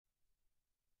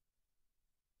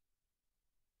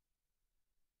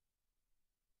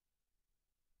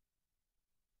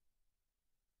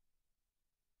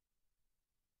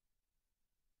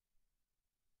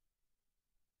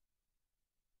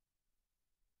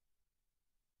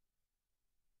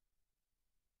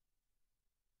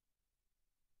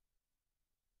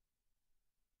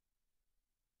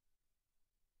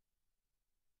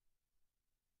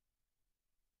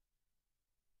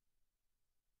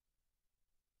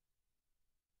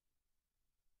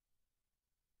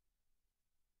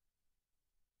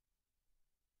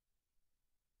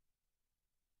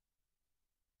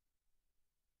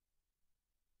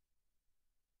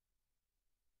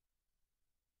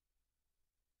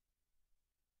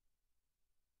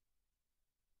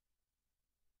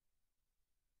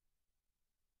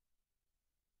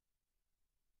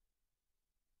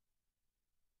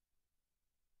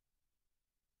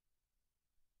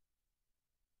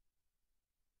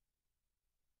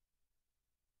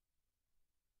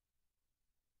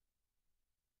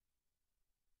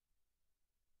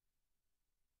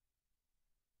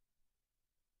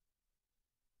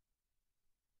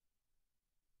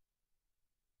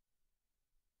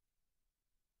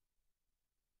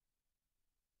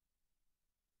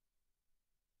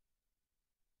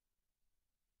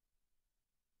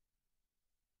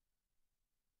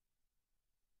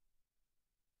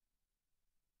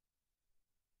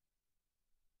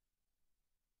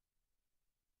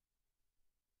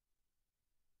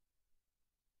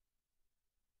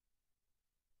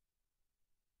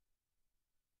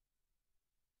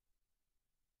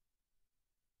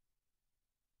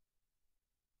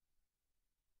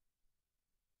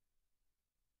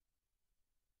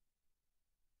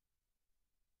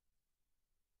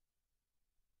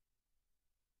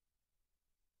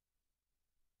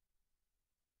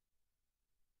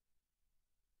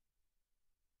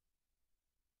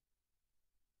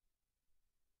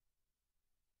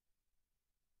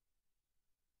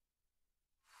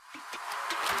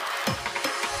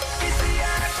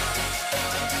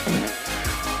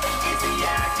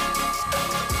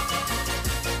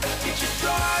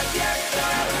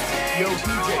Yo, DJ,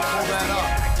 pull that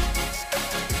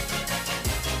up.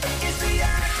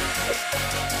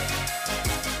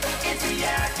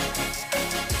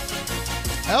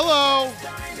 Hello.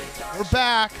 We're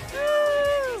back.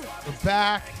 We're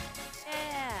back.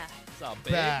 Yeah. What's up,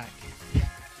 big? Back.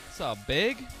 What's up,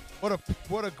 big?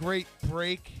 What a great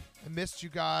break. I missed you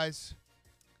guys.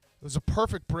 It was a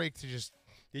perfect break to just.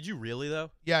 Did you really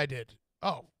though? Yeah, I did.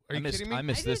 Oh, are you kidding me? I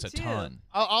missed I this did a too. ton.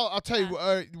 I'll tell you.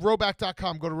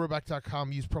 Roback.com. Go to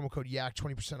Roback.com. Use promo code YAK.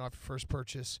 20% off your first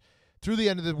purchase through the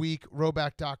end of the week.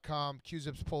 Roback.com.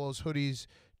 Q-zips, polos, hoodies,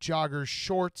 joggers,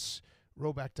 shorts.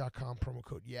 Roback.com. Promo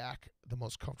code YAK. The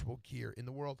most comfortable gear in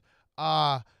the world.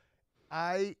 And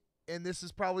this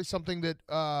is probably something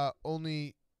that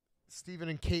only Stephen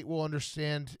and Kate will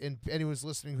understand, and anyone who's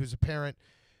listening who's a parent.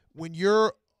 When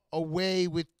you're away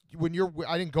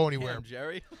I didn't go anywhere. Damn,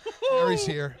 Jerry. Jerry's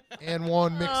here. And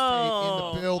one mixtape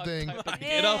in the building.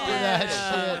 Get up Look at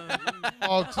that shit.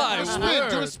 Oh,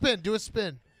 do a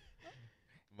spin.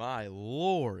 My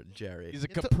lord, Jerry. He's a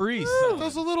Caprice. It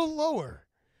goes a little lower.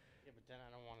 Yeah, but then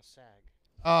I don't want to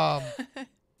sag.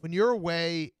 When you're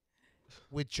away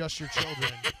with just your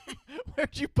children.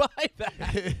 Where'd you buy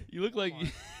that? You look like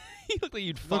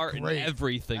you'd fart and great.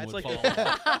 everything That's would like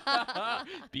fall.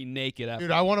 Be naked after.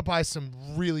 Dude, I want to buy some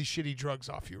really shitty drugs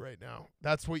off you right now.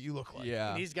 That's what you look like.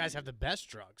 Yeah. These guys have the best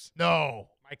drugs. No.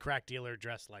 My crack dealer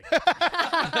dressed like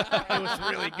that. It was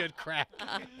really good crack.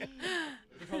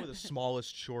 They're probably the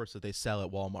smallest shorts that they sell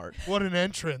at Walmart. What an I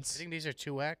entrance. think these are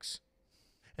 2X.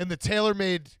 And the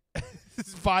tailor-made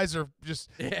visor just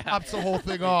pops the whole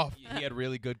thing off. He had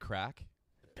really good crack.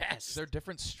 Is Best. there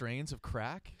different strains of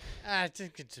crack? I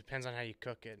think it depends on how you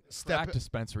cook it. Crack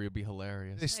dispensary would be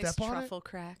hilarious. They step on truffle it?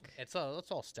 crack. It's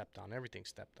all stepped on. Everything's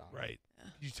stepped on. Right.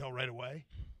 Did you tell right away?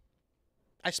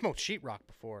 I smoked sheetrock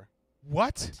before.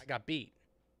 What? I got beat.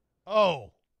 Oh.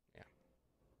 Yeah.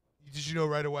 Did you know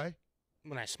right away?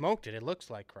 When I smoked it, it looks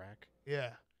like crack.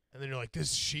 Yeah. And then you're like,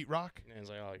 this is sheetrock? And it's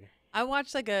like, oh, I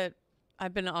watched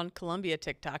I've been on Columbia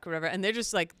TikTok or whatever, and they're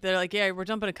like, yeah, we're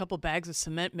dumping a couple bags of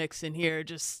cement mix in here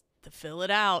just to fill it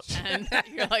out. And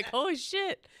you're like, holy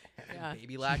shit. Yeah.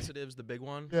 Baby laxatives, the big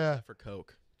one. Yeah. For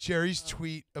Coke. Jerry's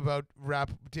tweet about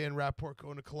Dan Rapport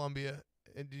going to Columbia.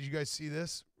 And did you guys see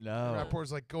this? No.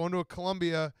 Rapport's like, going to a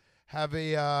Columbia, have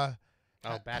a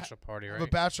bachelor party, right? have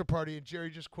a bachelor party. And Jerry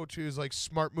just quote to you is like,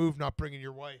 smart move not bringing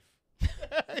your wife.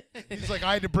 He's like,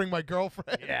 I had to bring my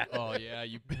girlfriend. Yeah. Oh yeah,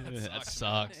 that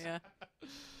sucks. Yeah.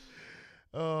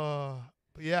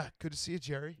 But yeah, good to see you,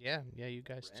 Jerry. Yeah, you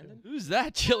guys too. Who's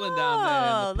that chilling down there? In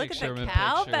Oh, the look at the picture-in-picture?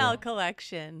 cowbell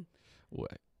collection.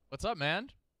 What's up, man?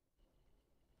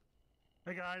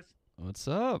 Hey guys, What's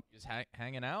up? Just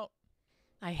hanging out?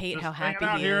 I hate just how hanging happy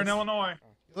out he here is. in Illinois.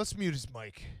 Let's mute his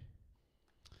mic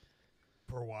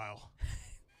for a while.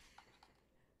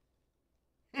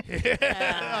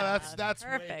 Yeah, that's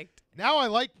perfect. Now I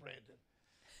like Brandon.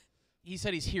 He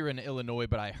said he's here in Illinois,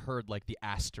 but I heard like the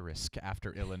asterisk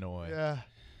after Illinois. Yeah.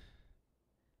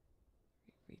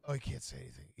 Oh, he can't say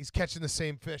anything. He's catching the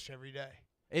same fish every day.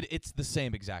 It's the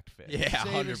same exact fish. Yeah,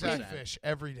 Same 100%. exact fish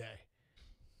every day.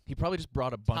 He probably just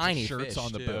brought a bunch Tiny of shirts fish,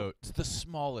 on the too. boat. It's the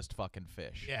smallest fucking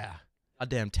fish. Yeah.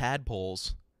 Goddamn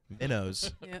tadpoles.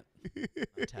 Minnows. Yep.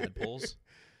 Not tadpoles.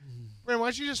 Brandon, why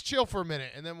don't you just chill for a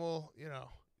minute and then we'll,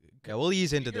 Okay, we'll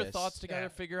ease into Get your this. thoughts together, Yeah.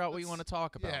 figure out what you want to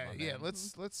talk about. yeah, my yeah. man.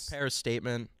 Let's Pair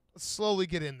statement. slowly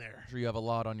get in there. I'm sure you have a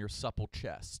lot on your supple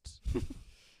chest.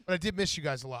 But I did miss you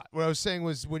guys a lot. What I was saying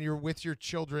was when you're with your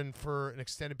children for an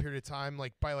extended period of time,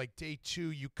 like by like day 2,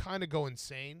 you kind of go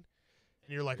insane. And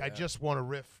you're like, I just want to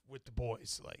riff with the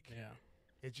boys. Like, Yeah.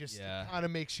 it just Yeah. kind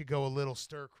of makes you go a little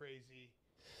stir crazy.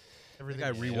 I Everything.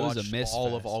 think I It was a rewatched miss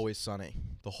all of fest. Always Sunny.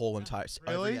 The whole entire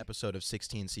Really? every episode of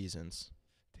 16 seasons.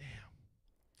 Damn.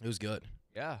 It was good.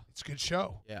 Yeah. It's a good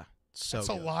show. Yeah. So That's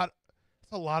good. a lot.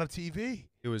 That's a lot of TV.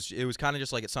 It was kind of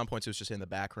just like at some points it was just in the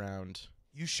background.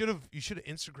 You should have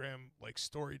Instagram like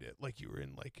storied it like you were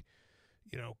in like,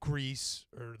 Greece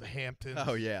or the Hamptons.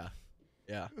 Oh yeah.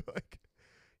 Yeah. Like,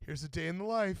 here's a day in the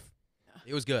life.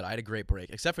 It was good. I had a great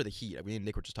break, except for the heat. I mean,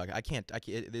 Nick were just talking. I can't.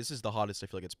 This is the hottest I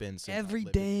feel like it's been since Every I've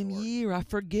lived in damn New York. year, I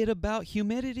forget about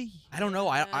humidity. I don't know.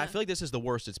 I Yeah. feel like this is the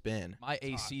worst it's been. My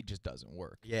AC just doesn't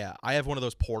work. Yeah, I have one of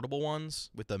those portable ones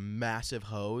with the massive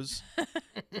hose.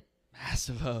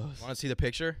 Massive hose. Want to see the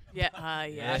picture? Yeah.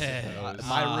 Yes.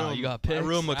 My room. You got my pics?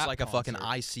 room looks Rap like a fucking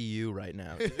concert. ICU right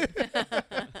now.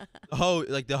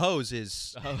 The hose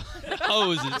is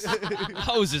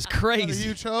Hose is A crazy.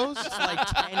 huge hose. it's like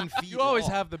 10 feet. You always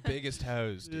long. have the biggest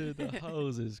hose, dude. The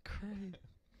hose is crazy.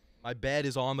 My bed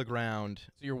is on the ground.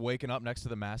 So you're waking up next to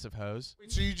the massive hose?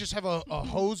 Wait, so you just have a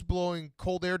hose blowing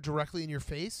cold air directly in your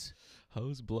face?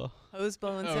 Hose blow. Hose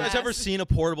blowing. You some guys ever ass. seen a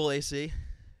portable AC?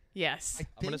 Yes.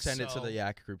 I'm gonna send it to the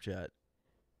Yak group chat.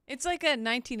 It's like a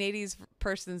 1980s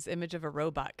person's image of a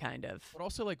robot, kind of. But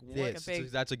also, like, It what is.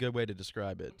 big- That's a good way to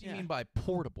describe it. do you Yeah. mean by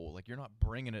portable? Like, you're not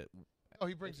bringing it. Oh,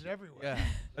 he brings it everywhere. Yeah.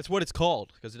 That's what it's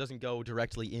called because it doesn't go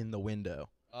directly in the window.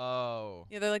 Oh.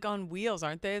 Yeah, they're like on wheels,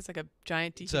 aren't they? It's like a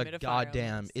giant It's a dehumidifier.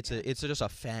 goddamn. almost. It's Yeah. a. It's just a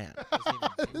fan. It doesn't even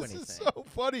do This anything. is so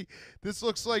funny. This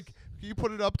looks like. Can you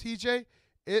put it up, TJ?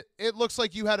 It looks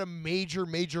like you had a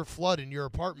major flood in your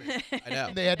apartment. I know.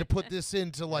 And they had to put this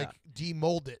in to like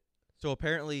demold it. So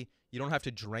apparently you don't have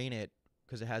to drain it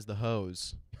because it has the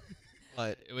hose.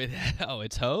 But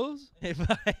It's hose.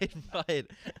 but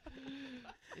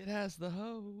It has the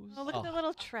hose. Oh, look at the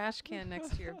little trash can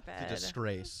next to your it's bed. a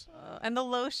disgrace. And the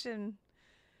lotion.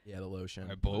 Yeah, the lotion. All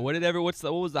right, boy.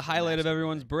 What was the highlight of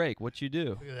everyone's break? What you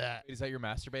do? Look at that. Is that your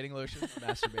masturbating lotion?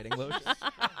 Masturbating lotion.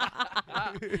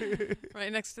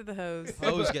 Right next to the hose.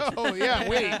 Hose gets. Oh yeah,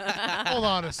 wait. Hold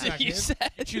on a second. You said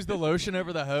You choose the lotion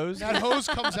over the hose? That hose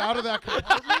comes out of that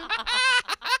compartment.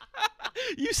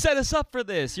 you set us up for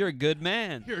this. You're a good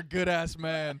man. You're a good ass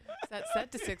man. Is that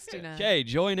set to 69? Okay,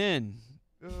 join in.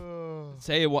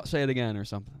 Say it again or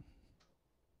something.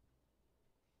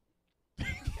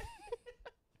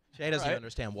 Jay doesn't Right.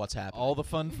 understand what's happening. All the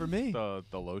fun for me. The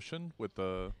lotion with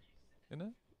the in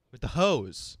it. With the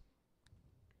hose.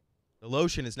 The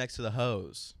lotion is next to the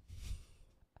hose.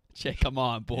 Jay, come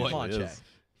on, boy. Come on, It Jay. is.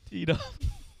 Teed up.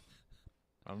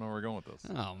 I don't know where we're going with this.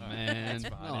 Oh man. It's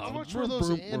fine. Oh, How much were those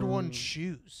and one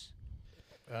shoes?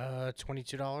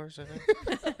 $22, I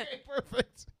think. Okay,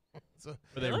 perfect. Are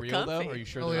they They look real, though? comfy. Are you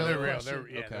sure Oh, they're yeah, They're they're real. real. They're,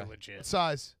 yeah, they're Okay. legit. What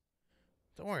size?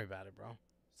 Don't worry about it, bro.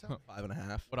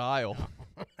 5.5. What aisle?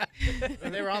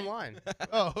 They were online.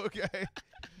 Oh, okay.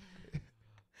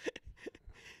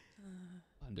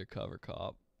 Undercover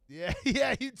cop. Yeah,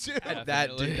 yeah, you do. That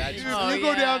dude. That's Dude, Oh, you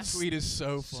go yeah. down Tweet is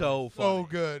so funny. so funny. so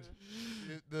good.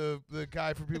 The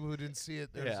guy, for people who didn't see it,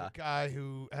 there's Yeah. a guy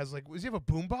who has like, does he have a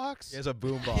boombox? He has a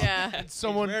boombox. Yeah. And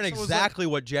someone Wearing someone's exactly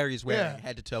what Jerry's wearing, Yeah.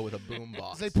 head to toe with a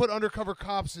boombox. They put undercover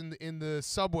cops in the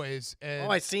subways, and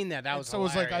Oh, I seen that. That was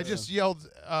someone's like, I hilarious. just yelled,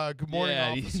 "Good morning,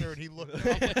 Yeah, officer," and he looked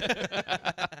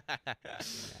up.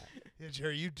 Yeah,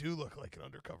 Jerry, you do look like an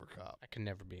undercover cop, I can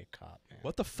never be a cop, man.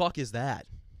 What the fuck is that?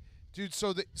 dude.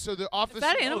 So the officer.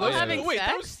 that animal yeah. having Wait,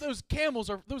 sex? those camels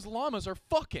are those llamas are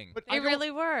fucking. But They I don't-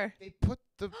 really were. They put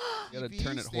the. You gotta TVs,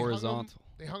 turn it they hung 'em- horizontal.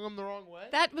 They hung them the wrong way.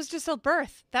 That was just a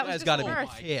birth. That You was guys just gotta a be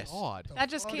birth. pissed. God. That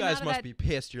just You came You out guys of must that. be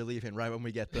pissed you're leaving right when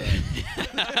we get the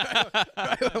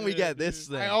right when we get this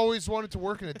thing. I always wanted to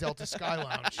work in a Delta Sky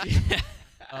Lounge.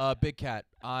 Big Cat,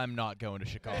 I'm not going to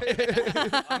Chicago.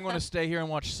 I'm going to stay here and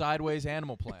watch Sideways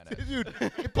Animal Planet. Dude,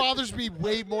 it bothers me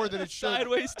way more than it should.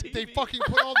 Sideways TV. They fucking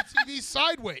put all the TVs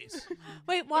sideways.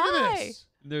 Wait, Look at why? this.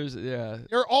 There's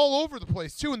They're all over the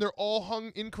place too, and they're all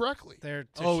hung incorrectly. They're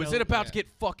to Oh, is show- it about to yeah. get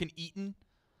fucking eaten?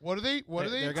 What are they? What are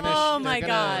they? They're Oh gonna my they're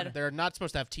God. They're not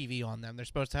supposed to have TV on them. They're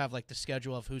supposed to have like the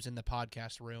schedule of who's in the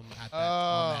podcast room at that,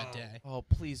 on that Oh. day. Oh,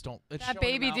 please don't. It's That showing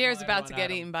baby mountain deer is lion about on to get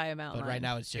Adam. eaten by a mountain But right lion.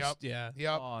 now it's just yeah.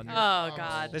 Yep. Oh, no. Oh,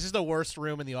 God. This is the worst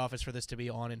room in the office for this to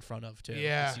be on in front of too.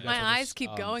 Yeah. You guys My will eyes just-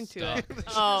 keep going to it. They should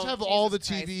Oh, just have all the Jesus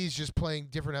Christ. TVs just playing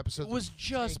different episodes. It was of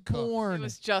just Jane Cook. born. It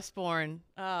was just born.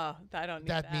 Oh, I don't need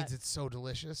that. That means it's so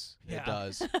delicious. It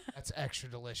does. That's extra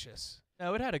delicious.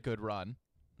 No, it had a good run.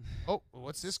 Oh,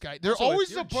 what's this guy? There's Also, if always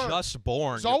you're a bird. just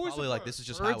born. There's You're always a probably like bird. this is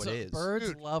just how it is. Birds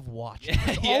Dude. love watching.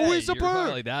 always a you're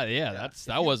probably bird. That, yeah,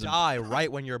 that You wasn't. die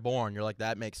right when you're born. You're like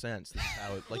that makes sense. This is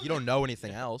how it, like you don't know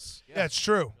anything else. Yeah, it's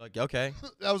true. You're like okay,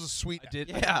 That was a sweet. I did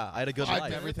yeah, I had a good Five life.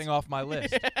 minutes. everything off my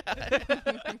list.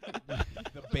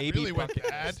 The baby really went bucket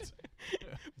bad. list.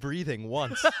 Breathing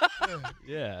once.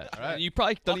 Yeah, right. you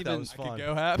probably don't Fuck, that even. was I fun. could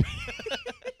go happy.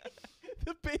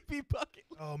 The baby bucket.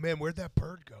 Oh man, where'd that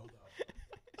bird go though?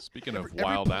 Speaking of Every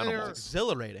wild player- animals,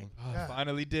 Exhilarating. Oh, Yeah.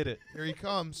 finally did it. Here he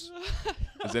comes.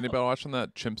 is anybody watching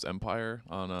that Chimps Empire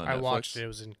on Netflix? I watched it. It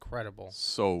was incredible.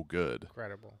 So good.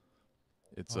 Incredible.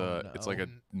 It's Oh, it's like a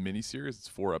no. mini series. It's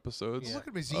 4 episodes. Oh, look at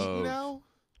him. He's eating Of now.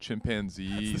 That's the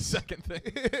Chimpanzees second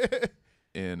thing.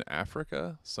 in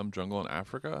Africa, some jungle in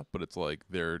Africa, but it's like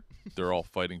they're all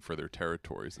fighting for their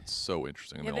territories. It's so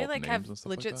interesting. And Yeah, all they have like names have and stuff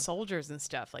legit like that. soldiers and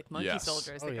stuff, like monkey Yes.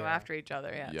 soldiers Oh, that go yeah. after each other.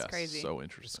 Yeah, yes, it's crazy. so This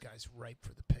interesting. guy's ripe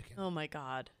for the picking. Oh my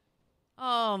god.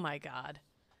 Oh my god.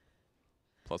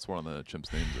 Plus, one of the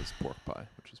chimps' names is Pork Pie,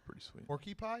 which is pretty sweet.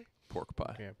 Porky pie. Pork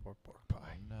Pie. Yeah, pork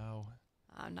Pie. No,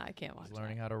 No, I can't watch. he's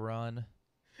learning that. how to run.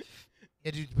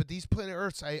 Yeah, dude. But these Planet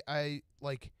Earths, I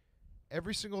like.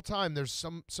 Every single time, there's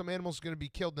some animal's gonna be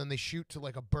killed, and then they shoot to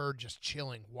like a bird just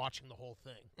chilling, watching the whole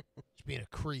thing, just being a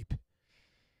creep.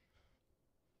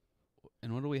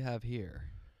 And what do we have here?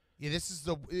 Yeah,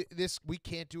 this we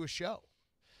can't do a show.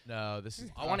 No, this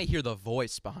is. I want to hear the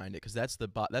voice behind it because that's the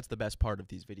best part of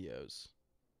these videos.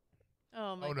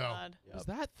 Oh my Oh, no. god. What's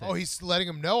that thing? Oh, he's letting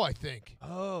him know, I think.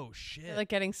 Oh shit. They're like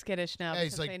getting skittish now Yeah,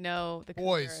 he's because like, they know the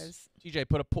 "Boys." cougar is. TJ,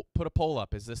 put a poll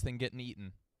up. Is this thing getting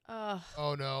eaten?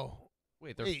 Oh no.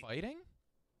 Wait, they're Wait. fighting?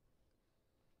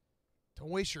 Don't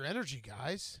waste your energy,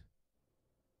 guys.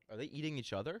 Are they eating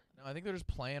each other? No, I think they're just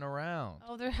playing around.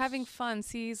 Oh, they're having fun.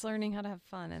 See, he's learning how to have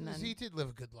fun, and then He did live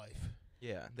a good life.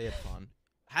 Yeah, they had fun.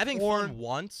 Having Born, fun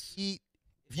once. Eat.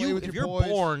 If play with if your you're boys.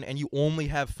 born and you only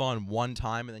have fun one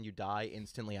time and then you die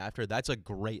instantly after, that's a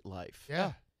great life.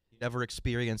 Yeah. You never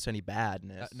experience any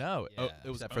badness. No, Yeah. it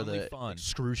was Except for only the fun.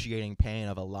 excruciating pain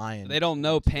of a lion. They don't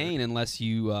know pain unless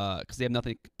you, because they have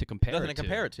nothing to compare Nothing it to to.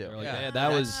 compare it to. They're like, Yeah. yeah, that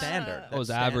That's was standard. that was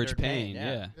That's average standard pain.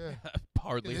 yeah. Yeah.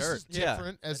 Hardly this hurt. is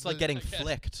different as It's like the, getting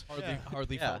flicked.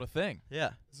 Hardly Yeah. felt a thing. Yeah.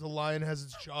 as the lion has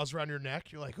its jaws around your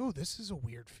neck. You're like, oh, this is a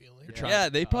weird feeling. You're trying Yeah,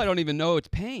 they probably don't even know it's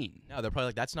pain. No, they're probably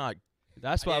like, that's not.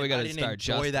 That's why we got I to didn't start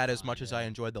enjoy that as justifying much as it. I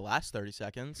enjoyed the last 30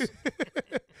 seconds.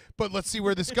 But let's see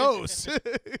where this goes.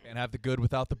 Can't have the good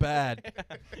without the bad.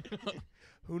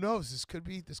 Who knows? This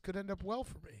could end up well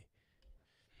for me.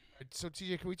 All right, so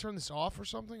TJ, can we turn this off or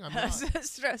something? I'm not.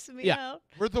 stressing me Yeah. out.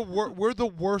 We're the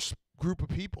worst group of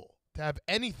people to have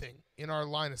anything in our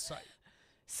line of sight.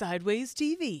 Sideways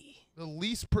TV. The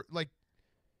least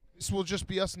this will just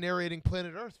be us narrating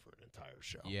Planet Earth for an entire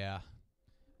show. Yeah.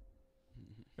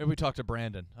 Maybe we talk to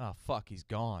Brandon. Oh fuck, he's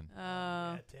gone.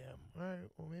 Yeah, damn. All right.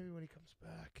 Well, maybe when he comes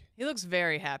back. He looks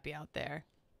very happy out there.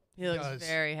 He looks does.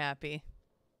 very happy.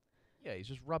 Yeah, he's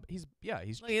just he's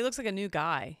Look, he looks like a new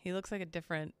guy. He looks like a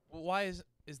different. Well, why is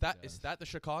that Yes. the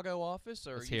Chicago office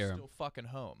or Let's are you hear him. still fucking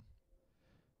home?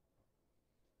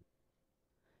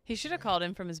 He should have called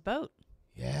in from his boat.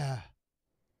 Yeah.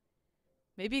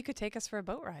 Maybe he could take us for a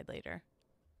boat ride later.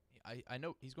 I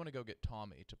know he's going to go get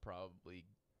Tommy to probably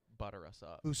butter us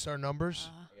up. Boosts our numbers.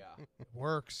 Yeah. It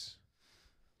works.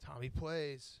 Tommy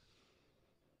plays.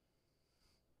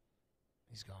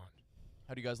 He's gone.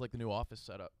 How do you guys like the new office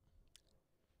setup?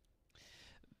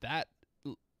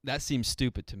 That seems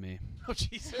stupid to me. Oh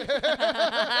jeez.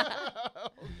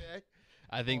 Okay.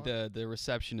 I think the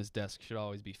receptionist desk should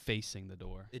always be facing the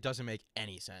door. It doesn't make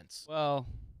any sense. Well,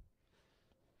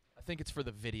 I think it's for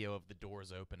the video of the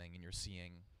doors opening and you're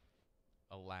seeing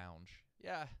a lounge.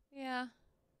 Yeah. Yeah,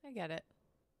 I get it.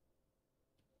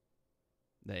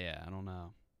 yeah, I don't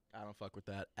know. I don't fuck with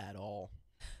that at all.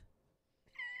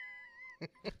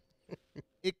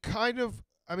 It kind of,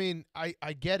 I mean, I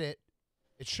get it.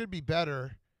 It should be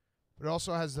better, but it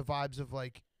also has the vibes of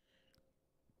like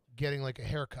getting like a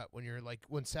haircut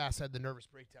when Sass had the nervous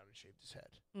breakdown and shaved his head.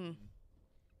 Mm.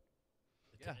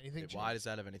 Did anything Why change? does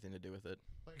that have anything to do with it?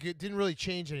 Like it didn't really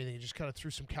change anything. It just kind of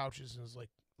threw some couches and was like,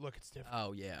 look, it's different.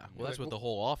 Oh, yeah. You're Well, that's like, what the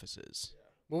whole office is.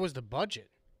 What was the budget?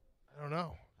 I don't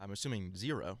know. I'm assuming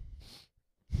 0.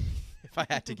 If I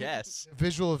had to guess. A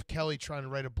visual of Kelly trying to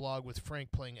write a blog with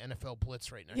Frank playing NFL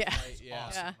Blitz right now. Yeah. It's Yeah.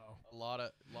 awesome, Yeah. though. A lot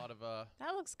of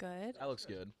That looks good. That looks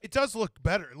good. It does look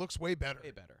better. It looks way better.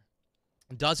 way better.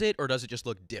 Does it, or does it just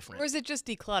look different? Or is it just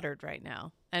decluttered right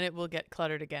now, and it will get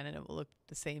cluttered again, and it will look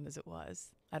the same as it was?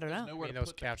 I don't know. I mean,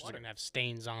 those couches are gonna have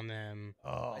stains on them.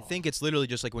 Oh, I think it's literally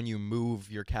just like when you move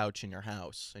your couch in your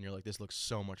house, and you're like, this looks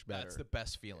so much better. That's the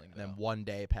best feeling. And then though. one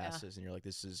day passes, and you're like,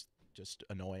 this is just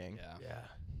annoying. Yeah. yeah.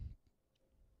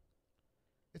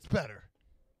 It's better.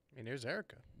 I mean, there's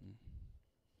Erica.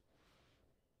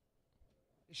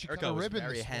 She cut Erica a was ribbon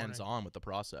very this morning. hands-on with the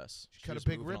process. She cut a was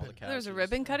big moving all the ribbon. There's a couches.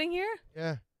 ribbon cutting here?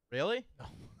 Yeah, Really? Oh,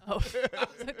 I was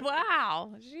like,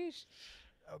 wow. Sheesh.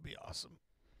 that would be awesome.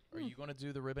 Are you going to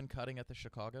do the ribbon cutting at the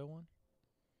Chicago one?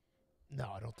 No,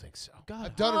 I don't think so. Gotta.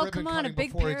 I've done a Oh, ribbon come on, a cutting big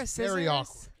before. pair of It's very scissors.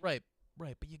 awkward.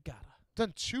 Right, but you gotta.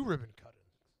 Done 2 ribbon cuttings.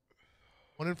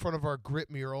 One in front of our grit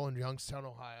mural in Youngstown,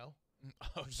 Ohio.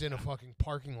 Oh, It was in a fucking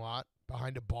parking lot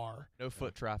behind a bar. no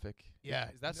foot traffic. Yeah.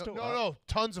 Is that no, still no, up? no,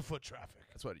 tons of foot traffic.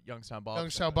 That's what Youngstown Bob.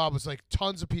 Youngstown said. Bob was like,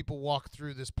 tons of people walk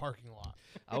through this parking lot.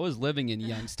 I was living in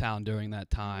Youngstown during that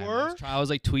time. Were? I was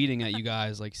like tweeting at you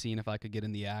guys, like seeing if I could get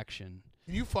in the action.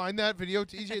 Can you find that video,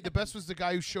 TJ? The best was the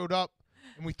guy who showed up,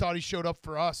 and we thought he showed up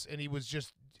for us, and he was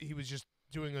just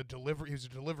doing a delivery. He was a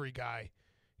delivery guy.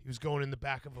 He was going in the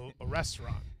back of a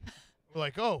restaurant. We're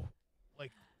like, oh,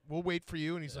 like we'll wait for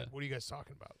you, and he's like, what are you guys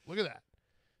talking about? Look at that.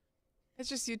 It's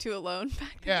just you two alone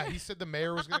back Yeah, there. he said the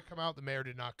mayor was going to come out. The mayor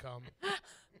did not come.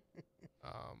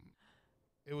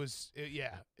 It was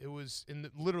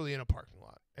literally in a parking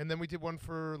lot. And then we did one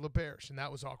for LeBerge, and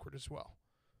that was awkward as well.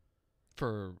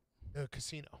 For The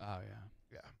casino. oh yeah.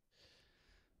 Yeah.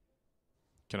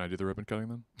 Can I do the ribbon cutting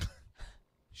then?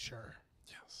 Sure.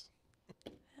 Yes. I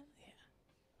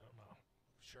don't know.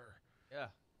 Sure. Yeah.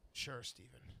 Sure,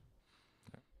 Steven.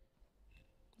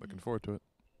 Looking forward to it.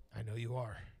 I know you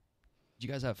are. Did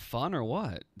you guys have fun or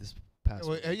what this past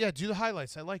week? Yeah, do the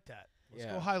highlights. I like that. Let's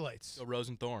Yeah. go highlights. Go Rose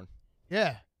and Thorn.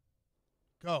 Yeah.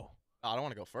 Go. I don't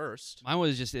want to go first. Mine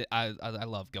was just I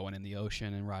love going in the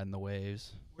ocean and riding the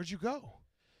waves. Where'd you go?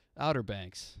 Outer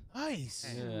Banks. Nice.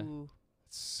 Yeah. Ooh.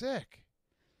 That's sick.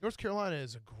 North Carolina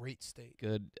is a great state.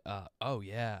 Good. Oh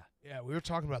yeah. Yeah, we were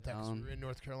talking about that 'cause we Down. were in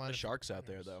North Carolina. The for sharks out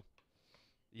there, 10 years. though.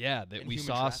 Yeah, that And we human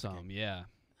saw trafficking. some. Yeah.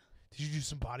 Did you do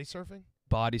some body surfing?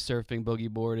 Body surfing, boogie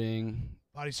boarding,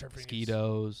 Body surfing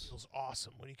mosquitoes. feels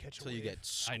awesome when you catch a Until you wave.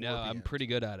 get I know. I'm scorpions. pretty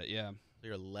good at it. Yeah.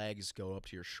 Your legs go up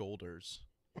to your shoulders.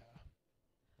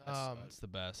 That's the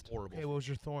best. Horrible. Okay, what was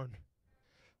your thorn?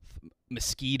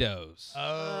 Mosquitoes.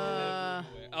 Uh,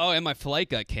 Oh, and my flight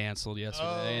got canceled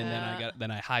yesterday, and Oh.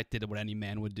 then I hightailed what any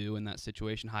man would do in that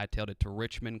situation. Hightailed it to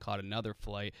Richmond, caught another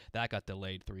flight that got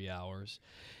delayed 3 hours.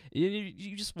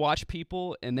 You just watch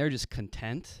people, and they're just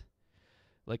content.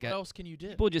 Like What else can you do?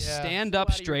 people just Yeah. stand Go up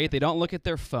out of your straight. They don't look at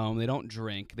their phone. They don't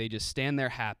drink. They just stand there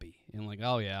happy and like,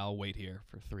 oh yeah, I'll wait here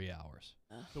for 3 hours.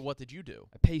 So what did you do?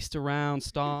 I paced around,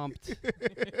 stomped,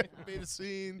 Made a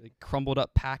scene. like, crumbled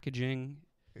up packaging.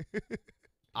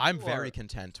 I'm People very are-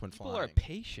 content when People flying. are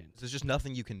patient. There's just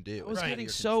nothing you can do. I was Right. getting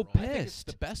Your so control. I think it's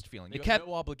the pissed. best feeling. They You kept- have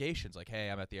no obligations. Like,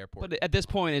 hey, I'm at the airport. But at this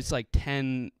point, it's like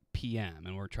 10 p.m.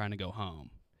 and we're trying to go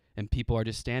home, and people are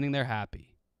just standing there happy.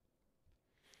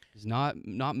 Just not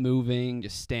moving,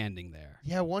 just standing there.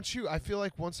 Yeah, I feel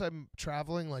like once I'm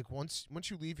traveling, like once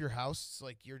you leave your house, it's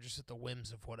like you're just at the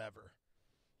whims of whatever.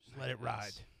 Just let it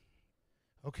ride. Yes.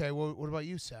 Okay, well, what about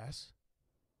you, Sass?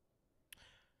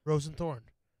 Rose and Thorn.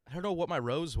 I don't know what my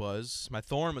rose was. My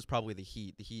thorn was probably the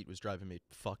heat. The heat was driving me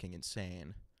fucking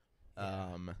insane.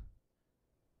 Yeah.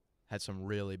 Had some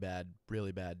really bad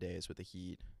days with the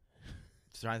heat.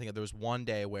 Trying to think of, there was one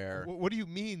day where What do you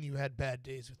mean you had bad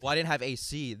days with? I didn't have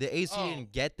AC. The AC Oh.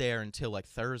 didn't get there until like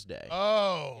Thursday.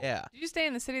 Oh. Yeah. did you stay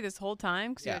in the city this whole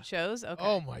time because you Yeah. had shows? Okay.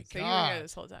 Oh, my so you were God. here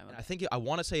this whole time. And Okay. I think I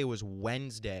want to say it was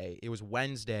Wednesday. It was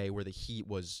Wednesday where the heat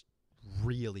was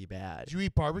really bad. Did you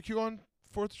eat barbecue on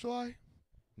 4th of July?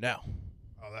 No.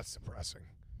 Oh, that's depressing.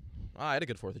 I had a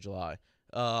good 4th of July.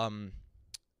 And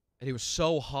it was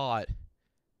so hot,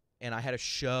 and I had a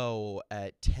show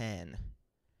at 10,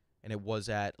 and it was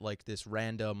at like this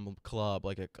random club.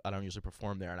 Like I don't usually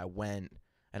perform there, and I went,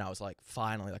 and I was like,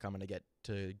 finally, like I'm gonna get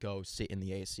to go sit in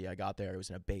the AC. I got there, it was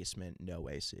in a basement, no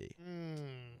AC.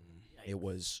 It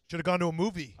was. Should have gone to a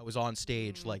movie. I was on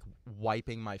stage like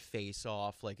wiping my face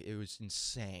off, like it was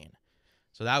insane.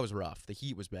 So that was rough. The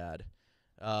heat was bad.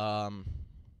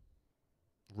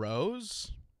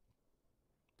 Rose,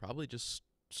 probably just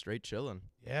straight chilling,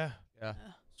 Yeah.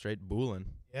 straight booling.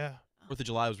 Yeah. 4th of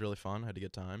July was really fun. Had a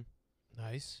good time.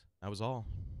 Nice. That was all.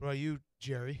 What about you,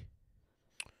 Jerry?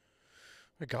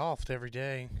 I golfed every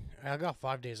day. I golfed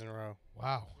 5 days in a row.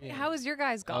 Wow. How was your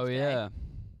guys' golf Oh day? yeah.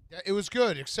 Yeah, it was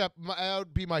good, except that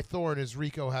would be my thorn is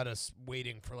Rico had us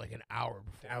waiting for like an hour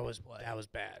before. That we was played.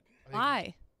 bad.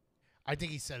 Why? I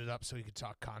think he set it up so he could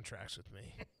talk contracts with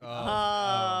me.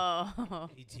 Oh.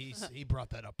 He brought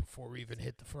that up before we even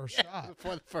hit the first shot.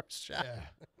 Before the first shot. Yeah.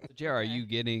 So, Jared, Okay.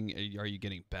 are you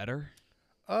getting better?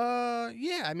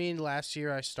 Yeah. I mean, last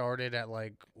year I started at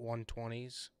like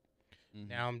 120s. Mm-hmm.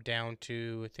 Now I'm down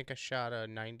to, I think I shot a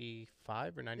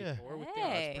 95 or 94 with Dan.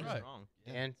 Hey. Pretty Right. strong.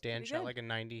 Dan pretty shot good. like a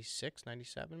 96,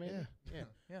 97 maybe. Yeah.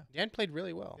 Yeah. Dan played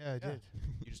really well. Yeah, I did.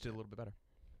 You just did a little bit better.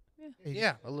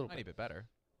 Yeah, a little Tiny bit. bit better.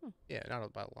 Yeah, not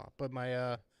about a lot. But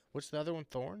my, what's the other one?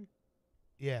 Thorn?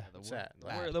 Yeah. What's that?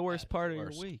 The worst part of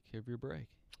Worst. your week, of your break.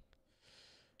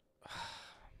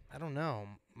 I don't know.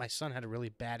 My son had a really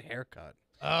bad haircut.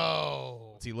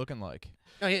 Oh. What's he looking like?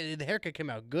 No, the haircut came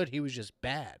out good. He was just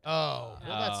bad. Oh.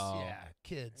 Well, that's Oh.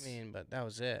 kids. I mean, but that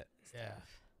was it. yeah.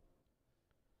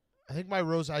 I think my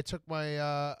rose. I took my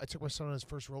son on his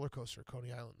first roller coaster,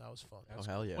 Coney Island. That was fun. Oh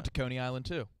hell yeah. Went to Coney Island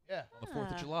too Yeah. on the 4th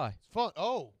of Ah. July. It's fun.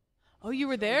 Oh. Oh, you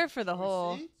were there for the Shall we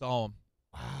whole. see? Saw him.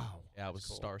 Wow. Yeah, I was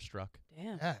Cool. starstruck.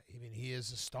 Damn. Yeah. I mean, he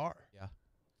is a star.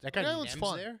 That guy Coney Island's Nem's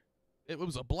fun. there? It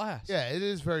was a blast. Yeah, it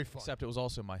is very fun. Except it was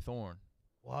also my thorn.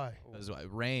 Why?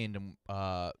 It rained, and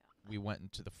we went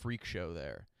into the freak show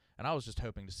there. And I was just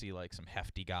hoping to see like some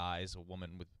hefty guys, a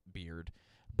woman with beard,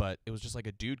 but it was just like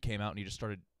a dude came out and he just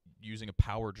started using a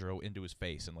power drill into his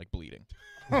face and like bleeding.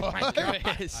 What?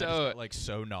 I just So got, like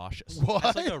so nauseous. What?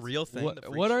 That's like a real thing. the what,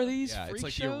 freak what are show. these Yeah, freak it's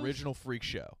like shows? the original freak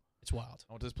show. It's wild.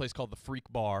 I went to this place called the Freak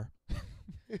Bar.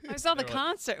 I saw the They were like-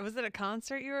 concert. Was it a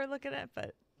concert you were looking at?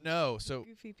 But No, so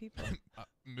goofy people.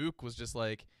 Mook was just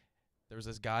like, there was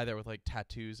this guy there with like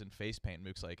tattoos and face paint.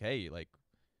 Mook's like, hey, like,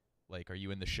 are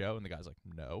you in the show? And the guy's like,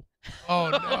 no. Oh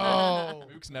no.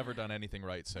 Mook's never done anything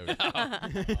right, so.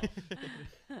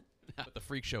 But the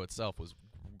freak show itself was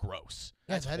gross.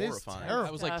 Yeah, that is horrifying. terrible.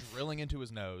 I was like Tough. drilling into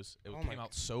his nose. It Oh my came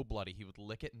out so bloody. He would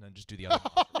lick it and then just do the other.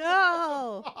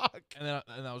 No. Fuck. And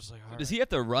I was like, all Does right. he have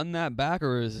to run that back,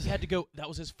 or is He had to go. That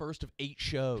was his first of 8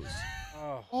 shows.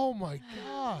 Oh. Oh my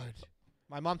god.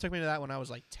 My mom took me to that when I was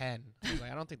like 10. I was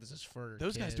like, I don't think this is for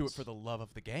Those guys do it kids. for the love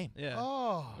of the game. Yeah.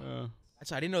 Oh.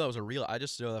 I didn't know that was a real. I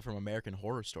just know that from American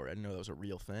Horror Story. I didn't know that was a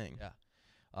real thing.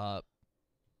 Yeah.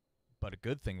 But a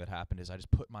good thing that happened is I just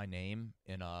put my name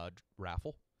in a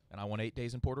raffle, and I won 8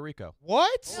 days in Puerto Rico.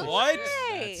 What? What?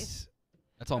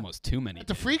 That's almost too many. At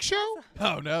the days. freak show?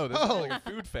 Oh no, this Oh. is like a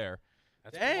food fair.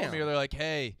 Damn. They're like,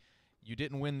 hey, you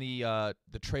didn't win the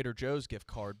Trader Joe's gift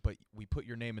card, but we put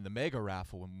your name in the mega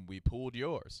raffle and we pooled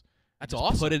yours. That's Just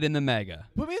awesome. Put it in the mega.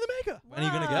 Put me in the mega. When are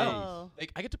you gonna go? Whoa.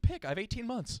 Like, I get to pick. I have 18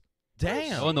 months.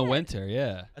 Damn. Oh, in the winter,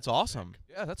 yeah. That's awesome.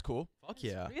 Yeah, that's cool. Fuck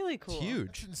yeah. Really cool. It's That's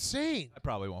huge. insane. I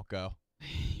probably won't go.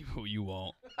 You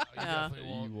won't. You Yeah. definitely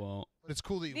You won't. won't. But it's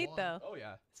cool that you Neat won. though. Oh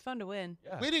yeah. It's fun to win.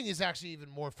 Yeah. Winning is actually even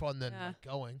more fun than Yeah. like,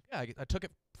 going. Yeah, I took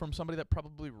it from somebody that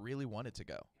probably really wanted to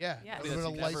go. Yeah. Yes. It would have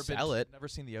been a never life, been, Sell it. never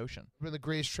seen the ocean. been the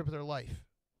greatest trip of their life.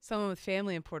 Someone with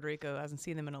family in Puerto Rico hasn't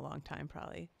seen them in a long time,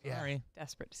 probably. Yeah. Sorry.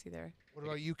 Desperate to see their. What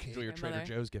about you, Kate? Enjoy your Trader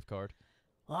Grandmother. Joe's gift card.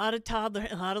 A lot of toddler,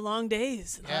 a lot of long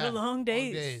days, a lot of Yeah, long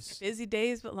days. days. Busy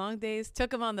days, but long days.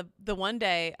 Took him on the one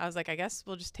day. I was like, I guess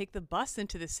we'll just take the bus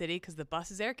into the city because the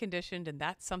bus is air conditioned and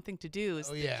that's something to do. Is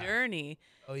Oh, the yeah. journey.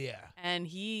 Oh yeah. And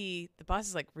the bus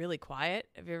is like really quiet.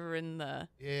 Have you ever ridden the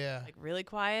Yeah. like really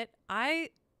quiet?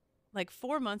 Like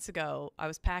 4 months ago, I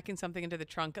was packing something into the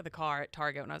trunk of the car at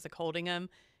Target when I was like holding him,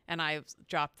 and I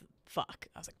dropped fuck.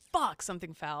 I was like, fuck,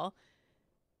 something fell.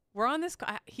 We're on this.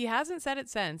 He hasn't said it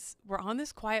since. We're on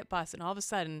this quiet bus, and all of a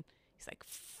sudden, he's like,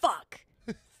 "Fuck,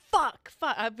 fuck."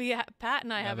 Pat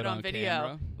and I have it on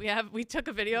video. camera? We took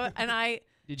a video, and I.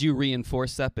 Did you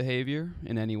reinforce that behavior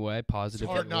in any way, positive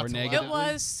hard not or to laugh. negative? It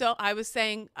was so. I was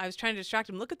trying to distract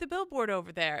him. Look at the billboard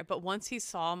over there. But once he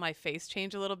saw my face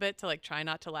change a little bit to like try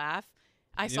not to laugh,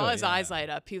 I saw his eyes light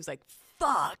up. He was like,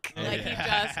 "Fuck!" Like he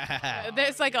just.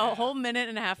 There's like a whole minute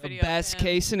and a half The video. of best him.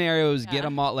 case scenario is get Yeah.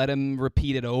 him all, let him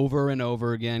repeat it over and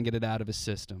over again, get it out of his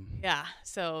system. Yeah.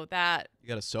 So that You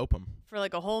gotta soap him. for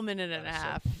like a whole minute and a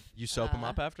half. You soap him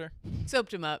up after?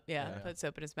 Soaped him up. Yeah. Yeah. Put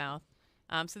soap in his mouth.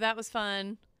 So that was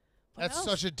fun. What That's else?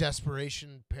 such a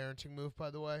desperation parenting move, by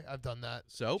the way. I've done that.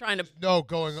 Soap? Trying to. No,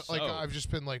 going like So- I've just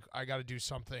been like, I got to do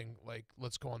something. Like,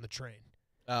 let's go on the train.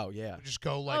 Oh yeah. Just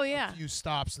go like Oh, yeah. a few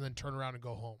stops and then turn around and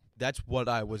go home. That's what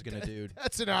I was gonna do.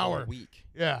 That's an A hour. week.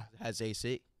 Yeah. It has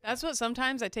AC. That's what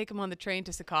sometimes I take him on the train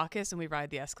to Secaucus and we ride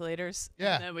the escalators.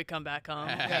 Yeah. And then we come back home.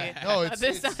 Yeah. No, it's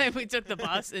This it's- time we took the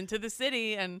bus into the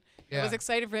city and I Yeah. was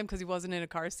excited for him because he wasn't in a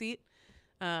car seat.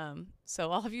 So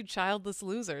all of you childless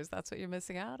losers, that's what you're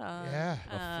missing out on.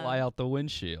 Yeah. Fly out the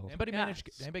windshield. Anybody Yeah.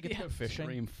 Anybody get to Yeah. go fishing?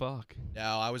 Scream fuck. No,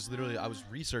 I was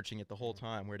researching it the whole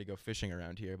time where to go fishing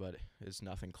around here, but it's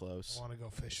nothing I close. want to go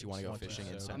fishing. You wanna so go bad. fishing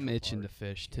in So- Central I'm itching to Park.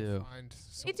 fish Can't too. find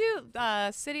They some-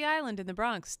 do. City Island in the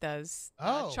Bronx does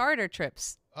Oh. charter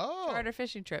trips, Oh. charter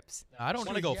fishing trips. No, I don't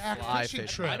wanna even go Yak fly fishing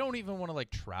fishing. trip. I don't even want to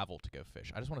like travel to go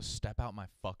fish. I just want to step out my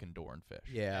fucking door and fish.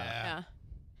 Yeah. Yeah.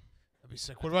 That'd be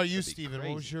sick. What about you, That'd be Steven?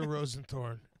 What was crazy. your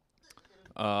Rosenthorn?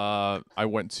 I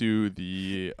went to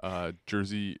the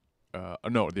Jersey,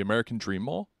 no, the American Dream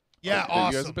Mall. Yeah, that you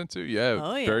guys awesome. have been to? Yeah,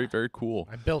 Oh, yeah. very, very cool.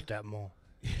 I built that mall.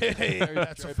 Hey,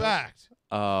 that's a fact.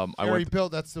 I Jerry went.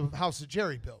 built. That's the house that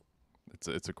Jerry built.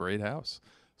 It's a great house.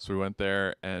 So we went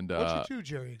there, and What'd you do,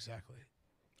 Jerry, exactly?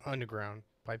 Underground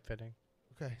pipe fitting.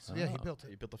 Okay, so yeah, he Oh, built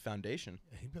You it. built the foundation,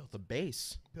 Yeah, he built the it.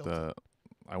 base. Built it. the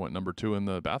I went number 2 in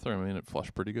the bathroom. I mean, it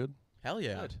flushed pretty good. Hell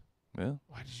yeah. Good. Yeah.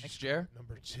 Why did you Thanks, start Jer. at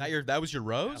number 2? That was your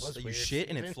rose? was That you weird, shit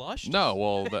and it Steven. flushed? No,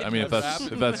 well, I mean, if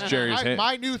that's Jerry's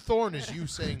my new thorn is you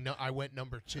saying no. I went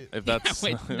number 2. if that's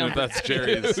Wait, if number that's two.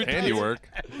 Jerry's Dude. handiwork.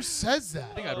 Who says I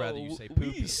think that? I'd rather you say We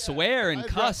poopy. swear and I'd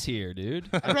cuss here, dude.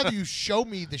 I'd rather you show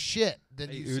me the shit than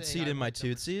I you say. ootsied in my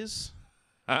tootsies,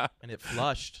 and it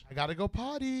flushed. I gotta go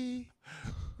potty.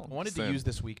 I wanted to Same. use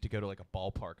this week to go to like a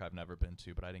ballpark I've never been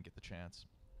to, but I didn't get the chance.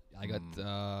 I got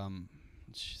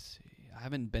let's see. I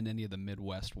haven't been to any of the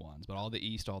Midwest ones, but all the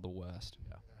East, all the West.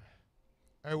 Yeah.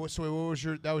 All right, so what was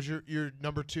your? That was your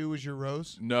number 2 was your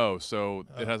rose. No, so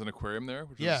it has an aquarium there,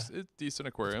 which Yeah. is a decent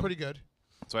It's aquarium. pretty good.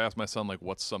 So I asked my son, like,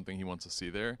 what's something he wants to see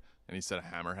there? And he said a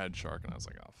hammerhead shark. And I was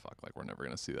like, oh, fuck, like, we're never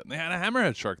going to see that. And they had a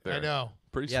hammerhead shark there. I know.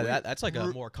 Pretty Yeah, sweet. that's like a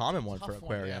Ru- more common one for tough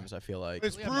one, yeah. aquariums, I feel like.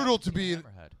 It's Yeah, brutal to be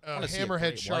Hammerhead. a wanna see a hammerhead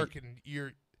great shark white. and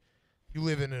you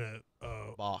live in a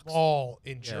box. mall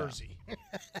in Yeah. Jersey.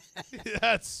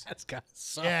 That's kind of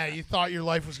suck. yeah. You thought your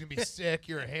life was gonna be sick.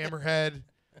 You're a hammerhead.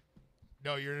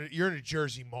 No, you're in a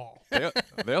Jersey mall.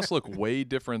 They also look way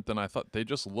different than I thought. They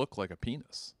just look like a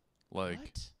penis. Like,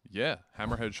 What? yeah,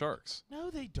 hammerhead sharks. No,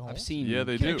 they don't. I've seen Yeah,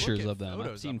 they do. pictures Look at of them. I've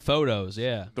photos seen of photos.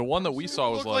 Yeah. The one that we saw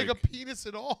was Doesn't look like a penis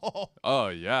at all. oh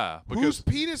yeah, Whose because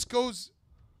penis goes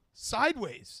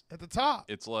sideways at the top?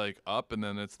 it's like up and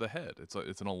then it's the head. It's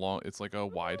like a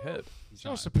wide head.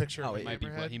 Show us a picture Oh, of a it Might be.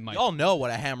 hammerhead. He might. Y'all know what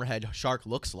a hammerhead shark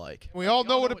looks like. We all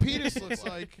know what a penis looks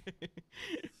like. I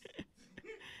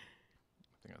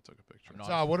think I took a picture. I'm not-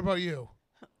 So, what about you?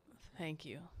 Thank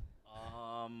you.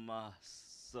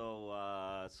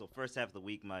 So first half of the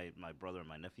week, my brother and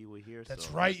my nephew were here. That's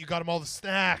so right. You got them all the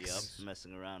snacks. Yep,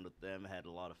 messing around with them, had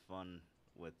a lot of fun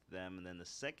with them, and then the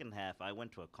second half, I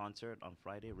went to a concert on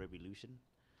Friday, Revolution.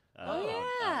 Oh,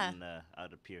 yeah.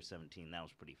 Out of Pier 17. That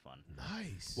was pretty fun.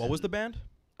 Nice. What was the band?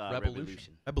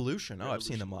 Revolution. Evolution. Oh, I've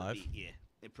seen them live. Yeah,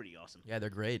 they're pretty awesome. Yeah, they're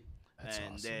great. That's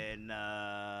and awesome. then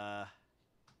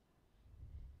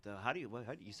how do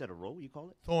you said a roll? You call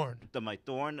it? Thorn. My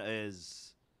thorn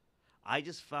is, I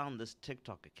just found this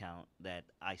TikTok account that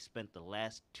I spent the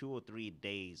last 2 or 3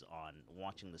 days on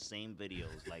watching the same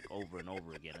videos like over and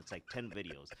over again. It's like 10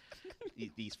 videos.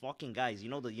 These fucking guys, you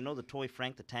know the toy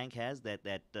Frank the Tank has that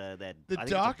I think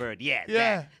duck? it's a bird. Yeah,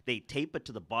 Yeah. that. They tape it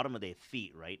to the bottom of their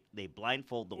feet, right? They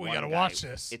blindfold the We one gotta guy. watch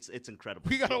this. It's incredible.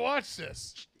 We gotta So, watch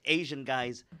this. Asian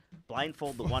guys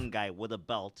blindfold the one guy with a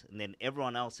belt, and then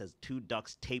everyone else has 2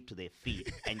 ducks taped to their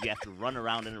feet, and you have to run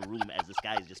around in a room as this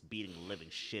guy is just beating the living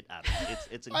shit out of it.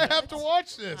 It's I have to incredible.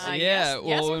 watch this. Uh, yeah. yes-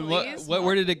 yes, well, and please.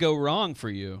 where did it go wrong for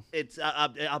you? It's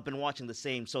I've been watching the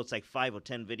same, so it's like 5 or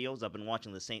 10 videos. I've been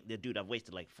watching the same. Dude, I've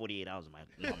wasted like 48 hours of my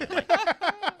life.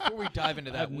 Before we dive into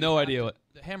that, have we no have idea to- what-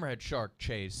 the hammerhead shark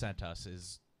Chase sent us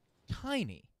is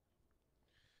tiny.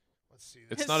 Let's see.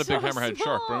 It's It's not a big so hammerhead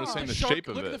shark, but I'm just small. saying the Shark- shape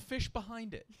of look it. at the fish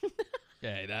behind it.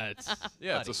 Okay, that's.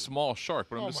 Yeah, it's a buddy. small shark,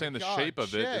 but I'm Oh just my saying the God, shape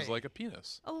of it is Jay. like a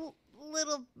penis. A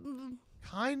little.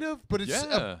 Kind of, but it's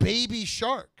Yeah. a baby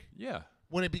shark. Yeah,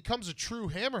 When it becomes a true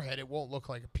hammerhead, it won't look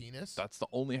like a penis. that's the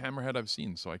only hammerhead I've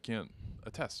seen, so I can't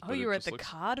attest. Oh, but you it were at just the looks-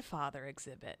 Codfather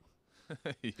exhibit.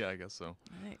 Yeah, I guess so.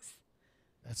 Nice.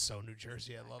 That's so New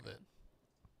Jersey. I love it.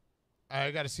 I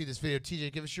got to see this video.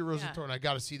 TJ, give us your rose Yeah. and thorn. I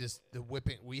got to see this. The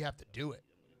whipping. We have to do it.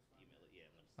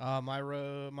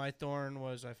 My thorn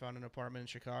was I found an apartment in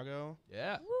Chicago.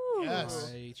 Yeah. Woo. Yes.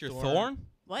 My It's your thorn?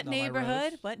 What No, my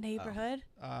neighborhood? rose. What neighborhood?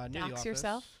 Near the Dox office.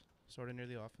 yourself. Sort of near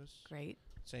the office. Great.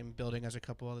 Same building as a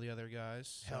couple of the other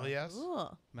guys. Hell yes.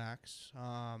 Cool. Max.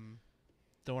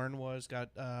 Thorn got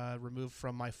removed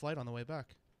from my flight on the way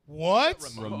back. What?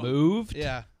 Removed?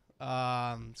 Yeah.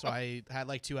 So I had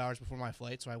like 2 hours before my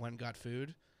flight, so I went and got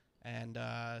food and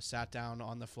sat down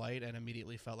on the flight and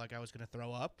immediately felt like I was going to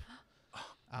throw up.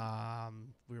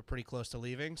 We were pretty close to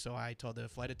leaving, so I told the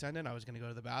flight attendant I was going to go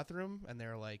to the bathroom, and they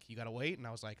were like, "You got to wait." And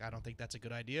I was like, "I don't think that's a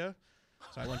good idea."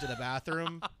 So I went to the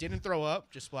bathroom, didn't throw up,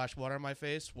 just splashed water on my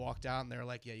face, walked out, and they were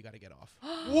like, "Yeah, you got to get off."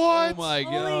 What? Oh my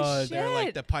Holy god. shit. They're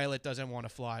like, "The pilot doesn't want to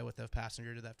fly with a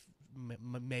passenger that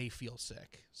may feel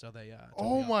sick," so they. Took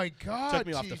Oh me off. my God, Took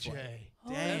me off the TJ. flight.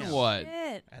 Then Holy what?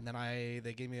 shit. And then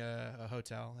they gave me a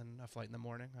hotel and a flight in the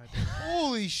morning.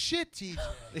 Holy shit, TJ.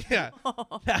 Yeah,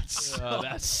 that's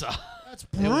That sucks. That's it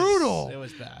was- brutal. It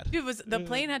was bad. Dude, was the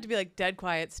plane had to be like dead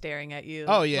quiet staring at you?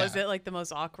 Oh, yeah. Was it like the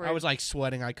most awkward? I was like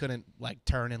sweating. I couldn't like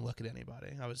turn and look at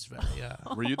anybody. I was very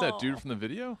Were you that dude from the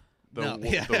video? The, No, wo-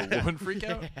 yeah. the woman freak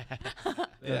out? The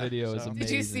Yeah, video is so- amazing.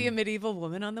 Did you see a medieval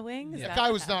woman on the wing? Is Yeah. That that guy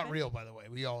what was not happened? real, by the way.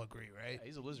 We all agree, right?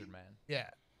 He's a lizard man. Yeah.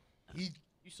 He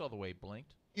You saw the way he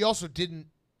blinked. he also didn't.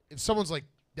 If someone's like,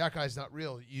 that guy's not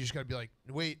real, you just got to be like,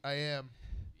 wait, I am.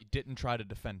 He didn't try to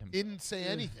defend himself. Didn't say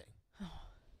anything.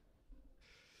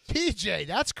 TJ,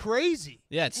 that's crazy.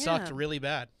 Yeah, it sucked Damn. really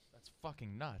bad. That's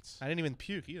fucking nuts. I didn't even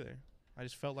puke either. I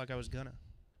just felt like I was gonna.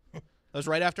 That was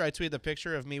right after I tweeted the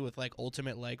picture of me with like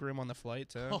ultimate leg room on the flight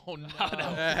too. Oh no. Oh,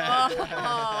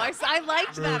 I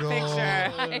liked that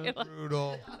picture.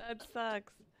 Brutal. That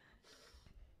sucks.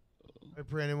 Hey,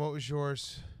 Brandon, what was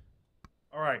yours?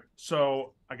 All right,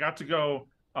 so I got to go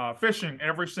fishing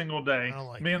every single day. I don't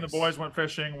like Me and the this. boys went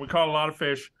fishing. We caught a lot of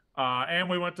fish, and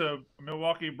we went to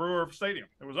Milwaukee Brewer Stadium.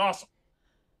 It was awesome.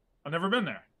 I've never been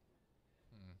there.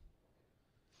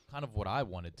 Kind of what I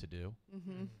wanted to do.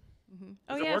 Mm-hmm.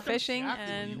 Oh it yeah, working? fishing Exactly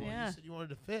what and you wanted. yeah, You said you wanted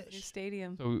to new fish.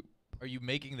 stadium. So Are you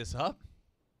making this up?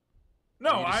 No,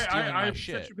 Are you just stealing my I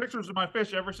shit? sent you pictures of my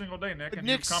fish every single day, Nick. But and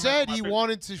you Nick comment said on my he pic-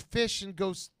 wanted to fish and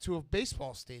go to a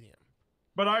baseball stadium.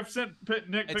 But I've sent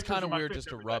Nick It's pictures kind of of my weird fish just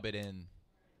to every rub day. it in.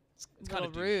 It's kinda a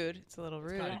little rude. It's a little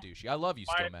It's rude. kind of douchey. I love you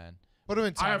I- still, man. Put him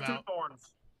in I have timeout.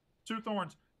 Two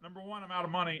thorns. Number one, I'm out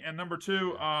of money, and number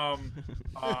two,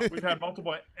 we've had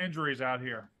multiple injuries out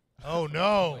here. Oh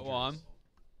no! Go on.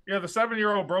 Yeah, the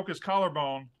 7-year-old broke his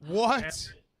collarbone, What?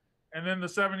 and then the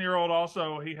 7-year-old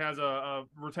also he has a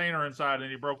retainer inside, and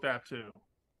he broke that too.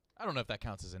 I don't know if that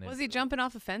counts as an Was injury. he jumping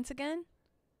off a fence again?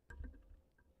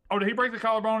 Oh, did he break the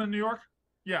collarbone in New York?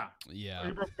 Yeah, Yeah.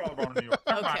 he broke the collarbone in New York.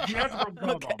 Never mind. He has a broken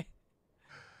collarbone. Okay.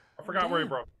 I forgot where he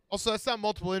broke. Also, that's not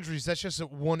multiple injuries. That's just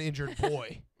one injured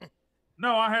boy.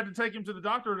 No, I had to take him to the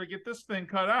doctor to get this thing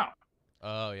cut out.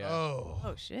 Oh yeah.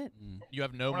 Oh shit. You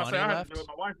have no when I money say I had left. to do it,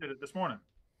 my wife did it this morning.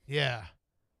 Yeah.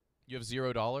 You have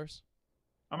 $0.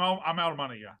 I'm out of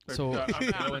money. Yeah. So-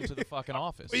 Go into the fucking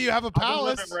office. Well, you have a I've been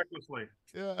palace. living recklessly.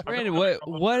 Yeah. Brandon,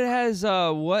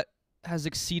 what has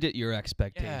exceeded your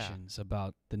expectations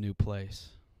about the new place?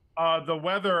 The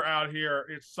weather out here,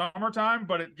 it's summertime,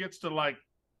 but it gets to like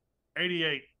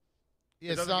 88. Yeah,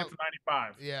 It it's doesn't not, get to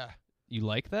 95. yeah. You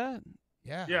like that?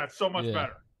 Yeah. Yeah, it's so much Yeah.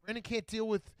 better. Brandon can't deal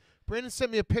with. Brandon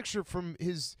sent me a picture from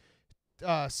his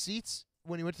seats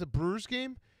when he went to the Brewers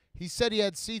game. He said he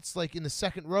had seats like in the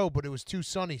second row, but it was too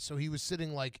sunny, so he was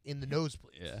sitting like in the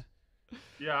nosebleeds. Yeah.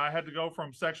 Yeah, I had to go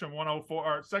from section 104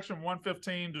 or section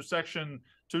 115 to section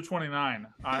 229.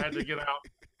 I had to get out.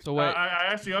 So wait, I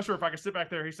asked the usher if I could sit back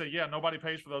there. He said, "Yeah, nobody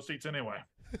pays for those seats anyway."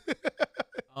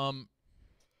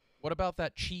 What about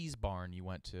that cheese barn you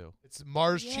went to? It's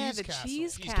Mars Yeah, Cheese the Castle.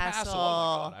 cheese Oh my castle.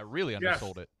 god, I really Yes.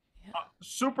 undersold it.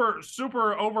 Super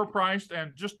overpriced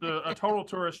and just a total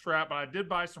tourist trap. But I did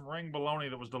buy some ring bologna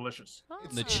that was delicious.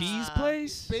 the cheese Ah.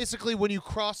 place? Basically, when you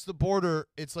cross the border,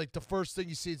 it's like the first thing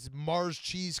you see is Mars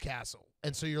Cheese Castle,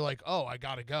 and so you're like, "Oh, I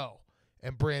gotta go."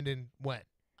 And Brandon went.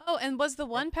 Oh, and was the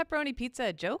one pepperoni pizza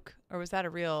a joke, or was that a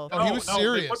real? Oh, he was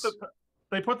serious.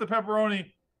 They put the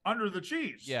pepperoni under the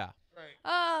cheese. Yeah.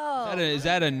 Oh. Is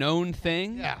that a known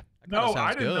thing? Yeah. No, sounds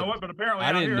I didn't good. know it, but apparently I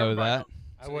out didn't here, know everybody that. knows.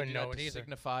 I So wouldn't did you know have it to either.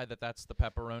 signify that that's the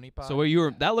pepperoni pie.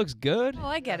 So that looks good. Oh,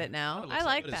 I get it now. I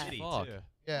like that. fuck.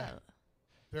 Yeah.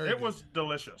 Very It good. was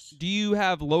delicious. Do you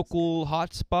have local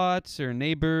hotspots or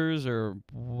neighbors or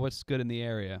what's good in the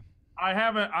area? I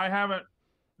haven't.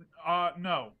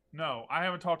 No. I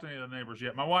haven't talked to any of the neighbors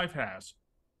yet. My wife has.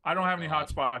 I don't have any hot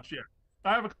spots yet.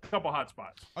 I have a couple hot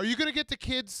spots. Are you gonna get the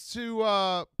kids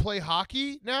to play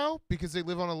hockey now because they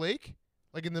live on a lake,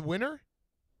 like in the winter?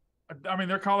 I mean,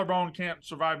 their collarbone can't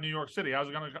survive New York City. How's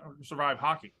it going to survive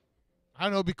hockey? I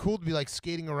don't know. It'd be cool to be like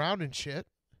skating around and shit.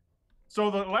 So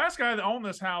the last guy that owned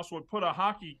this house would put a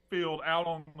hockey field out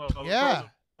on the Yeah.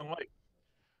 frozen lake.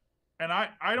 And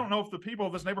I don't know if the people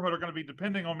of this neighborhood are going to be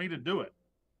depending on me to do it.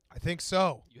 I think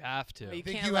so. You have to. You I think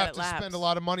can't you let have it to spend lapse. a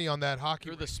lot of money on that hockey.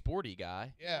 You're the sporty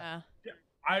guy. Yeah. Yeah.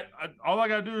 All I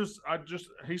got to do is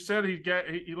he said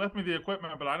he left me the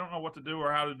equipment, but I don't know what to do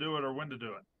or how to do it or when to do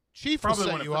it. Chief Probably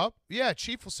will when set it you fin- up. Yeah,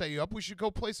 Chief will set you up. We should go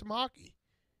play some hockey.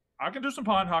 I can do some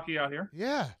pond hockey out here.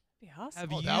 Yeah. Be awesome.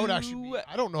 Have Oh, you, that would actually be,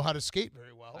 I don't know how to skate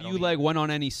very well. you like went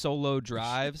on any solo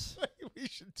drives? We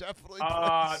should definitely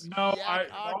play some No, yak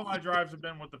all my hockey. drives have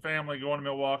been with the family going to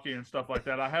Milwaukee and stuff like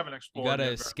that. I haven't You explored. gotta it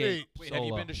very- escape Wait, solo. have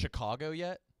you been to Chicago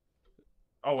yet?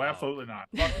 Oh, absolutely not.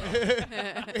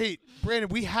 Hey, Brandon,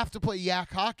 we have to play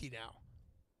yak hockey now.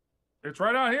 It's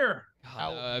right out here.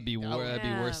 God, that'd be that would that'd be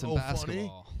be worse than so funny.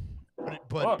 basketball.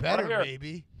 But Look, better, right here.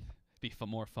 maybe. Be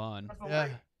more fun, That's the Yeah.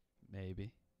 lake.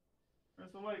 maybe.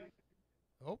 That's the lake.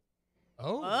 Oh.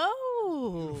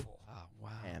 Oh, Beautiful. Oh wow.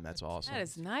 Man, that's awesome. that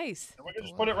is nice. And we can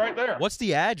just put it right there. What's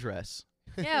the address?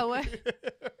 Yeah. What?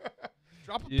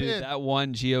 Drop a Dude, pin. that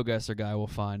one GeoGuessr guy will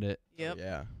find it. Yep.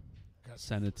 Yeah.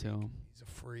 Send it to him. He's a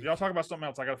freak. Y'all talk about something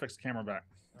else. I got to fix the camera back.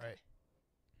 Right.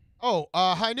 Oh,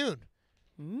 High Noon.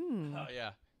 Mm. Oh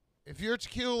yeah. If you're a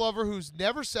tequila lover who's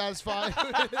never satisfied,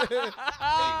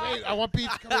 wait, I want Pete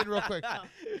to come in real quick.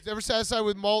 Who's never satisfied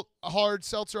with malt hard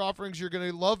seltzer offerings, you're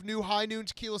gonna love new High Noon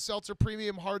Tequila Seltzer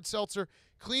Premium Hard Seltzer.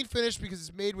 Clean finish because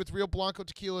it's made with real Blanco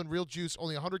tequila and real juice.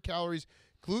 Only 100 calories,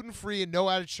 gluten free, and no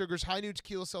added sugars. High Noon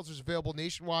Tequila Seltzer is available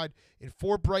nationwide in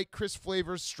 4 bright, crisp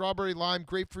flavors: strawberry, lime,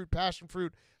 grapefruit, passion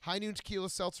fruit. High Noon Tequila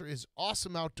Seltzer is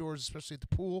awesome outdoors, especially at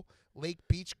the pool, lake,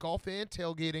 beach, golf, and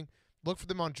tailgating. Look for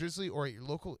them on Drizzly or at your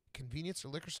local convenience or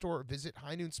liquor store, or visit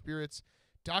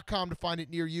highnoonspirits.com to find it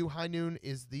near you. High Noon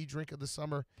is the drink of the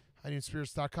summer.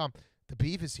 highnoonspirits.com. The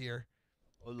beef is here.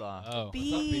 Hola. Oh.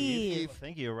 Beef.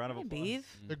 Thank you. A round of Hi, applause.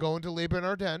 beef. They're going to Les Ben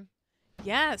Ardennes.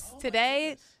 Yes.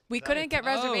 Today we couldn't get Oh.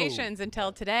 reservations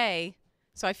until today,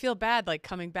 so I feel bad like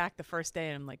coming back the first day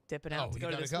and I'm like dipping out Oh, to you go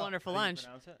to gotta this go. wonderful How do you lunch.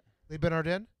 pronounce it? Les Ben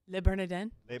Ardennes? Le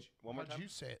Bernardin. One more How'd time. you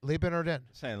say it? Les Ben Ardennes.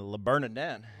 Saying Le Burn It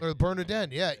Down. Or Bernardin,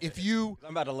 yeah. If you,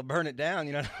 I'm about to Le Burn it down.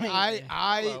 You know what I mean?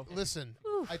 I Hello. listen.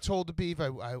 I told the beef.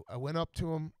 I went up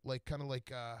to him like kind of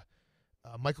like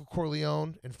Michael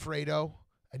Corleone and Fredo.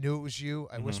 I knew it was you.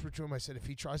 I whispered to him. I said, if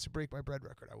he tries to break my bread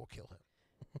record, I will kill him.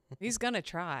 He's gonna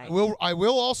try. I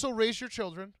will also raise your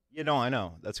children. You know, I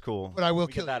know. That's cool. But I will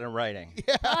we kill get that you. in writing.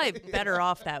 Yeah. Probably better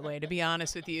off that way, to be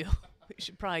honest with you. We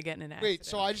should probably get in an accident. Wait,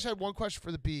 so I just had one question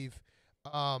for the beef.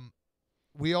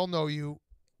 We all know you,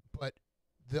 but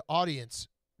the audience,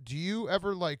 do you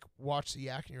ever like watch the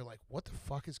Yak and you're like, what the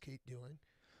fuck is Kate doing?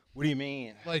 What do you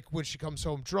mean? Like when she comes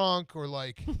home drunk or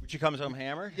like When she comes home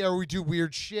hammered? yeah, or we do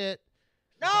weird shit.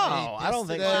 No, I I don't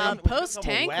think today. so. Um, When she comes post home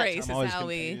tank wet, race I'm is always how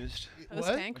we- confused. Post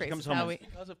What? tank When she race comes is home how with- we.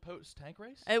 Because of post tank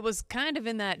race? It was kind of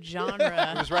in that It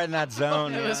genre. was right in that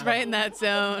zone. It was yeah. right in that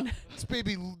zone. This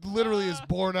baby literally is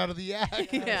born out of the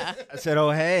Yak. Yeah. I said,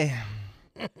 oh, hey.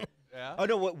 Yeah. Oh,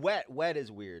 no, wet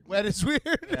is weird. Wet is weird.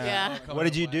 Yeah. What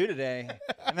did you do today?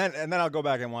 and then I'll go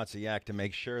back and watch the Yak to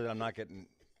make sure that I'm not getting,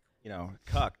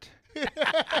 cucked.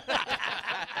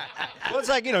 Well, it's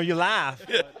like, you laugh.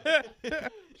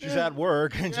 She's at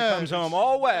work and she Yeah. comes home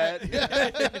all wet.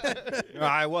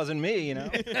 I wasn't me.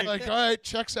 Like, all right,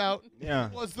 checks out. Yeah.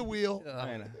 Was the wheel.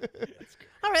 I know.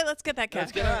 All right, let's get that cat.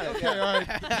 Let's get out of Okay, all right.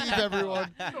 Leave everyone.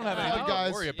 You don't have Bye, anything guys.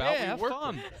 to worry about. Yeah, we work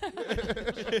fun.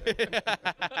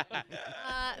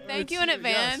 Thank you in Yes.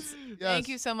 advance. Yes. Thank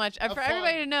you so much. Have For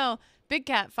everybody fun. to know, Big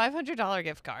Cat, $500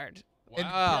 gift card. And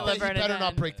Wow. you Delivered better and not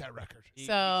then- break that record.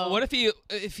 So What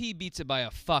if he beats it by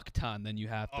a fuck ton? Then you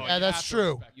have to. Yeah, that's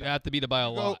true. You have to beat it by a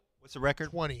Go lot. What's the record?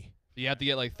 20. You have to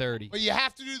get like 30. But you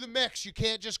have to do the mix. You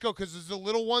can't just go because there's the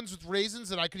little ones with raisins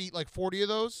that I could eat like 40 of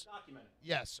those.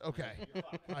 Yes. Okay.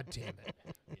 God damn it.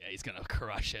 Yeah, he's gonna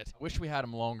crush it. I wish we had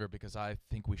him longer because I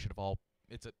think we should have all.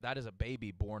 That is a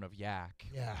baby born of Yak.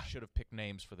 Yeah. We should have picked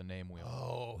names for the name wheel.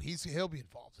 Oh, he'll be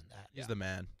involved in that. He's the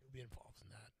man. He'll be involved in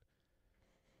that.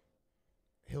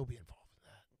 He'll be involved in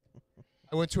that.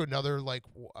 I went to another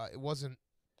it wasn't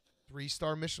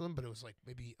 3-star Michelin, but it was like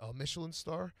maybe a Michelin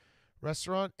star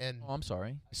restaurant, and Oh, I'm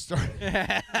sorry.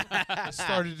 I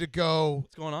started to go.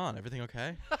 What's going on? Everything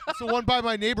okay? It's the one by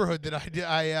my neighborhood that I did.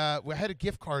 I had a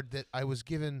gift card that I was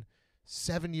given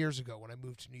 7 years ago when I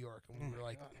moved to New York, and we were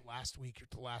like last week or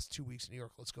the last 2 weeks in New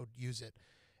York. Let's go use it.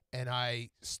 And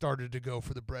I started to go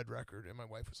for the bread record, and my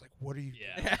wife was like, "What are you?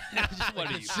 Yeah. What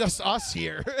are you? It's just us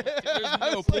here." There's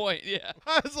I no was like- point. Yeah.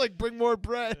 I was like, "Bring more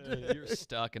bread." You're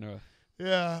stuck in a.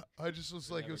 Yeah, I just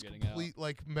was like, it never was getting out. complete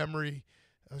like memory.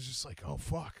 I was just like, "Oh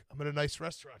fuck, I'm in a nice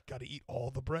restaurant. Got to eat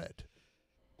all the bread."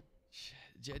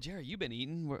 Jerry, you been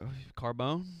eating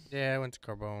Carbone? Yeah, I went to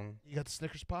Carbone. You got the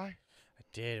Snickers pie? I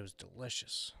did. It was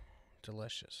delicious.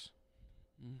 Delicious.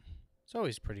 Mm. It's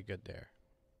always pretty good there.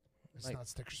 It's Like- not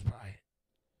Snickers pie.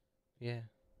 Yeah.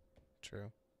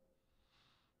 True.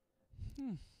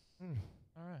 Mm. All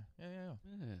right. Yeah.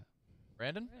 Yeah.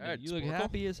 Brandon? You look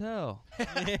happy as hell.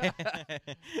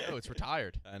 Oh, it's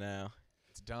retired. I know.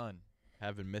 It's done.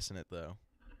 Have been missing it though.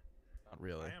 Not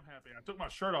really. I am happy. I took my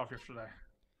shirt off yesterday.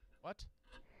 What?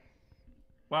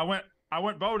 Well, I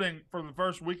went boating for the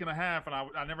first week and a half, and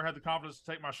I never had the confidence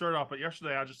to take my shirt off. But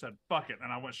yesterday, I just said fuck it,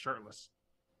 and I went shirtless.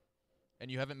 And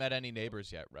you haven't met any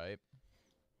neighbors yet, right?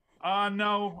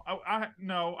 No,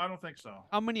 no, I don't think so.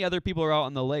 How many other people are out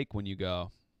on the lake when you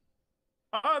go?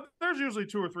 There's usually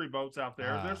 2 or 3 boats out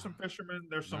there. Ah. There's some fishermen.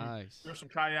 There's some Nice. there's some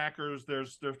kayakers.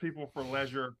 There's people for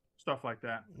leisure, stuff like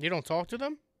that. You don't talk to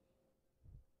them?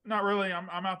 Not really. I'm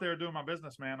out there doing my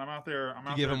business, man. I'm out there.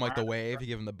 You give him like the wave. You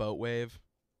give him the boat wave.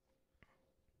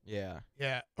 Yeah.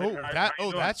 Yeah. Hey, Oh, how that. you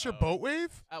Oh, doing? that's your boat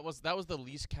wave, That was the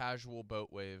least casual boat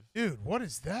wave. dude. What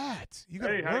is that? You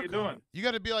gotta Hey, how you work on doing? it. You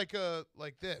got to be like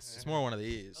this. It's more one of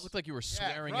these. It looked like you were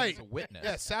Yeah, swearing right. as a witness.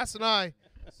 Yeah, Sass and I.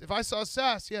 If I saw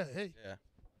Sass, yeah, hey. Yeah.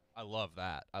 I love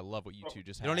that. I love what you two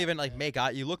just You don't had. even like make eye.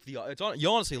 You look the. It's on.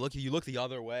 You honestly look. You look the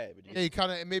other way. But you, Yeah, you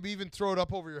kind of maybe even throw it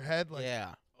up over your head, like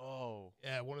yeah. Oh.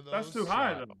 yeah, one of those. That's too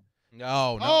high, though.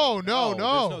 No. Oh, no,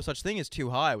 no. There's no such thing as too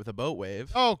high with a boat wave.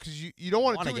 Oh, because you don't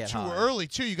want to Wanna do it get too high. early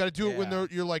too. You got to do it when Yeah.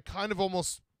 you're like kind of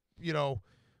almost, I don't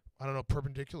know,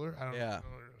 perpendicular. I don't Yeah.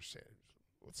 understand.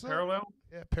 What's that? Parallel.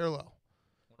 Yeah, parallel.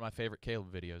 One of my favorite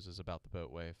Caleb videos is about the boat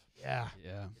wave. Yeah,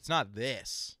 Yeah. It's not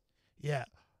this. yeah.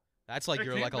 That's like Hey,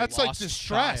 you're Kate, like a That's like lost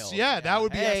distress. child. Yeah, that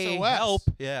would be hey, SOS. help.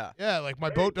 Yeah. Yeah, like my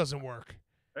Hey. boat doesn't work.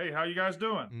 Hey, how you guys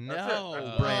doing? That's it. No,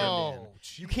 That's- Brandon. Oh,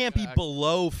 You can't be Jack.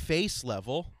 below face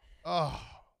level. Oh,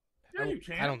 Yeah, you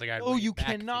can. I don't think I'd. Oh, wave you back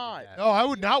if did cannot. that. no, I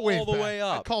would not wave All the back. way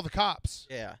I'd up. call the cops.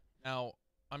 Yeah. Now,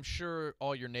 I'm sure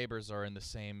all your neighbors are in the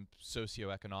same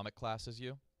socioeconomic class as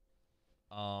you.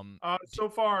 So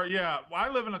far, yeah. Well, I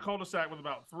live in a cul-de-sac with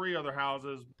about 3 other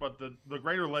houses, but the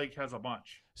Greater Lake has a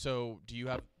bunch. So do you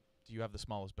have the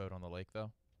smallest boat on the lake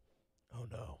though? Oh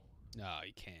no. No,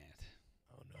 you can't.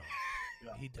 Oh no,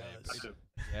 Yeah, he I does. do.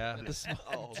 Yeah. The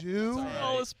smallest Do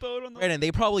boat on the. Brandon,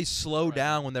 they probably slow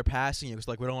down when they're passing you because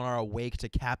like we don't want our wake to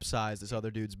capsize this other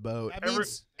dude's boat. that Every-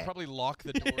 means Probably lock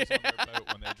the doors on their boat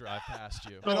when they drive past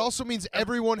you. that also means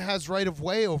everyone has right of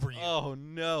way over you. Oh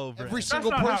no, Brandon. Every That's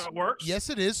single not how person. it works. Yes,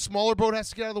 it is. Smaller boat has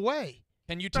to get out of the way.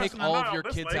 Can you That's take not all of how your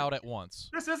this kids lake- out at once?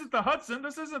 This isn't the Hudson.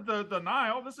 This isn't the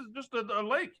Nile. This is just a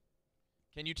lake.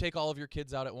 Can you take all of your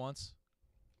kids out at once?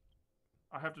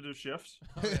 I have to do shifts.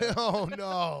 Oh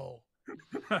no.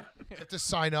 You have to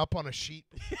sign up on a sheet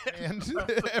and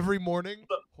every morning.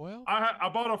 Well, I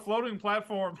bought a floating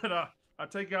platform that I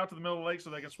take out to the middle of the lake so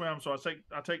they can swim. So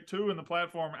I take 2 in the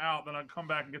platform out, then I come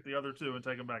back and get the other 2 and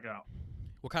take them back out.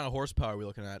 What kind of horsepower are we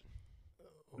looking at?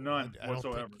 None I don't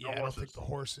whatsoever. think, No yeah, I don't think horses. the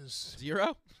horses.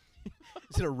 0?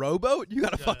 Is it a rowboat? You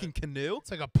got a Yeah. fucking canoe?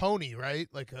 It's like a pony, right?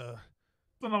 Like a.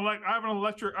 I have an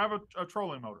electric. I have a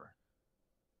trolling motor.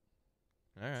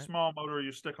 All right. Small motor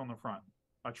you stick on the front.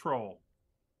 A troll.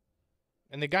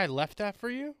 And the guy left that for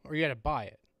you, or you had to buy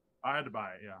it? I had to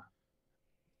buy it.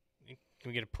 Yeah, Can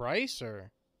we get a price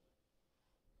or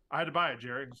I had to buy it,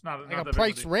 Jerry. It's not like not a that big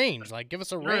price of a deal. range? Like, give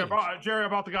us a Jerry, range. Jerry, I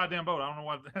bought the goddamn boat. I don't know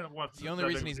what. What's the only that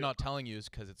reason big of a he's deal. not telling you is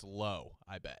because it's low,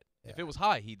 I bet. If Yeah. it was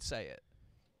high, he'd say it.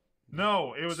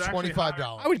 No, it was actually $25.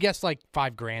 higher. I would guess like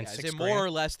 $5,000, Yeah, is $6,000. it more or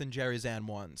less than Jerry's and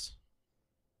ones?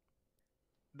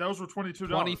 Those were $22.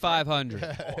 2,500.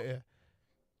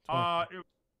 Yeah.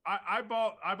 I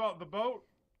bought the boat,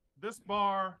 this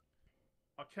bar,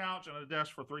 a couch, and a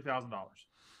desk for $3,000.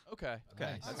 Okay. Okay,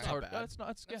 Nice. that's That's not hard. bad. That's not.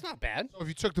 That's, That's yeah. not bad. So if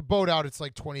you took the boat out, it's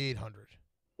like 2,800.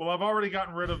 Well, I've already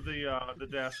gotten rid of the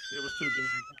desk. It was too big.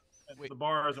 And Wait. the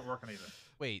bar isn't working either.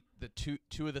 Wait, the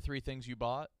two of the 3 things you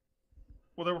bought?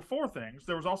 Well, there were 4 things.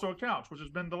 There was also a couch, which has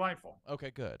been delightful.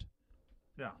 Okay, good.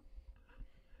 Yeah.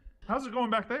 How's it going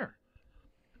back there?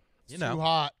 It's You know. too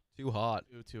hot. Too hot.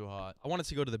 Too hot. I wanted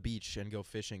to go to the beach and go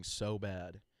fishing so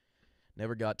bad.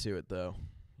 Never got to it though.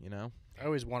 You know? I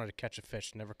always wanted to catch a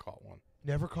fish, never caught one.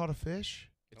 Never caught a fish?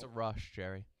 It's a rush,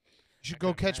 Jerry. You should I go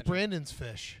can catch imagine. Brandon's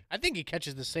fish. I think he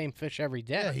catches the same fish every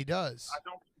day. Yeah, he does. I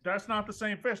don't. That's not the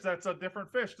same fish. That's a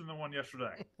different fish than the one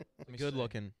yesterday. Good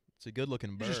looking. It's a good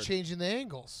looking You're bird. just changing the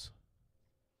angles.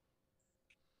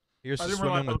 Here's I to didn't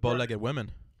realize swimming with those birds- bow-legged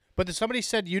women. But then somebody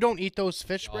said you don't eat those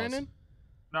fish, Jaws. Brandon?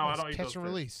 No, I It's don't eat catch those and fish.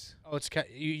 release. Oh, it's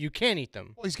you can't eat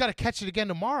them. Well, he's got to catch it again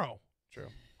tomorrow. True.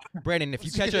 Brandon, if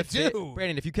you What's he catch a gonna do?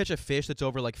 Brandon, if you catch a fish that's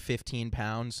over like 15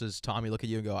 pounds, does Tommy look at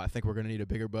you and go, "I think we're gonna need a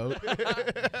bigger boat"?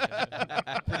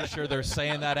 Pretty sure they're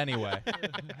saying that anyway,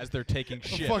 as they're taking A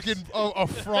shit. fucking a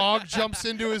frog jumps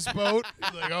into his boat.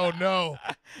 He's like, oh no.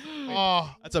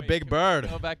 Oh, That's a big bird.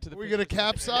 Go back to the. we gonna pictures.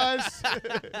 capsize?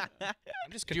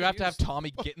 I'm just Do you have to have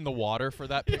Tommy get in the water for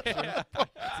that picture? That's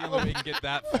the only way we can get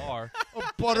that far. A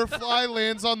butterfly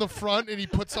lands on the front and he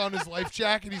puts on his life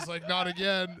jacket. He's like, not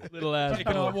again. Little ass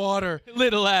Taking on boat. water.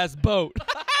 Little ass boat.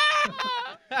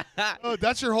 Oh,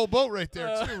 that's your whole boat right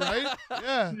there too, right?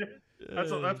 Yeah.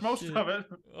 That's most of it.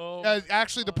 Oh. Yeah,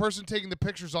 actually, the person taking the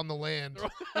pictures on the land.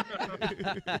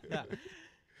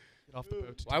 Get off the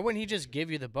boat. Why wouldn't he just give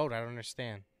you the boat? I don't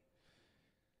understand.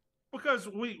 Because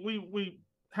we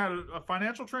had a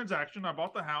financial transaction. I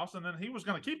bought the house, and then he was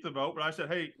going to keep the boat. But I said,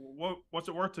 "Hey, what's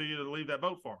it worth to you to leave that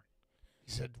boat for me?"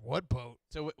 He said, "What boat?"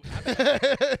 So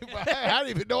I didn't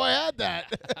even know I had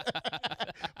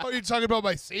that. Oh, you're talking about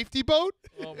my safety boat?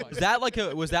 oh my Was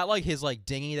that like his like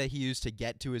dinghy that he used to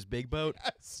get to his big boat?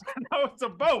 Yes. No, it's a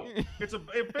boat.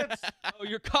 It fits. Oh,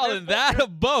 you're calling that a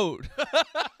boat?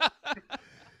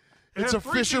 It It's has a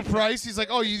 3 Fisher seats- Price. He's like,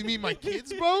 "Oh, you mean my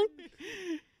kid's boat?"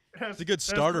 it has- It's a good it has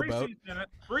starter 3 boat. seats in it,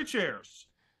 3 chairs.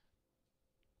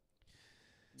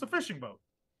 It's a fishing boat.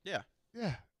 Yeah.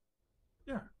 Yeah,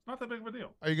 it's not that big of a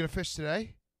deal. Are you gonna fish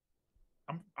today?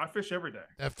 I fish every day.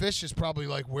 That fish is probably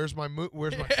like, "Where's my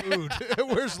where's my food?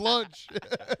 Where's lunch?"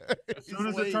 As soon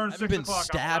as it turns I haven't 6 been o'clock, I'm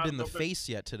stabbed allowed in to the go fish. face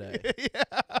yet today. Yeah.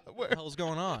 What the hell's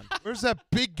going on? Where's that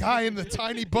big guy in the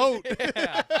tiny boat?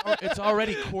 Oh, it's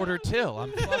already quarter till.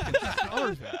 I'm fucking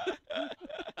starving.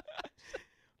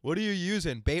 What are you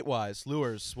using bait wise?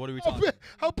 Lures. What are we How, talking?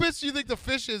 how pissed do you think the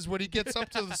fish is when he gets up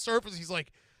to the surface? He's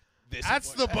like, This "That's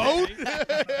is the what- boat."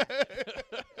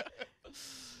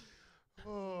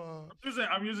 Oh.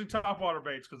 I'm using topwater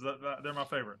baits because they're my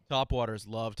favorite. Topwaters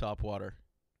love topwater.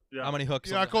 Yeah. How many hooks?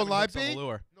 You're on not the- how going many live hooks on the bait?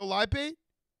 lure? No live bait?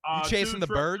 You chasing the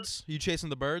 2 birds? You chasing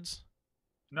the birds?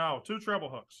 No, 2 treble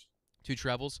hooks. 2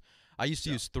 trebles. I used to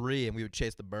Yeah. use 3, and we would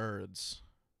chase the birds.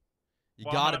 You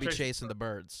Well, I'm got to not be chasing chasing the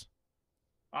birds.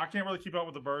 I can't really keep up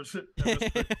with the birds. at this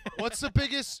point. What's the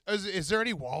biggest? Is there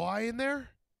any walleye in there?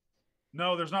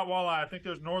 No, there's not walleye. I think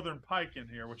there's northern pike in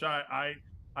here, which I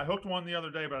I hooked one the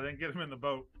other day, but I didn't get him in the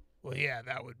boat. Well, yeah,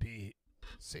 that would be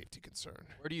safety concern.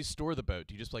 Where do you store the boat?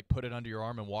 Do you just like put it under your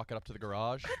arm and walk it up to the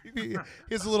garage? He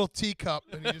has a little teacup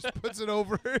and he just puts it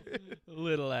over.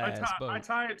 Little I ass boat.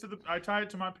 tie it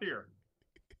to my pier.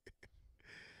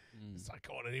 It's not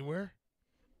going anywhere.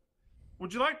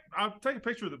 Would you like? I'll take a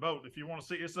picture of the boat if you want to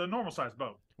see. It's a normal sized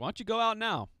boat. Why don't you go out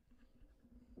now?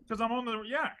 Because I'm on the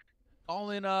yak.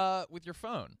 All in with your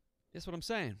phone. That's what I'm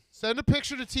saying. Send a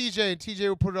picture to TJ and TJ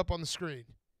will put it up on the screen.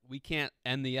 We can't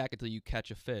end the yak until you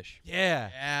catch a fish. Yeah.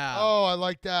 Oh, I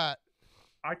like that.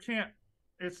 I can't.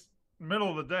 It's middle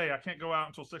of the day. I can't go out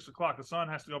until 6 o'clock. The sun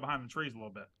has to go behind the trees a little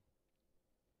bit.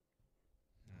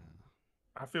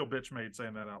 I feel bitch made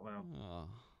saying that out loud. Oh.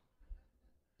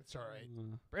 It's all right.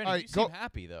 Brandon, All right, you go- seem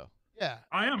happy though. Yeah.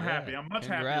 I am Yeah. happy. I'm much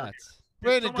happier. Congrats.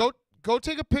 Brandon, Someone- go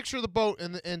take a picture of the boat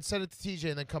and send it to TJ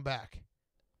and then come back.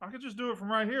 I could just do it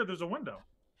from right here. There's a window.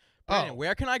 Brandon, Oh.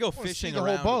 where can I go wanna see fishing the whole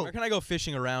around? boat. Where can I go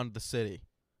fishing around the city?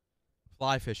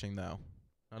 Fly fishing though.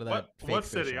 None of that. What fake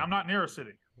city? fishing. I'm not near a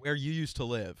city. Where you used to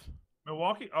live.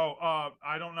 Milwaukee? Oh,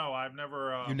 I don't know. I've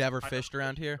never. You never I fished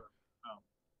around here? No.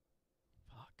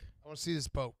 Fuck. I want to see this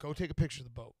boat. Go take a picture of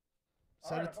the boat.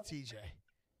 Send it to TJ.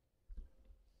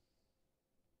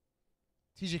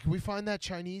 TJ, can we find that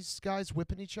Chinese guys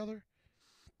whipping each other?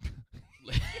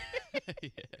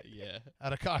 yeah.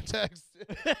 Out of context.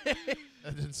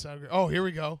 That didn't sound good. Oh, here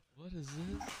we go. What is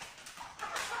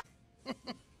this?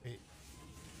 Wait.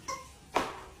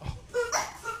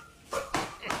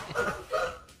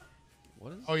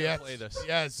 What is Oh, yeah. Play this.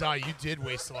 Yeah, Zai, you did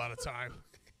waste a lot of time.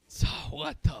 So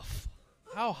what the f?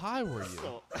 How high were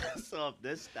you? So of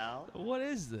this style. What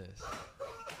is this?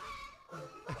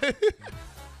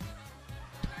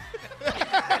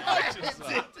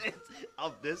 It's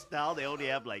of this style, they only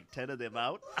have like 10 of them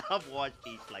out. I've watched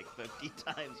each like 50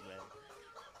 times,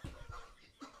 man.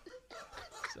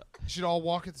 You should all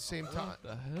walk at the same time. What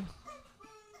the hell?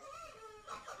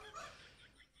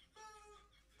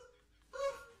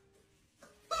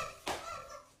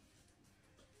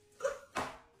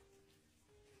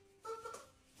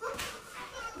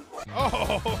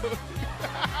 Oh.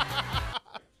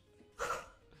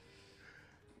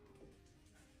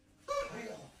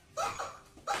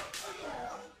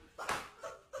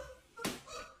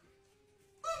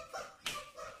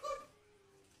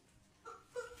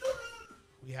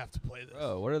 We have to play this.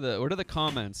 Bro, what are the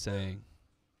comments saying?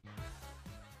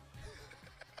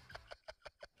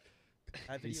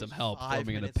 Need some help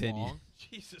forming an opinion.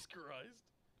 Jesus Christ.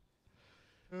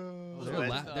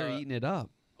 They're eating it up.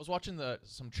 I was watching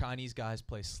some Chinese guys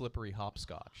play slippery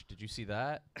hopscotch. Did you see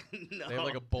that? No. They have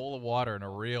like a bowl of water and a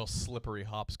real slippery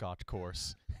hopscotch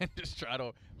course, and just try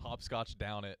to hopscotch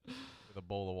down it with a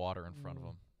bowl of water in front of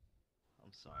them.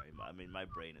 I'm sorry. I mean, my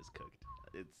brain is cooked.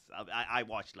 I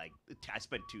watched like I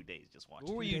spent 2 days just watching.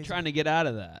 What were you trying to get out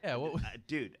of that? Yeah, what?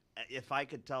 Dude, if I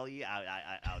could tell you,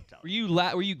 I'll tell Were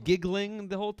you. you giggling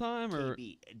the whole time or?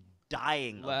 KB,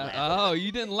 dying of laughter. Oh,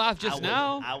 you didn't laugh I just was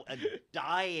now.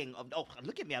 dying of. Oh,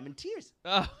 look at me! I'm in tears.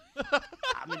 Oh.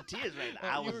 I'm in tears right now.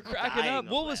 I You was were cracking dying up.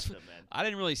 of What was? laughter, man. I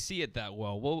didn't really see it that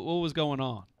well. What was going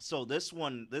on? So this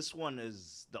one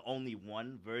is the only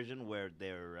one version where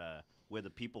they're where the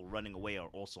people running away are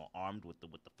also armed with the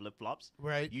flip flops.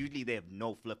 Right. Usually they have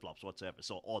no flip flops whatsoever.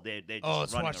 So they're just Oh,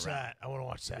 let's running watch around. that. I want to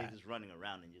watch They're that. just running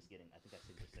around and just getting. I think I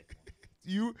said the second one.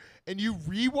 You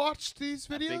rewatched these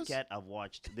Big videos? Cat, I've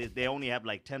watched. They only have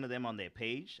like 10 of them on their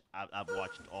page. I've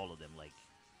watched all of them, like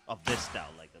of this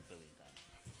style, like a billion times.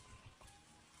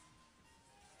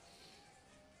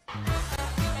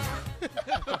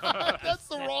 That's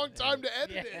the wrong time to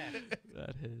edit it.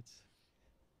 That hits.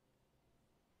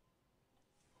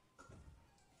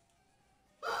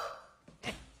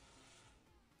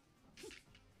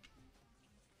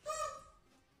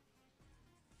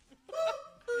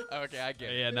 Okay, I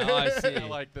get it. Yeah, now I see. I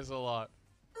like this a lot.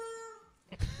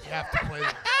 You have to play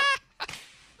it.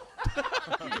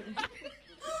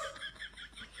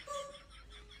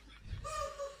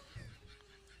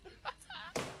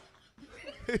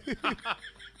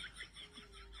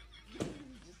 Just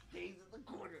stays in the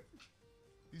corner.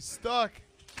 He's stuck.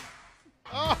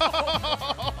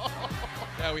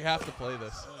 Yeah, we have to play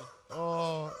this.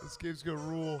 Oh, this game's gonna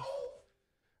rule.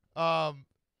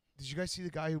 Did you guys see the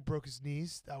guy who broke his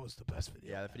knees? That was the best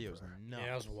video. Yeah, that video was nuts. Yeah,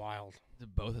 that was wild.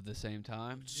 Both at the same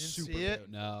time. Did you Super see it? dope.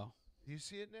 No. Do you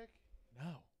see it, Nick?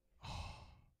 No.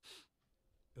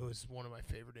 It was one of my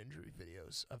favorite injury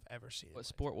videos I've ever seen. in my What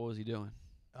sport? What was he doing?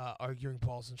 arguing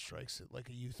balls and strikes at like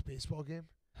a youth baseball game.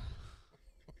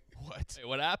 What? Hey,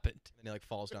 what happened? And he like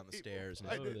falls down the stairs. And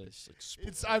I it's, did. like,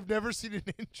 It's I've never seen an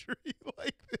injury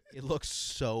like this. it looks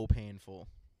so painful.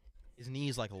 His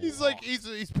knee's like a He's lock.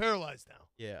 he's paralyzed now.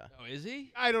 Yeah. Oh, is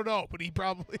he? I don't know, but he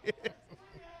probably is.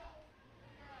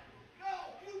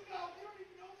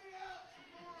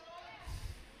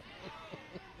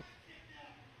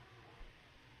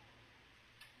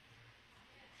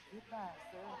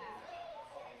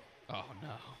 Oh no.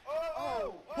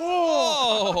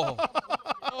 Oh.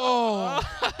 Oh.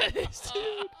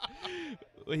 Dude.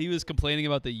 Well, he was complaining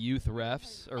about the youth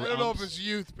refs. Or I don't know if umps. it's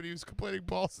youth, but he was complaining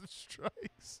balls and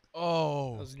strikes.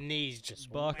 Oh, Those knees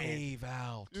just Buckled. wave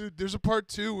out. Dude, there's a part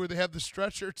 2 where they have the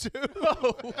stretcher too.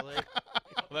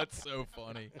 That's so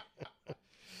funny.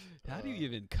 How do you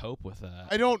even cope with that?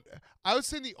 I would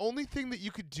say the only thing that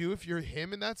you could do if you're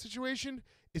him in that situation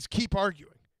is keep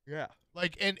arguing. Yeah.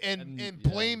 Like and Yeah.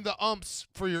 blame the umps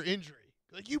for your injury.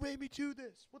 Like, you made me do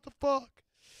this. What the fuck?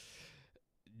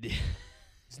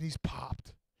 His knees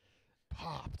popped.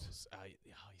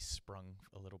 He sprung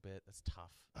a little bit. That's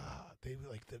tough. They were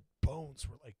like, the bones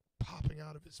were like popping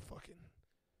out of his fucking.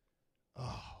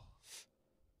 Oh,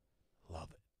 love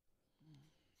it.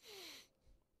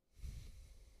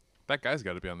 That guy's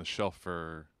got to be on the shelf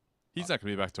for. He's not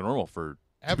going to be back to normal for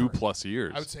Ever. 2+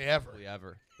 years. I would say ever. Really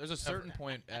ever. There's a certain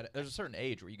point there's a certain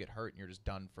age where you get hurt and you're just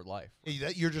done for life. Yeah,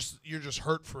 you're just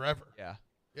hurt forever. Yeah.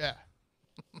 Yeah.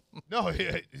 No,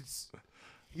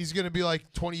 he's gonna be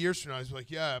like 20 years from now. He's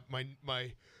like, yeah,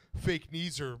 my fake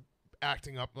knees are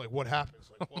acting up. Like, what happened? It's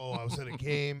like, whoa, I was at a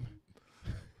game.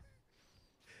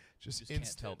 Just Can't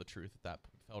instant. tell the truth at that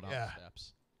fell down Yeah. the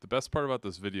steps. The best part about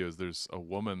this video is there's a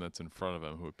woman that's in front of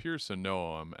him who appears to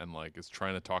know him and like is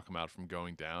trying to talk him out from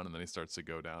going down, and then he starts to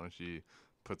go down, and she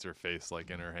puts her face like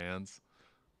in her hands.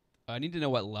 I need to know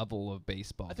what level of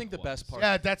baseball. I think the it best was. part.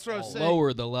 Yeah, that's what I The was saying.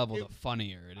 lower the level, It- the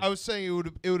funnier it is. I was saying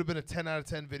it would have been a 10 out of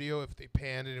 10 video if they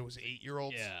panned and it was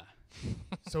 8-year-olds. Yeah.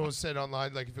 Someone said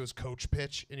online, like, if it was coach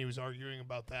pitch and he was arguing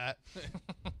about that,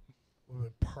 would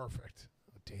have been perfect.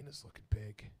 Oh, Dana's looking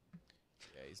big.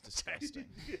 Yeah, he's disgusting.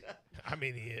 I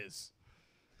mean, he is.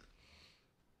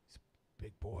 He's a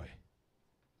big boy.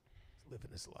 He's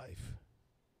living his life.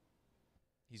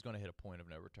 He's going to hit a point of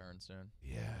no return soon.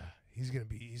 Yeah, he's gonna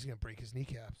break his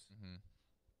kneecaps. Mm-hmm.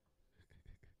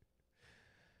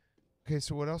 Okay,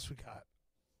 so what else we got?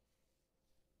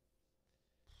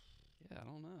 Yeah, I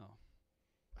don't know.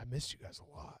 I missed you guys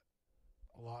a lot.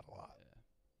 Yeah.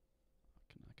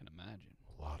 I can imagine.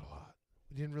 A lot.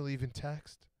 We didn't really even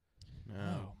text.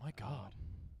 Oh my God.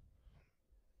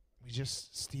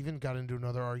 Steven got into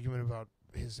another argument about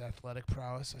his athletic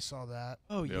prowess. I saw that.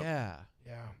 Oh Yep. yeah.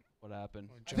 Yeah. What happened?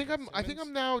 I think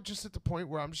I'm now just at the point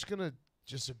where I'm just gonna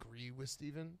just agree with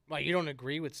Steven. Like, you don't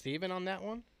agree with Steven on that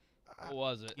one? What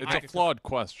was it? It's a flawed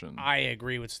question. I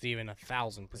agree with Steven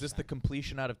 1,000%. Is this the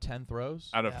completion out of 10 throws?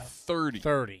 Out of Yeah. 30.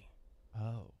 30?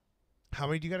 Oh. How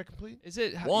many do you got to complete? Is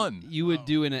it One. You would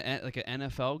do in like an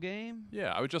NFL game?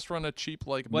 Yeah, I would just run a cheap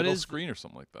like What middle is- screen or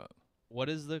something like that. What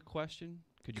is the question?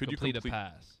 Could you Could you complete a complete-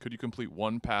 pass? Could you complete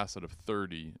one pass out of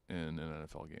 30 in an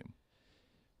NFL game?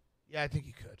 Yeah, I think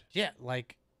you could. Yeah,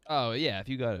 like Oh yeah, if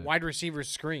you got it. wide receiver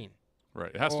screen.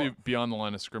 Right. It has to Or- be beyond the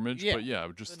line of scrimmage, Yeah. but yeah, I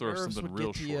would just The throw nerves something would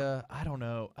real get to short. ya. I don't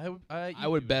know. I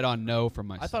would bet on no for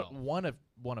myself. I thought one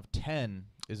of 10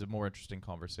 is a more interesting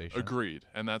conversation. Agreed.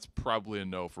 And that's probably a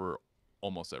no for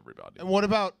almost everybody. And what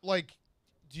about, like,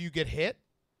 do you get hit?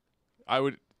 I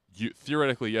would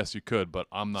theoretically, yes, you could, but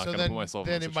I'm not So going to then, put myself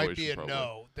then in a it situation. might be a probably.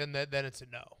 no. Then it's a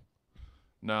no.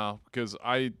 No, because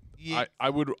I Yeah. I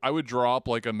would draw up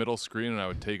like a middle screen and I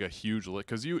would take a huge lick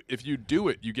because if you do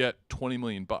it, you get $20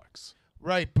 million.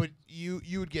 Right, but you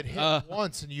would get hit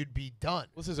once and you'd be done.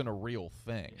 This isn't a real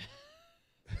thing.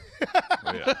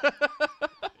 Oh, yeah.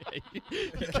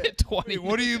 you get 20. Wait,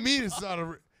 what do you mean it's not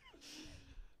a?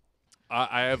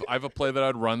 I have a play that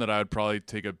I'd run that I would probably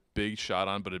take a big shot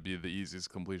on, but it'd be the easiest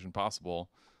completion possible.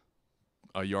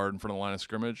 A yard in front of the line of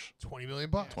scrimmage, $20 million.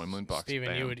 $20 million. Steven,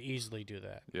 Bam. you would easily do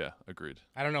that. Yeah, agreed.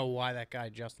 I don't know why that guy,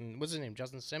 Justin, what's his name?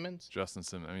 Justin Simmons? Justin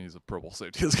Simmons. I mean, he's a Pro Bowl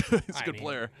safety. He's a I good mean,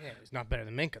 player. Yeah, he's not better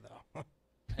than Minka, though.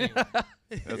 Anyway,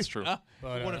 That's true.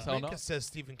 but, What if hell Minka no. says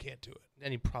Steven can't do it?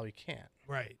 then he probably can't.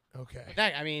 Right. Okay.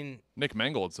 That, I mean, Nick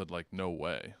Mangold said like, no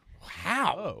way.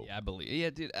 how? Oh. Yeah, I believe. Yeah,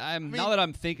 dude. Now mean- that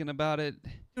I'm thinking about it,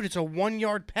 Dude, it's a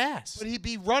 1-yard pass. But he'd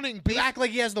be running. You act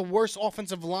like he has the worst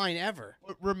offensive line ever.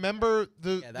 Remember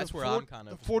the Yeah, that's the where I'm kind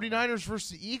of- the 49ers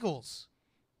versus the Eagles.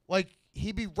 Like,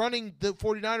 he'd be running the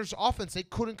 49ers offense. They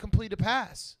couldn't complete a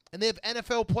pass. And they have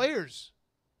NFL players.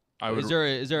 I would.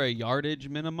 is there a yardage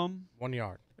minimum? 1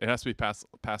 yard. It has to be past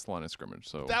the line of scrimmage.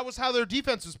 So That was how their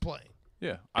defense was playing.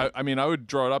 yeah, I mean, I would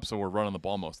draw it up so we're running the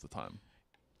ball most of the time.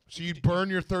 So you'd burn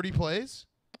your 30 plays?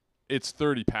 It's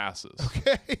 30 passes.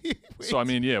 Okay. So, I Wait.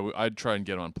 mean, yeah, I'd try and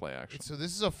get him on play action. So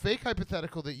this is a fake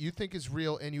hypothetical that you think is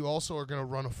real, and you also are going to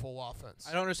run a full offense.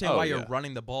 I don't understand Oh, why yeah. you're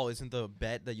running the ball. Isn't the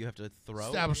bet that you have to throw?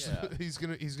 Establish. Yeah. He's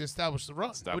gonna establish the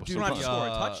run. Establish You the don't have to run. score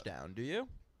a Uh, touchdown, do you?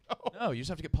 No, you just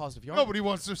have to get positive yards. Nobody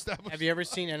wants to establish. Have you ever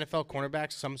seen NFL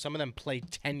cornerbacks? Some of them play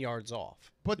 10 yards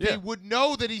off. But Yeah. they would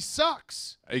know that he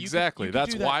sucks. Exactly. You could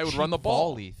That's do that why I would run the cheap ball.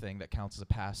 volley thing that counts as a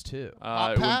pass too.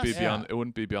 Hot It wouldn't be pass? beyond. It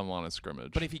wouldn't be beyond the line of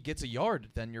scrimmage. But if he gets a yard,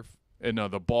 then you're. No,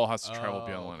 the ball has to travel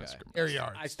beyond the Oh, line of okay. scrimmage. Air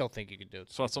yards. I still think you could do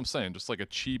it. So that's what I'm saying. Just like a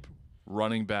cheap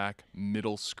running back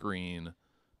middle screen.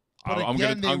 But I'm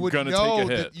again, gonna they would take know a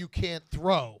hit. that you can't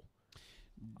throw.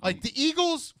 Like the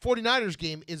Eagles 49ers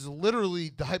game is literally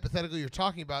the hypothetical you're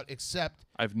talking about, except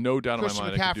I have no doubt in my Christian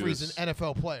mind I could do McCaffrey's this. an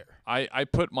NFL player. I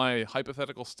put my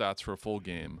hypothetical stats for a full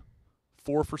game: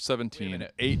 4 for 17,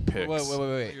 minute. 8 picks. Wait. What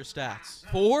are your stats?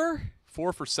 4?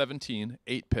 4 for 17,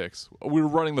 8 picks. We were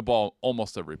running the ball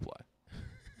almost every play.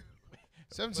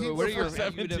 17 What are for your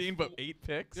 17? but 8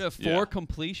 picks? You have 4 Yeah.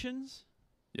 completions.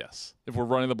 Yes, if we're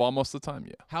running the ball most of the time,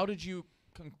 yeah. How did you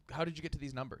get to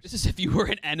these numbers? This is if you were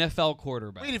an NFL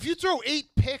quarterback. Wait, if you throw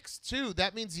 8 picks too,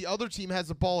 that means the other team has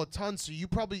the ball a ton. So you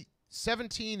probably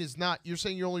 17 is not. You're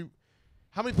saying you're only.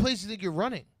 How many plays do you think you're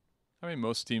running? I mean,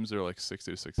 most teams are like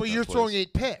 60 to 60. But you're throwing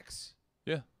 8 picks.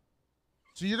 Yeah.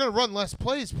 So you're going to run less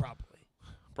plays probably.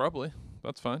 Probably.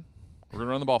 That's fine. We're going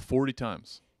to run the ball 40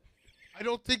 times. I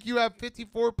don't think you have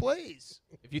 54 plays.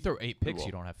 If you throw 8 picks, will.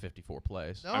 you don't have 54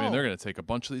 plays. No. I mean, they're going to take a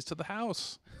bunch of these to the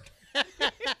house.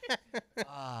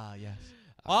 Ah, yes.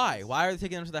 Why? Why are they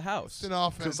taking them to the house? It's an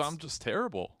offense. Because I'm just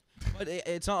terrible. But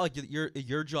it's not like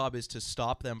your job is to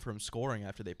stop them from scoring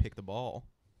after they pick the ball.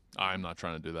 I'm not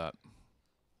trying to do that.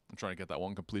 I'm trying to get that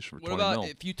one completion for What 20 about mil.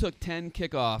 if you took 10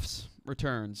 kickoffs,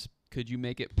 returns? Could you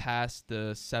make it past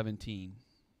the 17?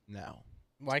 No.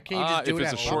 Why can't you just do if it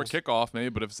it's at a short Bucks? kickoff, maybe,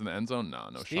 but if it's in the end zone, no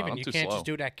shot. Steven, I'm you too can't slow. just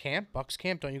do it at camp, Bucks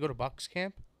camp. Don't you go to Bucks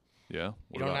camp? Yeah. You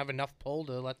What don't about- have enough pull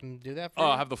to let them do that for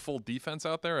Oh, you? have the full defense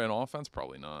out there and offense?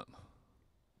 Probably not.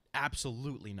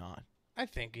 Absolutely not. I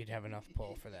think you'd have enough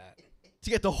pull for that. To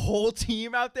get the whole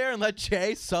team out there and let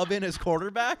Jay sub in as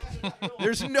quarterback?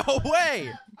 There's no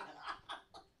way.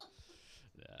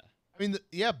 I mean,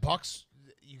 Bucks,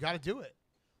 you got to do it.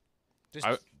 Just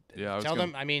I was tell gonna-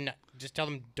 them. I mean, just tell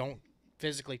them don't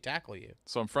physically tackle you.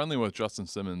 So I'm friendly with Justin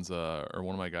Simmons, or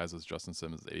one of my guys is Justin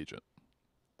Simmons' agent.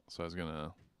 So I was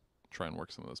gonna try and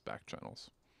work some of those back channels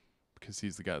because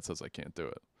he's the guy that says I can't do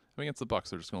it. I mean, against the Bucks,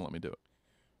 they're just gonna let me do it.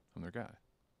 I'm their guy.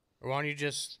 Or why don't you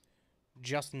just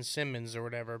Justin Simmons or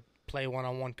whatever play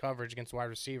one-on-one coverage against wide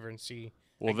receiver and see?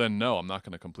 Well, then no, I'm not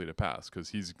gonna complete a pass because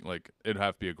he's like it'd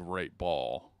have to be a great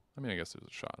ball. I mean, I guess there's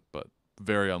a shot, but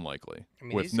very unlikely I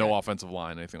mean, with these no guys- offensive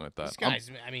line, anything like that. These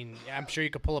guys. I mean, I'm sure you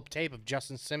could pull up tape of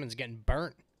Justin Simmons getting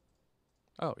burnt.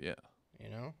 Oh yeah. You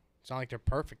know, it's not like they're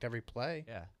perfect every play.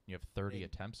 Yeah. You have 30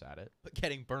 attempts at it. But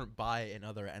getting burnt by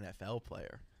another NFL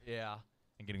player. Yeah.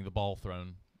 And getting the ball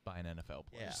thrown by an NFL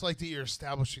player. Yeah. Just like that you're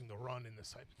establishing the run in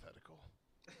this hypothetical.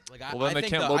 Like Well, then I they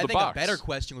think can't the, load I the think box. a better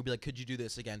question would be like, could you do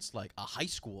this against like a high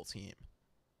school team?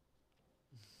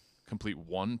 Complete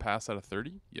one pass out of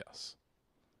 30? Yes.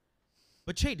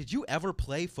 But Jay, did you ever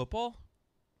play football?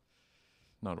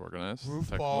 Not organized. Roof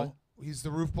technically. ball. He's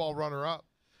the roof ball runner-up.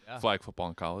 Flag football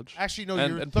in college. Actually, no,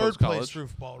 And- you're and third place post-college.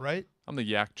 roof ball, right? I'm the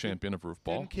yak champion of roof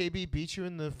ball. Didn't KB beat you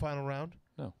in the final round?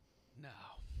 No,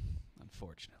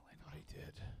 unfortunately No, he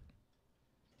did.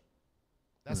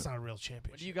 That's not a real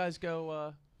championship. When do you guys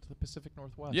go to the Pacific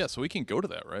Northwest? Yeah, so we can go to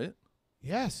that, right?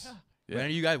 Yes. Yeah. When are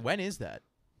you guys? When is that?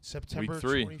 September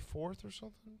 3. 24th or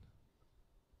something?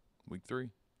 Week 3.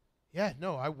 Yeah,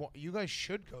 no, you guys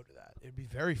should go to that. It'd be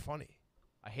very funny.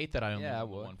 I hate that I only Yeah, I won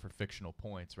the would. one for fictional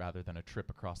points rather than a trip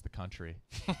across the country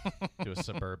to a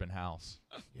suburban house.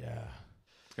 Yeah.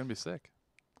 It's going to be sick.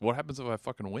 What happens if I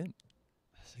fucking win?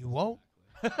 You won't.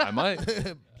 I might.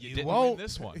 You didn't won't. win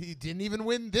this one. You didn't even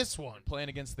win this one. Playing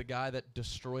against the guy that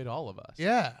destroyed all of us.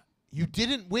 Yeah. You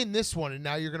didn't win this one, and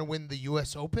now you're going to win the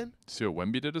U.S. Open? See what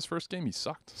Wemby did his first game? He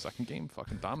sucked. Second game,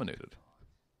 fucking dominated.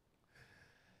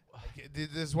 This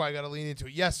is why I got to lean into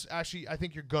it. Yes, actually, I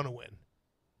think you're going to win.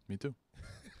 Me too.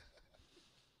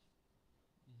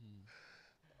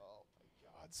 Oh, my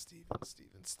God.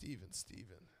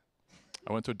 Steven.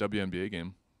 I went to a WNBA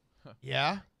game.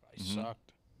 Yeah? I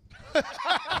sucked.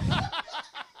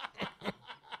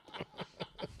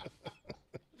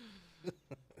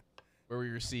 Where were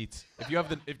your seats? Did you have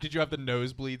the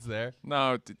nosebleeds there?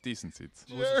 No, decent seats.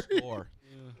 What was the score?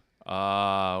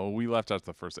 We left after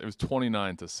the first. It was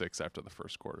 29-6 after the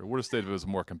first quarter. Would have stayed if it was a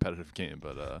more competitive game,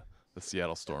 but the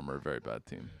Seattle Storm are a very bad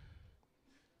team.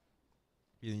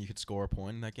 You think you could score a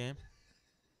point in that game?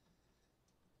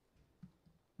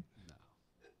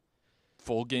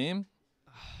 Full game?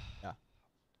 Yeah.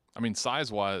 I mean,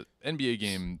 size-wise, NBA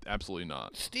game, absolutely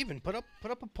not. Steven, put up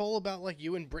a poll about like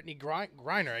you and Brittany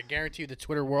Griner. I guarantee you the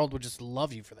Twitter world would just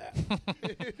love you for that.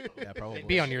 Yeah, probably. They'd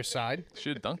be on your side. She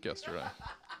had a dunk yesterday.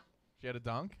 She had a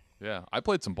dunk. Yeah, I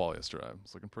played some ball yesterday. I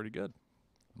was looking pretty good.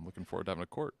 I'm looking forward to having a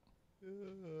court.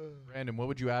 Brandon, what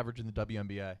would you average in the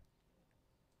WNBA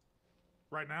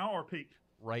Right now or peak?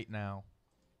 right now?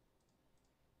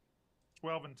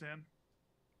 12 and 10.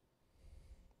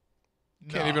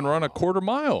 Can't even run a quarter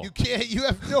mile. You can't. You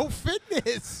have no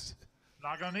fitness.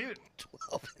 Not gonna need it.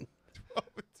 12.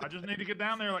 I just need to get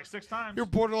down there like 6 times. You're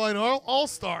borderline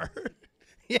all-star.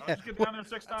 Yeah. I'll just get down there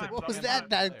 6 times. What I'll was be that?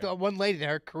 fine. That one lady,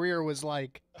 her career was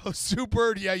like Oh, Sue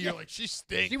Bird. Yeah, you're like, she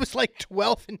stinks. she was like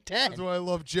 12 and 10. That's why I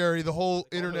love Jerry. The whole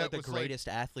internet like the was greatest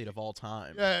athlete of all time.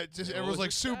 like, yeah, just What everyone's was like,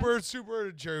 her Sue Bird,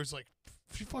 and Jerry was like,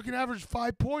 she fucking averaged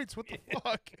 5 points. What the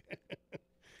fuck?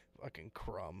 Fucking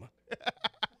crumb.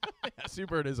 Sue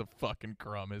Bird is a fucking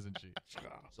crumb, isn't she?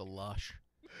 It's a lush.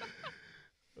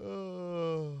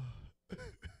 Oh.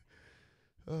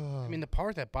 I mean, the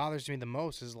part that bothers me the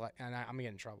most is like, and I'm gonna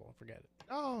get in trouble. Forget it.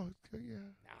 Oh, yeah.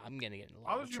 Nah, I'm gonna get in a lot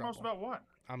Bothers of you trouble. most about what?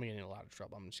 I'm gonna get in a lot of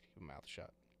trouble. I'm just keeping my mouth shut.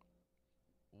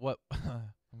 What?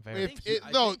 I'm very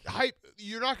Hype.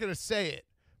 You're not gonna say it,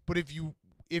 but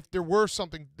if there were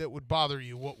something that would bother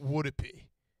you, what would it be?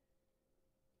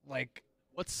 Like,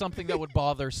 What's something that would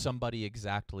bother somebody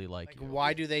exactly like you?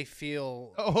 why do they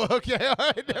feel? Oh, okay. All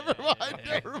right. Never mind.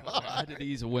 Never How mind. did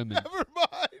these women? Never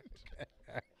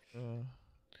mind.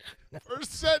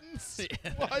 First sentence.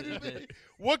 Why do they?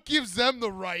 What gives them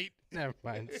the right? Never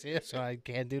mind. See, so I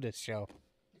can't do this show.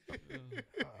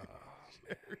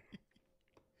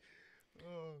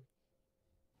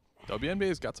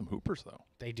 WNBA's got some hoopers though.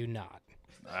 They do not.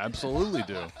 Absolutely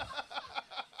do.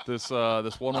 This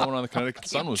 1-1 on the Connecticut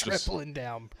Sun was just tripling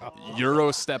down, bro.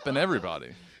 Euro stepping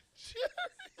everybody.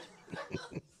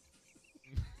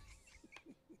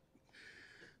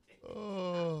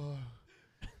 Oh.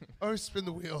 I always spin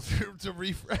the wheel to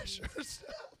refresh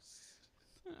ourselves.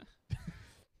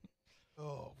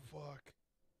 Oh, fuck.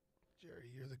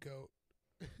 Jerry, you're the GOAT.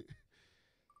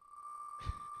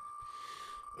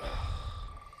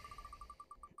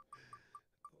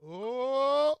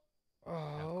 Oh.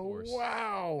 Oh,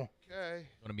 wow. Okay.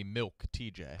 Gonna be Milk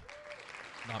TJ,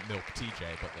 not Milk TJ,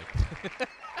 but like.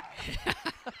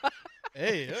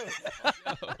 Hey,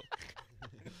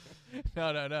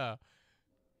 No.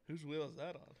 whose wheel is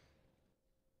that on?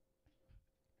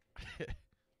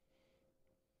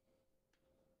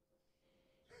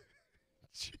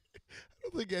 I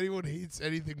don't think anyone hates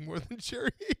anything more than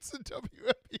Jerry hates the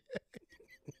WNBA.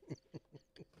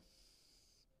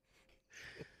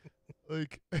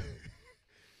 Like,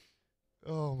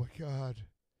 oh my God.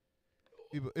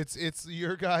 It's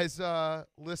your guys'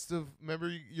 list of, remember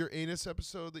your anus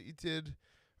episode that you did,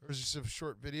 or was it just a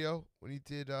short video when you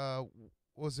did,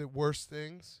 was it Worst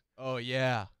Things? Oh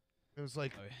yeah. It was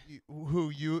like, Oh,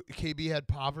 KB had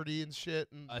poverty and shit.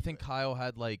 And I think Kyle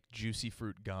had like juicy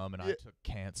fruit gum, and I Yeah. took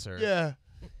cancer. yeah.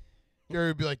 Gary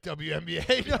would be like,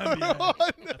 WNBA number one.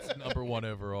 That's number 1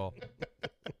 overall.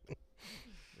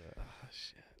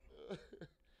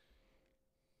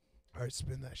 All right,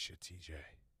 spin that shit, TJ.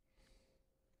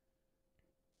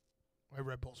 My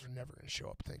Red Bulls are never going to show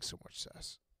up. Thanks so much,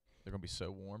 Sess. They're gonna be so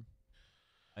warm.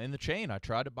 In the chain, I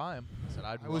tried to buy them. I said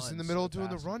I'd I was in the run middle so of doing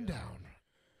the fast and get 'em. rundown.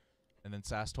 And then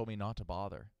Sass told me not to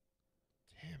bother.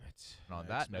 Damn it. And on I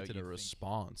that note, expected you'd a think-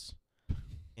 response.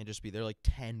 And just be there like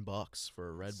 $10 for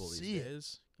a Red Bull these See it.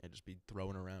 days. And just be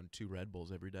throwing around 2 Red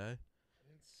Bulls every day. I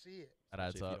didn't see it. that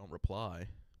adds Especially if up. you don't reply.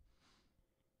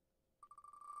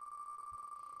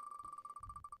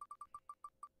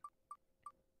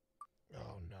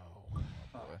 Oh, no.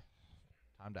 Boy.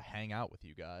 Time to hang out with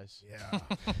you guys. Yeah.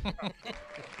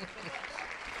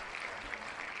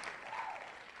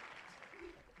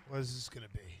 What is this going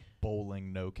to be?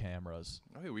 Bowling, no cameras.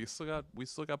 Hey, we still got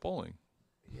bowling.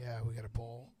 Yeah, we got a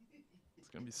bowl. It's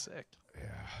gonna be sick.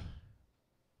 Yeah.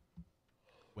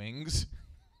 Wings.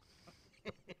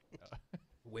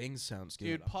 Wings sounds good.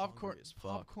 Dude, I'm popcorn hungry as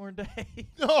fuck. popcorn day.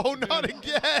 No, not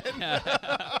again.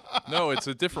 No, it's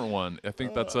a different one. I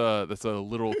think that's a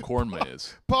little corn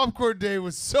maze. Popcorn Day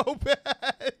was so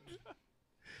bad.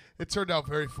 It turned out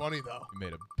very funny, though. You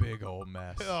made a big old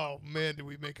mess. Oh, man, did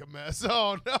we make a mess.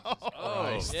 Oh, no.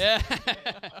 Christ. Yeah.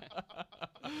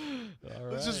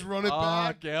 Let's just run it Ah,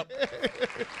 back. yep.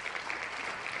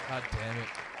 God damn it.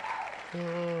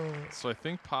 Oh. So I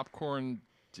think popcorn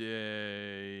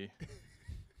day.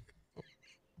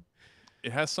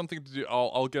 It has something to do.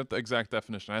 I'll get the exact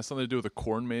definition. It has something to do with a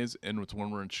corn maze, and it's when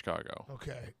we're in Chicago.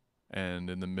 Okay. And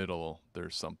in the middle,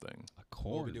 there's something. A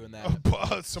We'll corn. be doing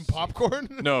that. Some popcorn.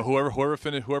 No,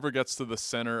 whoever gets to the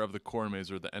center of the corn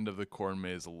maze or the end of the corn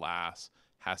maze last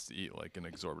has to eat like an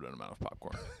exorbitant amount of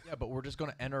popcorn. Yeah, but we're just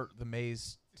gonna enter the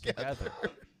maze together.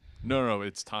 No,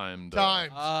 it's timed.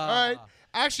 Timed. All right.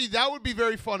 Actually, that would be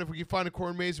very fun if we could find a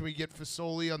corn maze and we get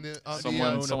Fasoli on the.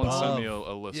 Someone sent above. me a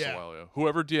list Yeah. a while ago.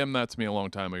 Whoever DM'd that to me a long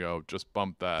time ago, just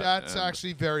bump that. That's and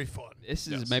actually very fun. This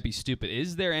is Yes. might be stupid.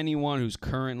 Is there anyone who's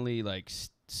currently like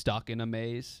stuck in a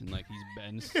maze and like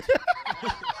he's been?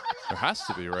 there has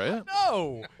to be, right?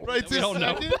 No, Right. We don't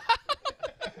know.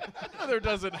 there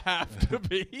doesn't have to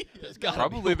be. There's gotta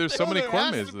Probably there's so many there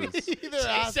corn has to mazes. be. There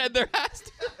has said there has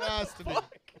to. there has to be.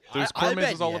 There's I corn bet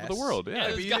mazes all over the yes. world. Yeah.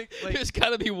 There's but you got, think, like, there's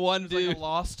gotta be one It's like dude a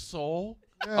lost soul.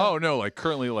 Yeah. Oh no, like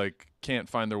currently like can't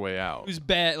find their way out. who's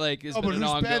bad. Like is Oh, but been an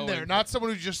who's ongoing. been there? Not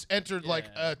someone who just entered like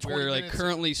Yeah. 20 We're like minutes.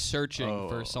 currently searching Oh.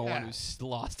 for someone Yeah. who's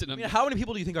lost in a I mean, maze. how many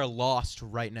people do you think are lost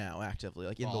right now, actively,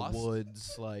 like in Lost? the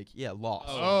woods? Like, yeah, lost.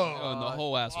 Oh. in the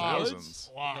whole ass woods. Thousands.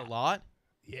 A lot.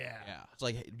 Yeah. Yeah. It's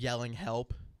like yelling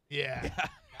help. Yeah.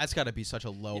 That's got to be such a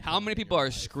low. How point many in people your are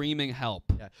life. screaming help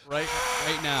Yeah. Right.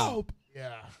 right now?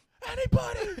 Yeah.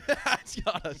 Anybody? That's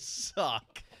gotta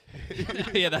suck.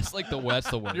 Yeah, that's like the West.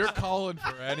 The worst. You're calling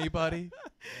for anybody.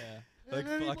 Like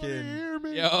Can anybody fucking. hear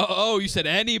me? Yeah, oh, you said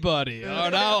anybody. Oh,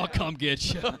 now I'll come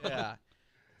get you. Yeah.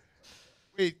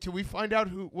 Wait, can we find out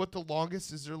what the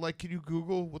longest is? There like, can you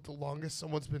Google what the longest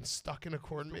someone's been stuck in a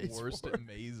corn maze? Worst for? at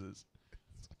mazes.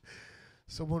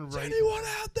 Someone right. Anyone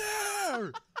out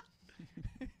there?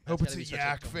 Hope it's a such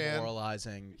Yak fan.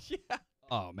 Demoralizing.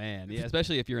 Oh man, yeah,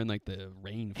 especially if you're in like the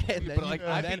rain. And then But like,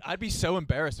 you- I'd be so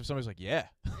embarrassed if somebody was like, "Yeah,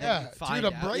 Yeah, find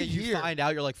dude, I'm out, right you here. find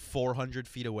out you're like 400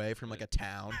 feet away from like a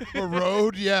town. A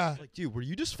road, yeah. Like, dude, were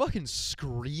you just fucking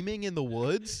screaming in the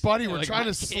woods? Buddy, we're Like, trying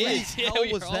my to kids. sleep. What the Yeah, hell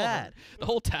we was were all that? The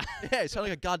whole town. Yeah, it sounded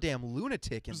like a goddamn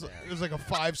lunatic in there. It was like a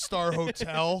 5-star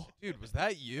hotel. dude, was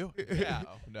that you?" Yeah,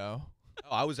 no,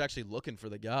 Oh, I was actually looking for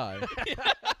the guy.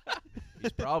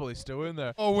 he's probably still in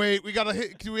there. Oh wait, we gotta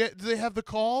hit. Do they have the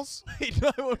calls?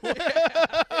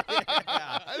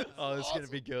 Oh, this is gonna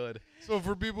be good. So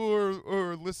for people who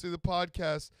are listening to the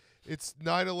podcast, it's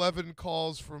 911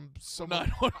 calls from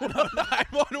someone.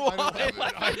 911.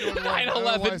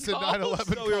 911. I said 911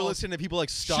 So we were calls. listening to people like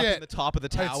stuck Shit. in the top of the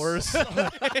towers.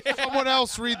 Someone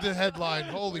else read the headline.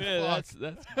 Holy fuck!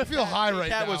 That's I feel high right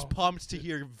Cat now. was pumped to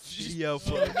hear video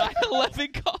footage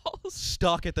 911 calls.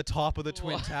 stuck at the top of the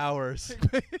Twin Towers.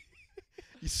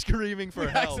 He's screaming for We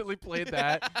help. accidentally played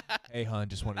that. Hey, hun,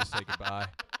 just wanted to say goodbye.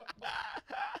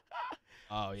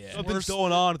 Oh yeah. Something's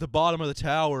going on at the bottom of the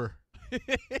tower.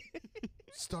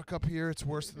 Stuck up here. It's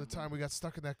worse than the time we got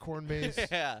stuck in that corn maze.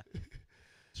 Yeah.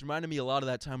 It's reminded me a lot of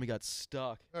that time we got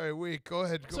stuck. All right, wait. Go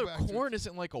ahead. Go So back. to- corn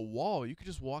isn't like a wall. You could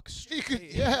just walk You straight. could,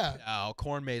 yeah. Oh,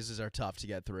 corn mazes are tough to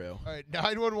get through. All right.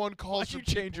 911 calls. Why'd you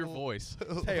from change your people voice?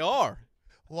 They are.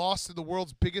 Lost in the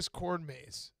world's biggest corn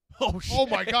maze. Oh shit! Oh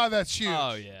my God, that's huge.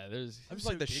 Oh yeah. There's. I'm It's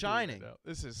like The giggly Shining. Right now.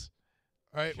 This is.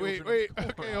 All right, wait. Children of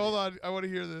Okay, corn. hold on. I want to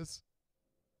hear this.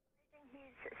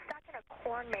 He's stuck in a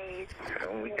corn maze.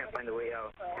 We can't find a way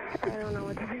out. I don't know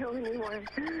what to do anymore.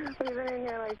 We've been in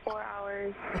here like 4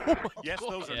 hours. Yes,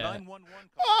 those are are Yeah. 911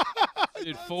 calls.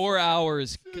 Dude, 4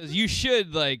 hours. Because you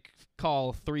should like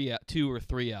call 2 or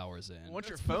 3 hours in. Once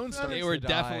your phone starts, They were to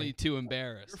definitely die, too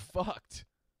embarrassed. You're fucked.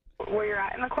 Where you're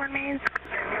at in the corn maze?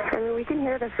 I mean, we can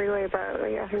hear the freeway, but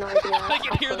we have no idea. I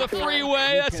can hear the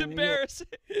freeway. That's embarrassing.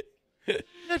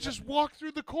 Yeah, just walk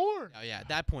through the corn. Oh, yeah. At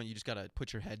that point, you just got to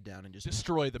put your head down and just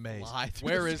Destroy the maze. fly through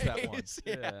Where the is that one? maze.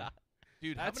 Yeah.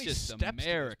 Dude, how That's many just steps do those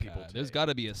America. people There's take? got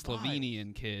to be a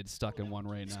Slovenian kid stuck in one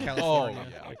right now. California.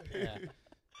 yeah.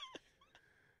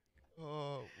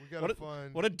 Oh, we gotta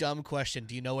find. What a dumb question.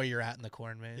 Do you know where you're at in the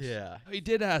corn maze? Yeah. He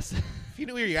did ask. If you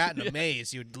knew where you're at in the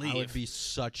maze, you'd leave. I would be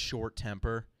such short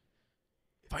temper.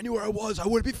 If I knew where I was, I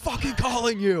would be fucking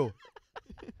calling you.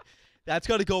 That's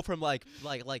got to go from like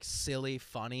silly,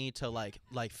 funny to like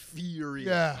furious.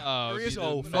 Yeah. Oh, There is dude,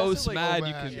 no the fast- most like, mad oh,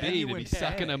 you man. can Yeah. be to be Genuine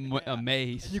stuck in panic, a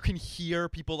maze. You can hear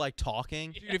people like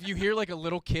talking. Dude, if you hear like a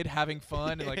little kid having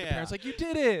fun and like the Yeah. parents like, you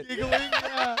did it. Giggling,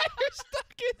 yeah.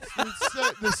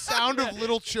 The sound of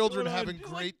little children having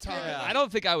great time. Yeah. I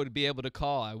don't think I would be able to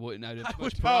call. I wouldn't. I'd have too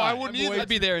much would- oh, I pride. wouldn't I'm either. I'd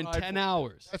be there in prideful. 10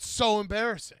 hours. That's so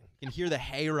embarrassing. You can hear the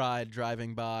hayride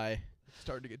driving by. It's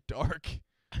starting to get dark.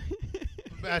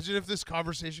 Imagine if this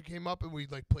conversation came up and we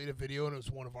like played a video and it was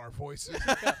one of our voices.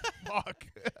 Fuck,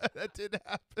 that did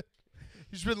happen.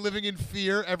 You've been living in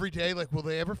fear every day. Like, will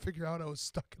they ever figure out I was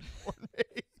stuck in the corn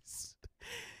maze?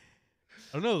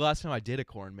 I don't know the last time I did a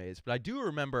corn maze, but I do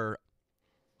remember.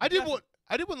 I did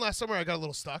one last summer. I got a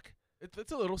little stuck.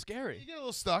 It's a little scary. You get a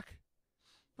little stuck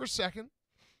for a second.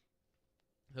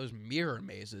 Those mirror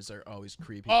mazes are always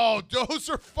creepy. Oh, those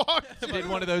are fucked. I did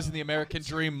one of those in the American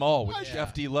Dream Mall with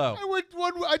Jeff D. Lowe.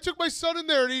 I took my son in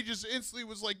there, and he just instantly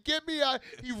was like, "Get me out!"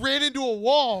 He ran into a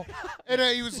wall, and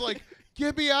he was like,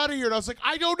 "Get me out of here!" And I was like,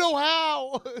 "I don't know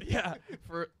how." Yeah,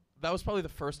 that was probably the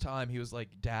first time he was like,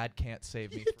 "Dad can't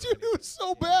save me." Dude, it was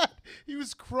so bad. He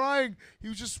was crying. He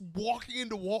was just walking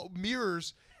into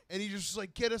mirrors, and he just was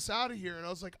like, "Get us out of here!" And I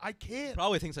was like, "I can't."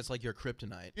 Probably thinks that's like your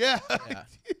kryptonite. Yeah. Yeah.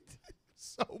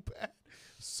 So bad.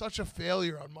 Such a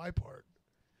failure on my part.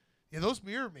 Yeah, those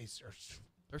mirror mazes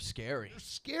they're scary. They're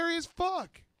scary as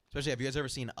fuck. Especially, have you guys ever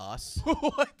seen Us?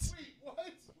 What? Wait, what?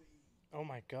 Oh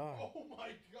my god. Oh my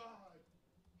god.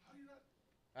 How do you not?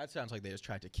 That sounds like they just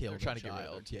tried to kill They're the trying to get rid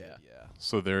child. of their kid. Yeah.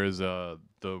 So there is the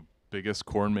biggest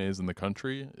corn maze in the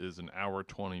country is an hour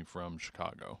 20 from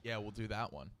Chicago. Yeah, we'll do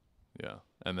that one. Yeah,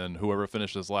 and then whoever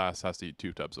finishes last has to eat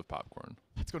 2 tubs of popcorn.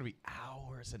 That's going to be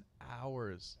hours and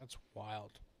hours. That's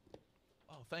wild.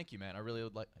 Oh, thank you, man. I really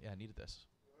would like. Yeah, I needed this.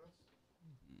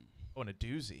 Oh, and a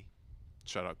doozy.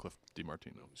 Shout out Cliff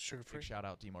DiMartino. Sugar free. Big shout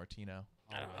out DiMartino.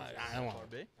 I don't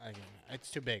want it. It's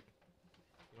too big.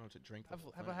 You don't have to drink.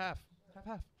 Have a half. Have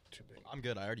half. Too big. I'm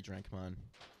good. I already drank mine.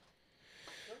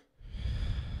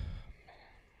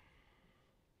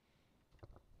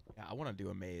 Yeah, I want to do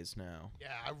a maze now. Yeah,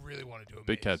 I really want to do a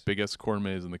Big maze. Cat, biggest corn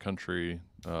maze in the country,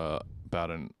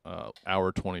 about an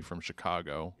hour 20 from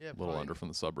Chicago, Yeah, a little probably. under from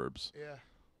the suburbs. Yeah.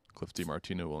 Cliff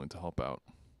DiMartino willing to help out.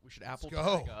 We should Apple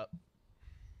go. tag up.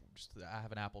 Just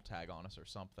have an Apple tag on us or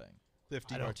something. Cliff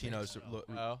I don't think DiMartino's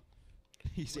Oh,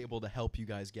 he's able to help you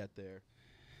guys get there.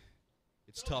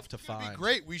 It's tough to It's gonna find. be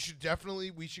great. We should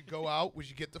go out. We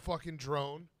should get the fucking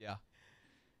drone yeah.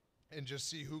 and just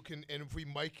see who can. And if we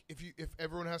mic, if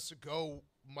everyone has to go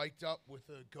mic'd up with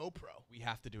a GoPro. We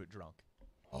have to do it drunk.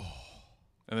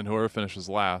 And then whoever finishes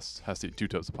last has to eat 2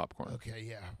 tubs of popcorn. Okay,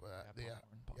 yeah, yeah.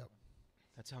 Popcorn. Yep.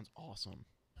 That sounds awesome.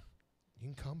 You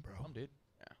can come, bro. Come, dude.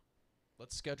 Yeah.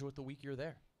 Let's schedule it the week you're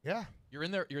there. Yeah, You're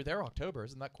in there. You're there October.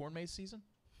 Isn't that corn maze season?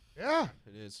 yeah.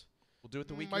 It is. We'll do it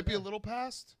the week. Might you're be a there. little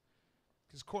past,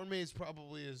 because corn maze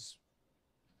probably is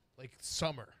like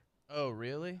summer. Oh,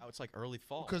 really? Oh, it's like early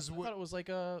fall. Because I thought it was like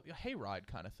a hayride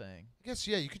kind of thing. I guess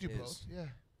yeah, you could do It both. is. Yeah.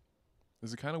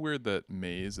 Is it kind of weird that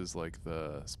maize is like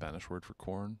the Spanish word for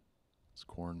corn? It's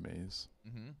corn maze.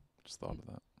 Mm-hmm. Just thought of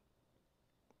that.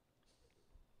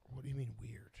 What do you mean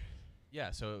weird?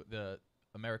 Yeah. So the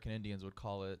American Indians would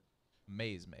call it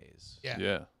maze. Yeah.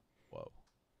 Yeah. Whoa.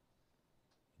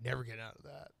 Never get out of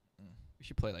that. We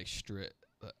should play like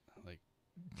like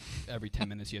every 10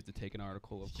 minutes you have to take an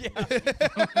article of. Yeah.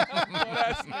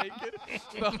 Ass naked.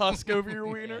 The husk over your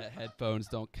wiener. Yeah, headphones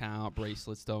don't count.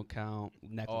 Bracelets don't count.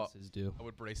 Necklaces do. I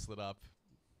would bracelet up.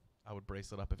 I would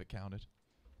bracelet up if it counted.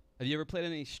 Have you ever played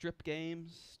any strip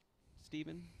games,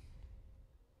 Steven?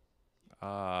 In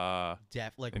college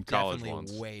Definitely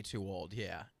once. way too old.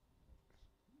 Yeah.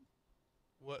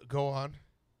 What? Go on.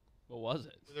 What was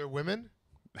it? Were there women?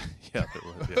 Yeah, there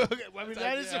was. Yeah. Okay, well, I mean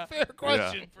that is a fair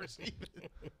question for Steven.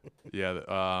 Yeah,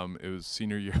 it was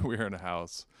senior year. We were in a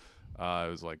house. It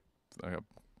was like a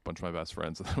bunch of my best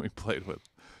friends, and then we played with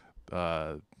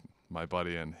my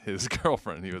buddy and his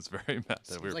girlfriend. He was very mad that we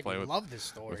Seems were like playing we with, love this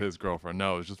story. with his girlfriend.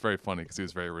 No, it was just very funny because he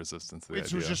was very resistant to the Wait, so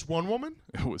idea. it was just one woman?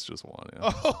 It was just one.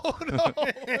 Yeah. Oh no!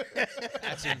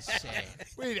 That's insane.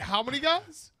 Wait, how many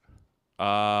guys?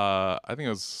 I think it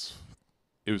was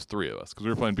 3 of us because we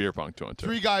were playing beer pong 2-on-2.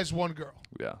 3 guys, 1 girl.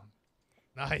 Yeah.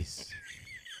 Nice.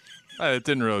 It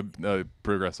didn't really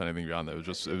progress anything beyond that. It was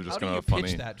just How kind do of you a funny.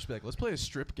 pitch that? Just be like, let's play a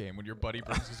strip game when your buddy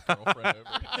brings his girlfriend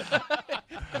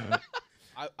over.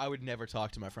 I would never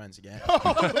talk to my friends again.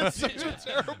 That's such a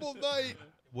terrible night.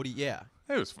 What do you? Yeah.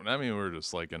 It was fun. I mean, we were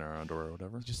just like in our underwear or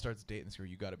whatever. He just starts dating this girl.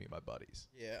 You got to be my buddies.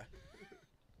 Yeah. You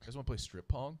guys want to play strip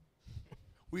pong?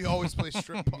 We always play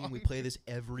strip I mean, pong. we play this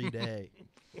every day.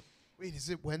 Wait, is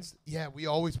it Wednesday? Yeah, we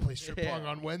always play strip Yeah. pong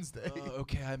on Wednesday.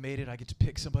 Okay, I made it. I get to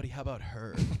pick somebody. How about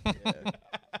her? Yeah.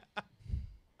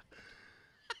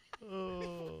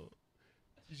 Oh.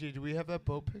 DJ, do we have that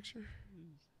boat picture?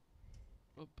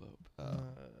 No.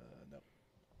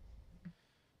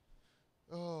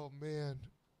 Oh man.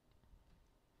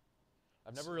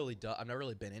 I've never really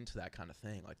been into that kind of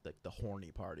thing, like the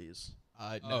horny parties.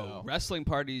 Oh, No. wrestling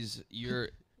parties. You're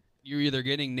either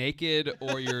getting naked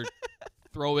or you're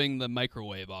throwing the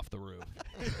microwave off the roof.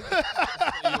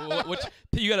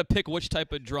 You got to pick which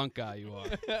type of drunk guy you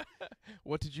are.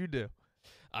 What did you do?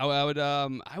 I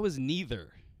was neither.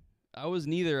 I was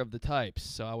neither of the types.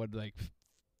 So I would like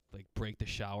like break the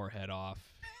shower head off.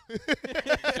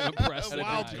 To impress the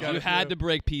Wild guys. you You gotta had do. to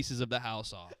break pieces of the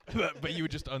house off. But you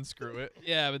would just unscrew it.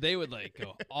 Yeah, but they would like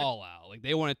go all out. Like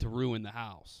they wanted to ruin the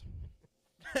house.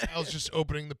 I was just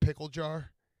opening the pickle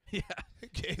jar. Yeah.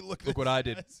 Okay, look Look what I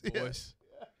did, this. Yeah. boys.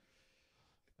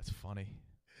 That's funny.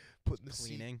 Putting the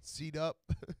Cleaning. seat up.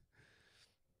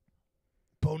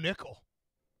 Bo Nickel.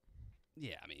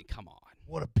 Yeah, I mean, come on.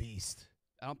 What a beast.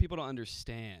 People don't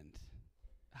understand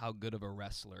how good of a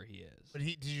wrestler he is. But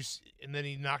and then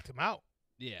he knocked him out.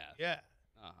 Yeah. Yeah.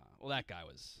 Well, that guy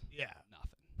was Yeah.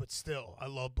 nothing. But still, I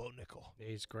love Bo Nickel. Yeah,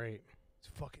 he's great. He's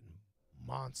a fucking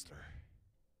monster.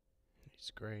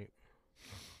 He's great.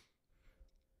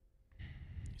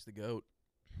 He's the GOAT.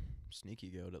 Sneaky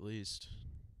GOAT, at least.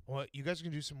 What, you guys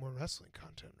can do some more wrestling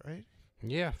content, right?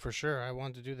 Yeah, for sure. I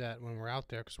wanted to do that when we're out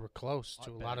there because we're close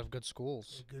to a lot Hotbed. of good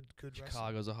schools. Good wrestling.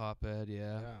 Chicago's a hotbed,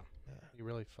 yeah. Be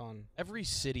really fun. Every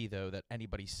city, though, that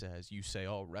anybody says, you say,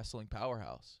 oh, wrestling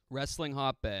powerhouse. Wrestling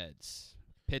hotbeds.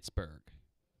 Pittsburgh.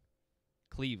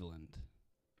 Cleveland.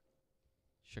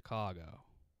 Chicago.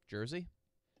 Jersey?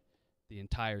 The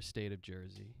entire state of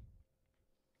Jersey.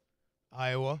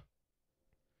 Iowa.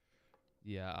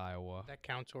 Yeah, Iowa. That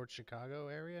count towards Chicago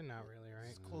area? Not really, right?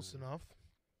 It's close enough.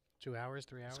 2 hours,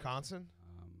 3 hours? Wisconsin.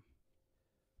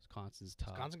 Wisconsin's tough.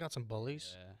 Wisconsin got some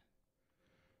bullies.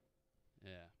 Yeah.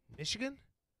 Michigan?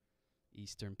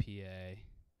 Eastern PA.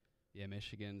 Yeah,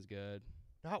 Michigan's good.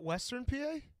 Not Western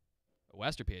PA?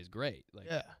 Western PA is great. Like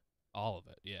Yeah. all of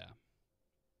it, yeah.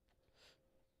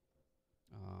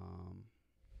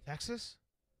 Texas?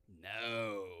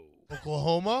 No.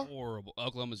 Oklahoma? Horrible.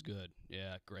 Oklahoma's good.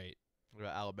 Yeah, great. What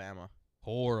about Alabama?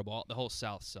 Horrible. The whole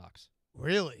South sucks.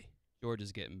 Really?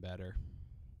 Georgia's getting better.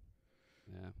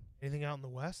 Yeah. Anything out in the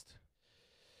West?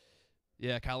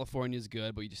 Yeah, California's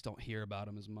good, but you just don't hear about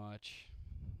them as much.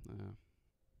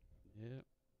 Yeah.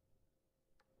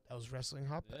 That was wrestling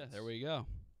hotbeds. Yeah, there we go.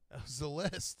 That was the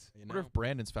list. I wonder if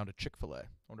Brandon's found a Chick-fil-A. I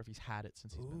wonder if he's had it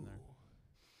since he's been there.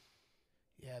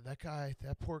 Yeah,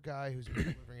 that poor guy who's been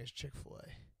delivering his Chick-fil-A.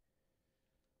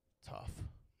 Tough.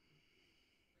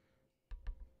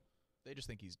 They just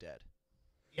think he's dead.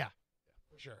 Yeah,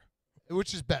 for sure.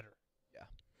 Which is better. Yeah.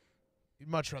 You'd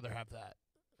much rather have that.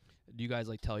 Do you guys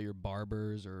like tell your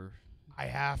barbers or? I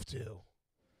have to.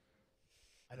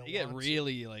 I don't You get want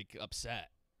really like upset.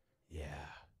 Yeah.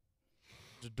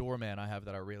 There's a doorman I have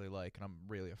that I really like, and I'm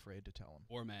really afraid to tell him.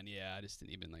 Doorman, yeah, I just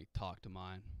didn't even like talk to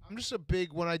mine. I'm just a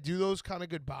big, when I do those kind of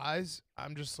goodbyes,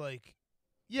 I'm just like,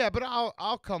 yeah, but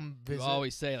I'll come visit. You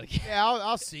always say like, yeah,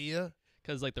 I'll see you.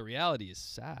 Because like the reality is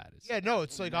sad. It's Yeah, no,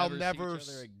 it's like I'll never see each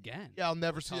other again. Yeah, I'll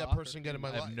never see that Talk or person again in my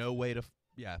I life. have no way to,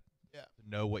 Yeah.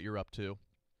 know what you're up to.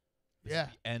 This Yeah.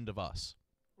 is the end of us.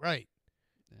 Right.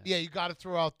 Yeah, you got to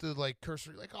throw out the like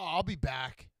cursory, like, oh, I'll be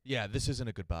back. Yeah, this isn't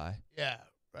a goodbye. Yeah.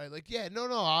 Right. Like, yeah, no,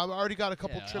 I've already got a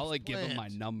couple Yeah, trips I'll like give him my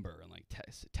planned. number and like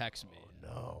text me.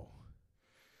 No.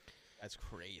 That's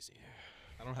crazy.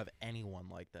 I don't have anyone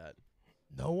like that.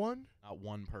 No one? Not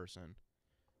one person.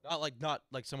 Not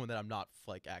like someone that I'm not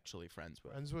like actually friends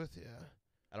with. Friends with, yeah.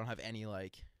 I don't have any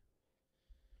like.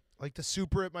 Like the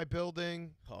super at my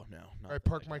building. Oh no. Where I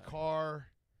park my car.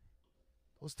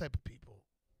 Those type of people.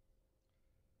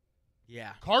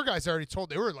 Yeah. Car guys I already told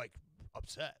they were like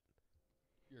upset.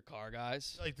 Your car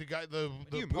guys. Like the guy, the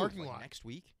you move, parking like, lot. next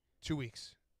week? 2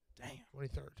 weeks. Damn.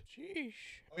 23rd. Sheesh.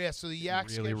 Oh yeah, so the yak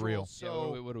Really schedule. real.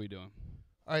 So Yeah, what are we doing?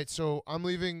 all right, so I'm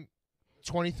leaving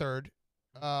 23rd.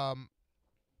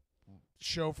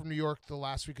 Show from New York the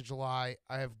last week of July.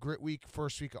 I have Grit Week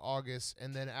first week of August,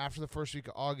 and then after the first week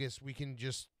of August, we can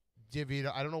just divvy it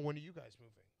up. I don't know, when are you guys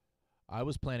moving? I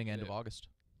was planning end of Yeah. August.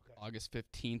 August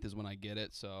 15th is when I get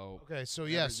it, so Okay, so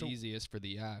yeah, whatever's so easiest for the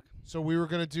yak. So we were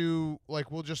gonna do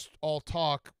like we'll just all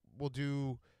talk. We'll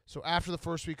do so after the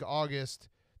first week of August.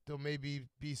 There'll maybe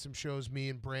be some shows, me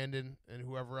and Brandon and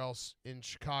whoever else in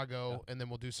Chicago, and then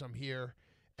we'll do some here.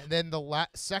 And then the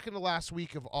second to last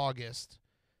week of August,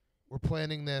 we're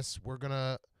planning this. We're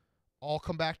gonna all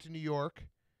come back to New York.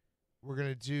 We're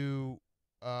gonna do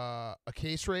a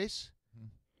case race.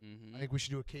 Mm-hmm. I think we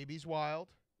should do a KB's Wild.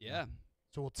 Yeah.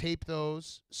 So we'll tape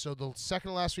those. So the second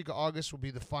to last week of August will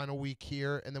be the final week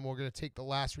here, and then we're going to take the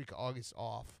last week of August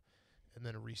off, and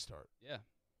then a restart. Yeah.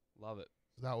 Love it.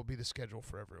 So that will be the schedule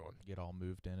for everyone. Get all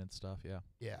moved in and stuff, yeah.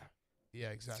 Yeah,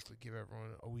 exactly. Give everyone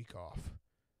a week off.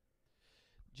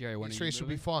 Jerry, when Case are you race will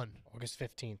be moving? fun. August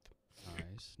 15th.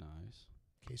 Nice.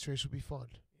 Case race will be fun.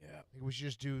 Yeah. I think we should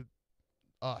just do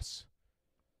us.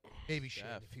 Maybe Shane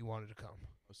Def. if he wanted to come.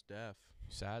 Most deaf.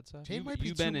 Sad, sad? Shane might be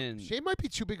you've been too, in- Shane might be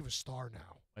too big of a star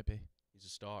now. Might be. He's a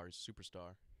star. He's a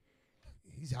superstar.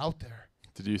 He's out there.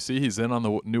 Did you see he's in on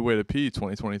the new way to pee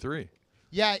 2023?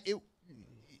 Yeah,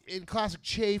 in classic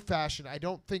Che fashion, I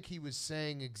don't think he was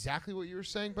saying exactly what you were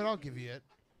saying, but I'll give you it.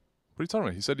 What are you talking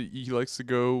about? He said he likes to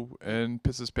go and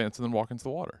piss his pants and then walk into the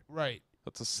water. Right.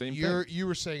 That's the same thing. You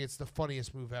were saying it's the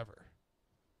funniest move ever.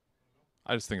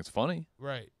 I just think it's funny.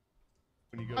 Right.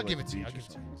 When you go I'll to, give like, it to the you. I'll beach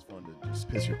give or it to you. something, it's fun to just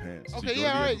piss your pants. So Okay, you go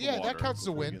yeah, to all the right, edge of yeah, the that water counts as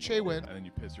a before you win. get in Che the win. water, and then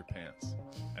you piss your pants,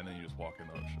 and then you just walk in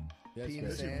the ocean. Yeah,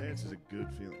 pissing your pants is a good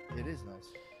feeling. It is nice.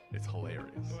 It's hilarious.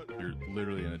 You're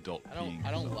literally an adult peeing.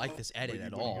 I don't yourself. like this edit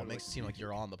at all. It makes it seem like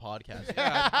you're on the podcast. It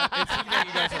seems like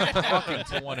you guys are talking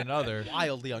to one another.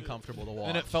 Wildly uncomfortable to watch.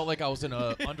 And it felt like I was in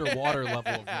a underwater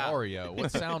level of Mario.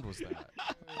 What sound was that?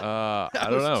 I That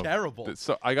don't was know. terrible.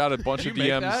 So I got a bunch of Did you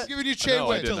make DMs. that? Giving you I Che know, I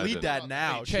win. didn't, I Delete didn't. that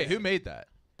now. Che, who made that?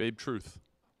 Babe Truth.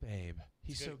 Babe.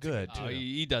 He's so good, too. Oh,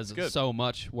 he does good. so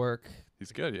much work.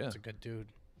 He's good, yeah. That's a good dude.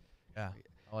 Yeah,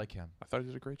 I like him. I thought he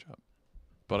did a great job.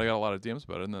 But I got a lot of DMs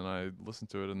about it, and then I listened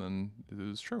to it, and then it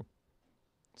was true.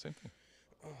 Same thing.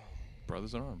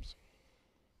 Brothers in arms.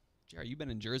 Jerry, you been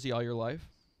in Jersey all your life?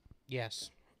 Yes.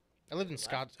 I lived in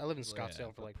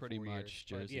Scottsdale for like pretty 4 much years,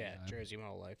 but Jersey. yeah, Jersey my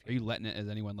whole life. Are you letting it? Is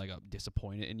anyone like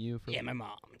disappointed in you? For Yeah, my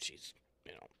mom. She's,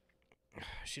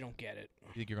 she don't get it.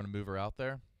 You think you're going to move her out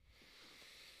there?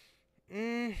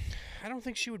 I don't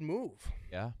think she would move.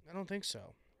 Yeah? I don't think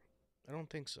so. I don't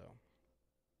think so.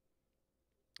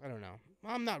 I don't know.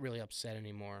 I'm not really upset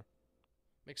anymore.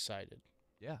 I'm excited.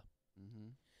 Yeah. Mm-hmm.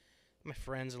 My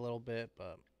friends a little bit,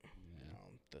 but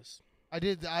this.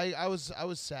 I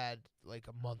was sad like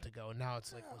a month ago, and now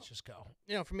it's like let's just go.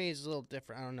 For me, it's a little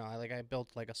different. I don't know. I built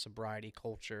like a sobriety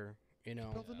culture.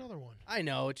 Build another one. I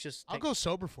know. It's just. I'll go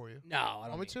sober for you. No, I don't.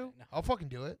 Want me need to? that, no. I'll fucking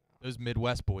do it. Those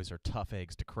Midwest boys are tough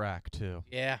eggs to crack, too.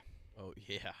 Yeah. Oh,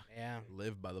 yeah. Yeah.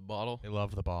 Live by the bottle. They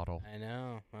love the bottle. I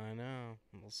know.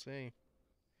 We'll see.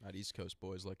 Not East Coast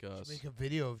boys like us. Make a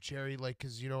video of Jerry, like,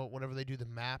 because whenever they do the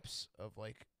maps of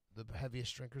like the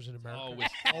heaviest drinkers in America,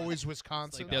 always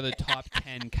Wisconsin. Like they're the top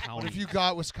 10 counties. What if you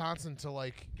got Wisconsin to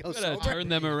like turn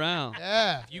them around?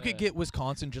 Yeah. If you could get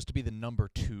Wisconsin just to be the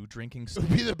 #2 drinking It state.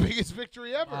 would be the biggest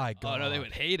victory ever. My Oh God. no, they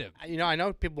would hate him. I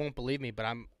know people won't believe me,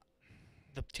 but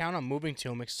the town I'm moving to.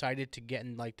 I'm excited to get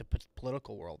in like the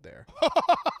political world there.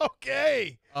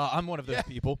 Okay. I'm one of those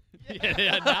people.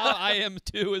 Yeah, now I am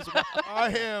too as well. I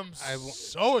am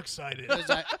so excited.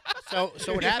 So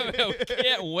what happened?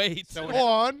 Can't wait. So Go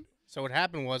on. So what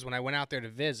happened was when I went out there to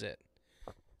visit,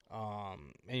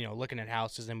 and looking at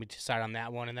houses, and we decided on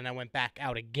that one, and then I went back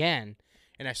out again,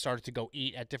 and I started to go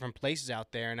eat at different places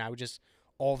out there, and I would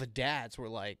all the dads were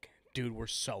like, "Dude, we're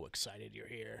so excited you're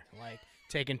here!" Like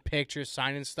taking pictures,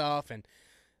 signing stuff, and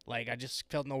like I just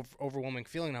felt an overwhelming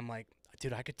feeling. I'm like,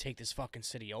 dude, I could take this fucking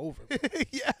city over.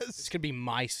 Yes. This could be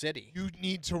my city. You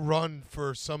need to run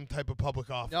for some type of public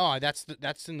office. No,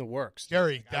 that's in the works.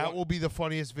 Jerry, that will be the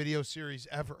funniest video series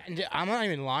ever. And I'm not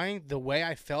even lying. The way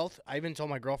I felt, I even told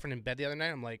my girlfriend in bed the other night,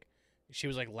 I'm like, she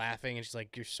was like laughing, and she's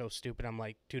like, "You're so stupid." I'm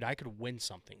like, dude, I could win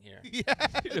something here. Yeah.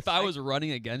 If I was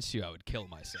running against you, I would kill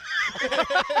myself.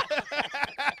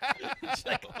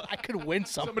 Like, I could win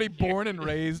something. Somebody born and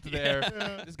raised there.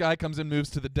 This guy comes in, moves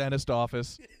to the dentist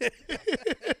office.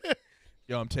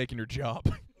 Yo, I'm taking your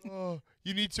job. Oh,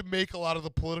 you need to make a lot of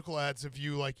the political ads of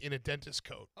you like in a dentist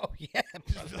coat. Oh yeah,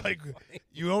 Just like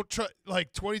you don't trust,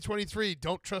 like 2023.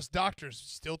 Don't trust doctors,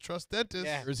 still trust dentists.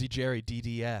 Yeah. Jersey Jerry,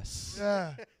 DDS.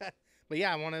 Yeah. But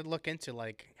yeah, I want to look into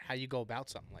like how you go about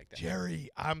something like that. Jerry,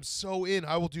 I'm so in.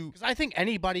 I will do. Because I think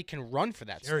anybody can run for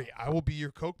that. Jerry, stuff. I will be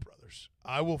your Koch brothers.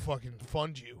 I will fucking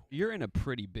fund you. You're in a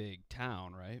pretty big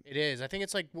town, right? It is. I think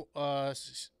it's like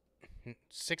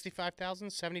 65,000,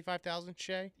 75,000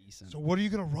 Shay. Decent. So what are you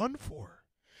gonna run for?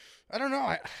 I don't know.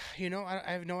 I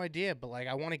have no idea, but like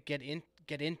I want to get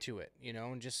into it,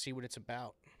 and just see what it's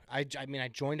about. I mean, I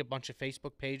joined a bunch of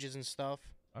Facebook pages and stuff.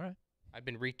 All right. I've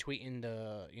been retweeting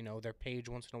their page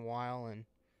once in a while, and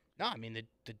no, I mean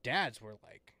the dads were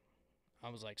like, I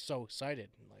was like so excited,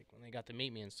 like when they got to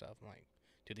meet me and stuff. I'm like,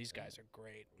 dude, these guys are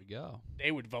great. We go.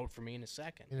 They would vote for me in a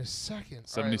second. In a second.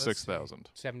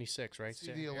 76,000. 76, right?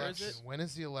 See the election. When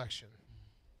is the election?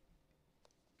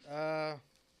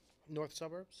 North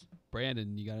suburbs.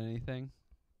 Brandon, you got anything?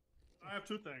 I have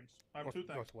two things.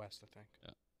 Northwest, I think.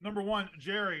 Yeah. Number one,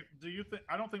 Jerry, do you think?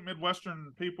 I don't think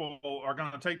Midwestern people are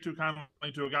going to take too kindly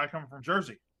to a guy coming from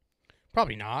Jersey.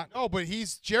 Probably not. No, but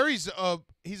Jerry's a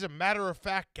matter of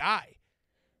fact guy.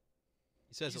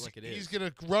 He says it like it is. He's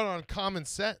gonna run on common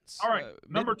sense. All right,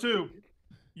 number two.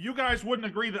 you guys wouldn't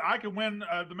agree that I could win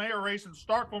the mayor race in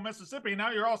Starkville, Mississippi.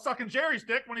 Now you're all sucking Jerry's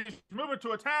dick when he's moving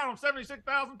to a town of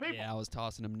 76,000 people. Yeah, I was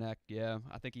tossing him neck. Yeah,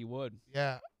 I think he would.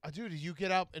 Yeah, dude, you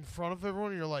get out in front of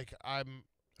everyone and you're like, I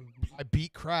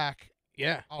beat crack.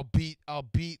 Yeah. I'll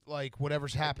beat like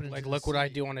whatever's happening. Like, to the look what I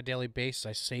city. do on a daily basis.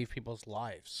 I save people's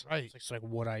lives. Right. It's like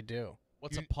what I do.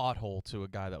 What's a pothole to a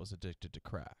guy that was addicted to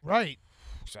crack? Right.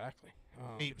 Exactly.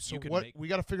 Hey, so you can what make we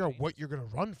got to figure out what you're gonna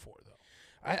run for though.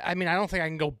 I mean, I don't think I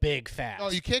can go big fast.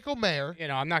 No, you can't go mayor. You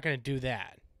know, I'm not going to do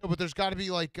that. No, but there's got to be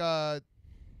like gotta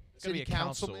city be a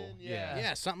council. councilman. Yeah.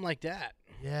 Yeah, something like that.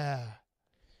 Yeah.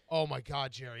 Oh my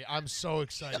God, Jerry, I'm so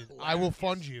excited. I will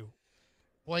fund you.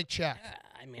 Blank check. Yeah,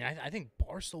 I mean, I think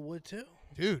Barstool would too.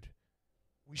 Dude,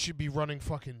 we should be running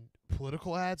fucking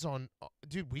political ads on.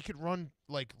 Dude, we could run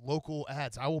like local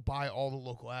ads. I will buy all the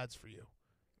local ads for you.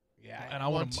 Yeah. And I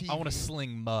On want to TV.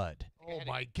 sling mud. Oh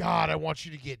my God, I want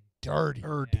you to get dirty.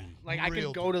 Like I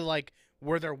Real could go to like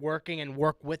where they're working and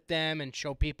work with them and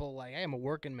show people like, hey, I'm a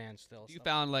working man still. If you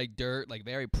found like dirt, like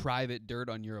very private dirt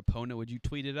on your opponent, would you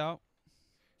tweet it out?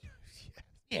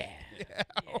 Yeah. Yeah.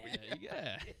 Oh,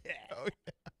 yeah.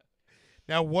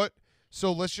 Now what?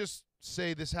 So let's just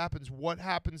say this happens. What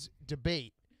happens?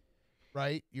 Debate,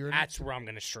 right? That's where I'm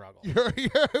gonna struggle. You're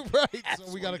right.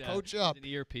 So we got to Yeah, coach it's up. an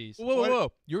earpiece.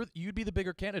 Whoa. You'd be the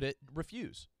bigger candidate.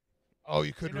 Refuse. Oh,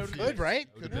 you could No refuse. debate. Could, right?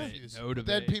 No Could debate. refuse. No But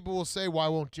then debate. people will say, "Why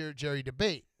won't Jerry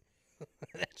debate?"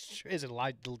 That's true. Is it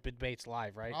live? The debate's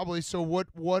live, right? Probably. So what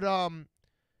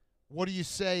do you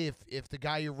say if the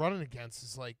guy you're running against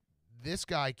is like, this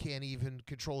guy can't even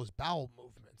control his bowel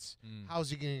movements? How's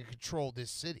he going to control this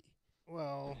city?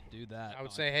 Well, do that. I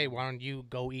would say, hey, why don't you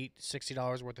go eat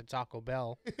 $60 worth of Taco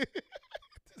Bell,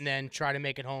 and then try to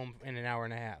make it home in an hour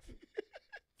and a half.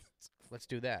 Let's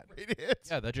do that.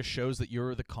 Yeah, that just shows that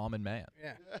you're the common man.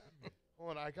 Yeah.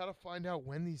 Hold on, I gotta find out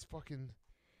when these fucking.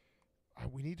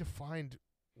 We need to find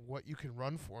what you can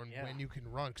run for and when you can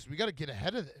run, because we got to get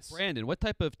ahead of this. Brandon, what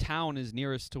type of town is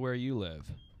nearest to where you live?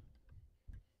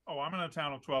 Oh, I'm in a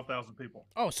town of 12,000 people.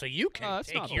 Oh, so you can that's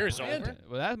take not yours bad. over.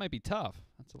 Well, that might be tough.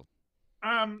 That's a,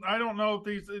 I don't know if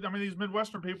these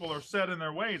Midwestern people are set in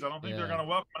their ways. I don't think they're Yeah. going to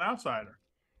welcome an outsider.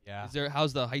 Yeah.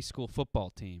 how's the high school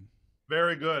football team?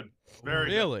 Very good. Very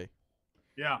good. Really?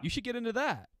 Yeah. You should get into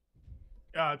that.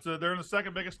 Yeah, they're in the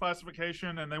second biggest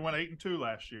classification, and they went 8-2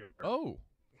 last year. Oh.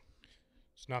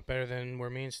 It's not better than where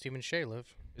me and Stephen Shea live.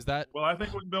 Is that? Well, I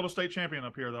think we can build a state champion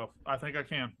up here, though. I think I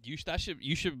can. You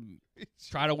should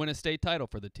try to win a state title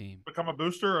for the team. Become a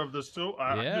booster of the still.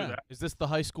 I can do that. Is this the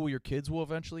high school your kids will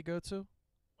eventually go to?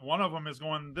 One of them is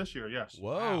going this year, yes.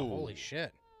 Whoa. Wow, holy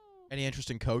shit. Any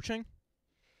interest in coaching?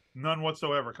 None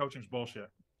whatsoever. Coaching's bullshit.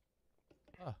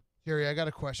 Jerry, I got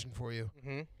a question for you.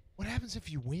 Mm-hmm. What happens if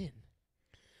you win?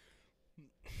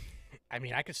 I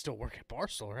mean, I could still work at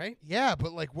Barstool, right? Yeah,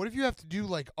 but like, what if you have to do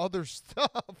like other stuff?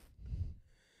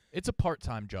 It's a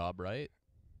part-time job, right?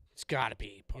 It's got to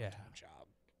be a part-time job.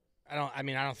 I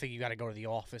don't think you got to go to the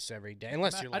office every day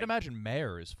unless you're like. I'd imagine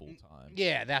mayor is full-time.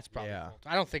 Yeah, that's probably. Yeah.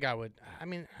 I don't think I would. I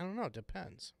mean, I don't know. It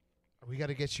depends. We got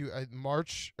to get you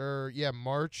March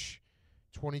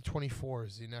 2024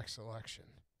 is the next election.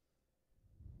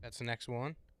 That's the next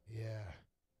one. Yeah.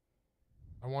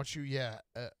 I want you. Yeah,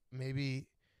 maybe.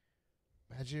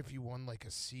 Imagine if you won like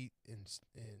a seat in.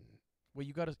 Well,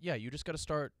 you just gotta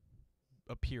start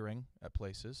appearing at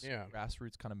places. Yeah.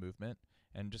 Grassroots kind of movement,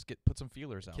 and just put some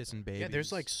feelers out. Kissing there. babies. Yeah,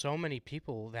 there's like so many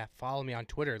people that follow me on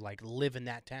Twitter, like live in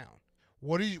that town.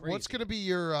 What are you? What's Crazy. gonna be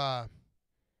your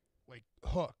like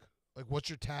hook? Like, what's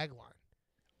your tagline?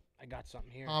 I got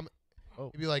something here.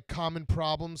 Maybe like common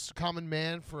problems, common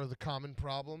man for the common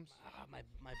problems. My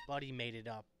buddy made it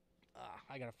up.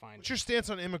 I gotta find What's it. your stance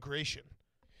on immigration?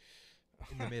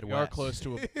 in the Midwest. We are close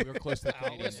to the Oh,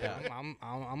 Canadian. listen,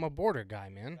 I'm a border guy,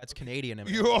 man. That's Canadian.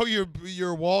 You're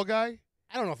a wall guy.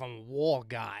 I don't know if I'm a wall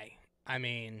guy. I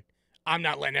mean, I'm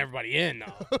not letting everybody in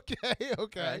though.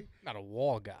 Okay. Not a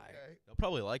wall guy. They'll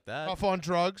probably like that. Tough on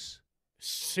drugs.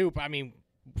 Super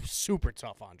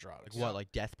tough on drugs. Like what?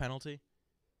 Like death penalty?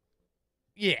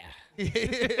 Yeah.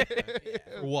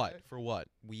 For what? For what?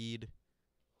 Weed?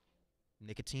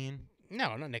 Nicotine?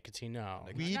 No, not nicotine. No,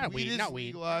 Weed- not weed weed. is Not weed.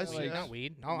 legalized, Not weed. yes. Not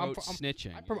weed. No, Promote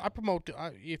snitching. I promote.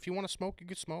 If you want to smoke, you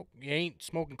can smoke. You ain't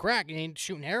smoking crack. You ain't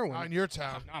shooting heroin. Not in your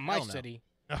town. Not in my Hell no. city.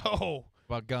 No.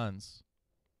 About guns.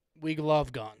 We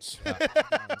love guns.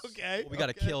 Okay. Well, we got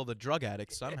to kill the drug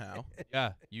addicts somehow.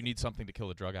 Yeah, you need something to kill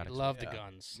the drug We addicts. love the Yeah.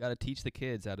 guns. You got to teach the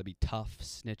kids how to be tough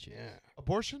snitches. Yeah.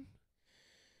 Abortion?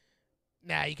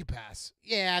 Nah, you can pass.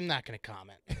 Yeah, I'm not gonna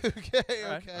comment. Okay.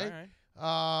 All right, Okay. all right.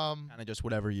 Um. Kind of just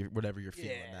whatever you're feeling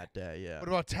Yeah. that day. Yeah. What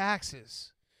about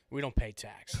taxes? We don't pay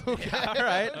tax. Okay. All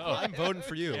right. I'm voting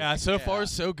for you. Yeah, so far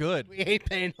so good. We ain't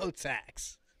paying no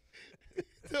tax.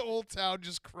 The old town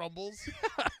just crumbles.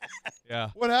 Yeah.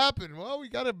 What happened? Well, we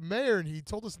got a mayor, and he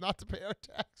told us not to pay our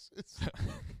taxes.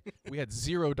 We had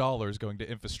 $0 going to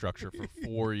infrastructure for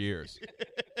 4 years.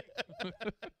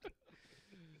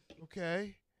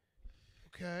 Okay.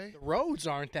 Okay. The roads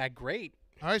aren't that great.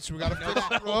 All right, so we got to fix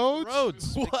the roads.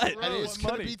 Roads. What? And it's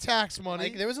going to be tax money.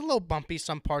 Like there was a little bumpy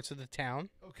some parts of the town.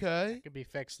 Okay. Could be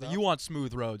fixed. So Up. you want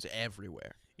smooth roads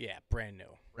everywhere. Yeah, brand new.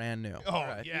 Brand new. Oh, All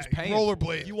right. yeah. paying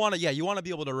Rollerblade. You want to, you want to be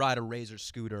able to ride a razor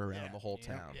scooter around the whole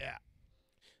town. Yeah.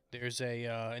 There's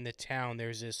a in the town.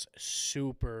 There's this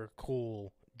super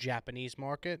cool Japanese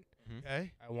market.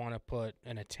 Okay. I want to put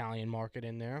an Italian market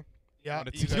in there. Yeah.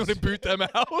 You want to boot them out?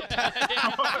 No,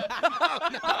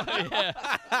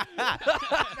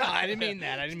 I didn't mean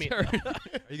that. I didn't mean that.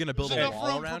 Are you gonna build There's a enough wall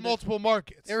room for around it? multiple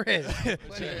markets. There is.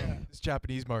 This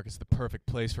Japanese market's the perfect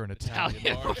place for an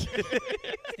Italian market.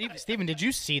 Steven, did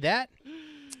you see that?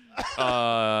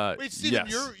 Wait, Steven,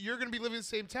 yes. you're going to be living in the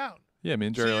same town. Yeah, me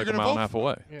and So Jerry you're like a gonna mile and a vote half for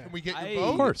away. Yeah. Can we get I- your vote?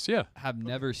 Of course, yeah. Have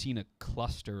never seen a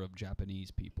cluster of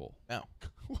Japanese people. No.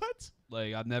 What?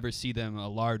 Like I've never seen them a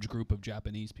large group of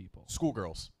Japanese people.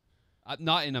 Schoolgirls.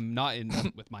 Not in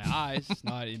with my eyes,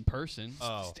 not in person.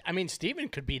 Oh. I mean, Steven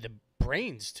could be the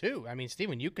brains too. I mean,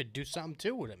 Steven, you could do something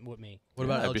too with me. What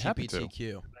Yeah, about I'd be happy to.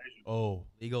 LGBTQ? Oh,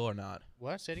 Legal or not?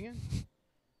 What? Say it again.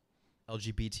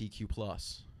 LGBTQ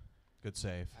plus. good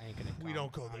save. I ain't gonna. We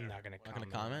don't go there. I'm not gonna Not gonna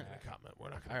comment. comment? We're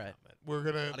not going to All right. comment. We're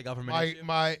going Not a to government issue?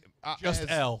 Just as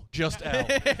L. Just L.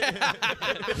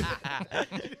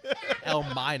 L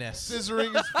minus.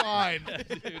 Scissoring is fine.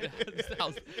 Dude,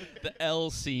 the L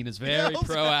scene is very L's-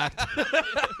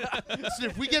 proactive. Listen,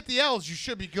 if we get the L's, you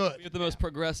should be We good. have the most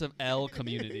progressive L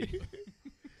community.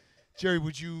 Jerry,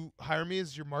 would you hire me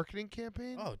as your marketing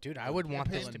campaign? Oh, dude, I would want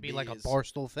this Campaign to be like a bees.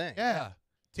 Barstool thing. Yeah.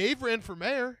 Dave ran for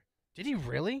mayor. Did he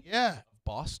really? Yeah.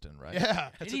 Boston, right? Yeah.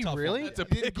 Did he really? That's a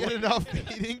He didn't big get one. enough.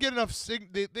 He didn't get enough.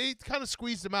 They kind of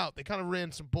squeezed him out. They kind of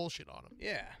ran some bullshit on him.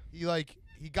 Yeah.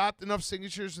 He got enough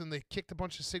signatures, and they kicked a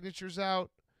bunch of signatures out.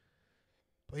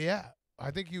 But yeah, I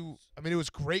think it was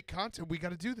great content. We got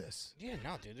to do this. Yeah,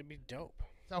 no, dude, it'd be dope.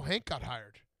 That's how Hank got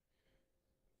hired.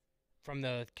 From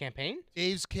the campaign?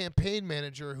 Dave's campaign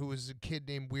manager, who was a kid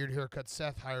named Weird Haircut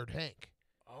Seth, hired Hank.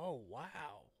 Oh, wow.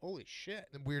 Holy shit.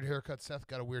 Then Weird Haircut Seth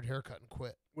got a weird haircut and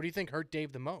quit. What do you think hurt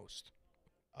Dave the most?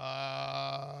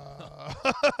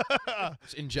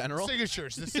 In general?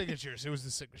 Signatures. The signatures. It was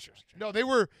the signatures. No,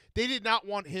 they did not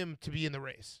want him to be in the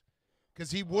race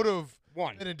because he would have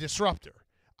Won. been a disruptor.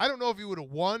 I don't know if he would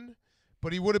have won,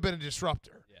 but he would have been a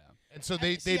disruptor. Yeah. And so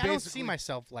they See, I basically don't see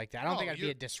myself like that. I don't No, think I'd be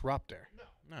you're- a disruptor.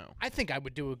 No. I think I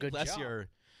would do a good Unless job. you're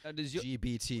Does you,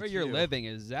 GBTQ. where you're living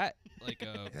is that like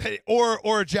a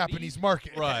or a Japanese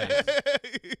market. Right.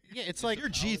 Yeah, it's like If you're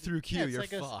G through Q, yeah, it's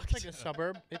you're like fucked. It's like a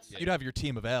suburb. It's You'd have your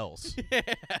team of L's.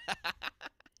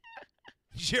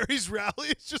 Jerry's rally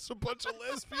is just a bunch of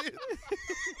lesbians.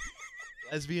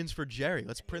 Lesbians for Jerry.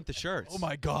 Let's print the shirts. Oh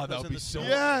my God, that Those would in be the so. store.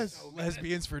 Yes.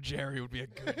 Lesbians for Jerry would be a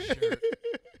good shirt.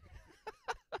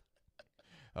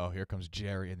 Oh, here comes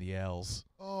Jerry and the L's.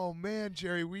 Oh man,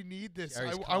 Jerry, we need this.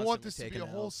 Jerry's I want constantly this to be taking a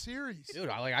whole L's. series. dude.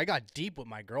 I got deep with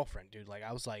my girlfriend, dude. Like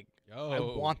I was like, I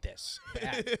yo. want this.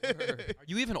 bad. Are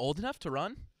you even old enough to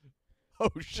run? Oh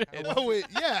shit. Oh wait,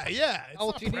 yeah. It's How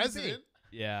old not do you need to be? president.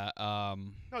 Yeah.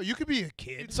 No, you could be a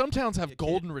kid. Dude, some towns have kid.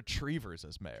 golden retrievers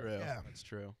as mayor. True. Yeah. That's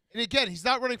true. And again, he's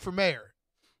not running for mayor.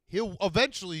 He'll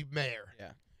eventually mayor.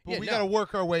 Yeah. But Yeah, we no. got to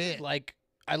work our way in. Like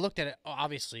I looked at it.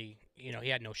 Obviously, he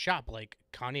had no shot. But like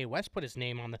Kanye West put his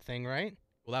name on the thing, right?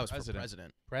 Well, that was for President.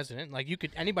 president. President. Like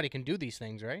anybody can do these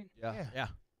things, right? Yeah. Yeah.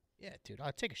 Yeah, dude.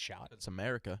 I'll take a shot. That's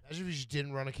America. Imagine if you just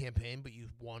didn't run a campaign, but you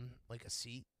won like a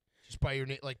seat just by your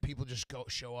name. Like people just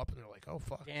show up and they're like, "Oh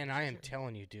fuck." Dan, I am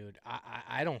telling you, dude.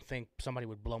 I don't think somebody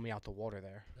would blow me out the water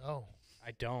there. No,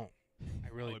 I don't. I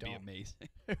That really would be don't. amazing.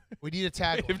 we need a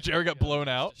tagline. If Jerry got blown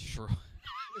out,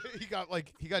 he got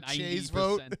Shay's 90%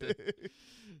 vote.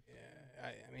 Yeah,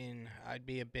 I mean, I'd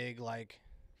be a big like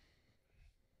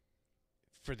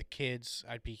for the kids.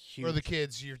 I'd be huge For the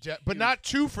kids, but not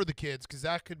two for the kids, because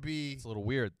that could be. it's a little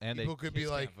weird. And People they could be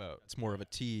kids like- can't vote. It's more of a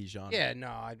T genre. Yeah, no,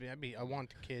 I want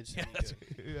the kids. To be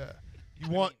good. Yeah,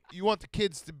 you want the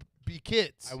kids to be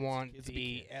kids. I want Kids to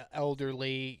be the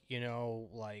elderly.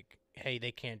 Like, hey,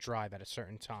 they can't drive at a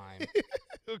certain time.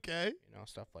 Okay.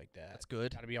 Stuff like that. That's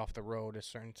good. Got to be off the road at a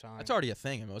certain time. That's already a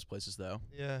thing in most places, though.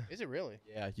 Yeah. Is it really?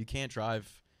 Yeah, you can't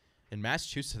drive in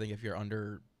Massachusetts. I think if you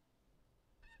have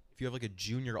like a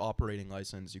junior operating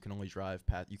license, you can only drive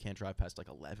past. You can't drive past like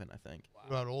 11. I think. What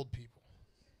about old people?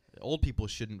 Old people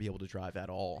shouldn't be able to drive at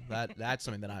all. That's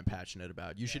something that I'm passionate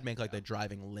about. You should make like the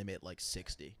driving limit like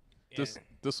 60.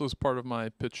 This was part of my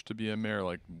pitch to be a mayor,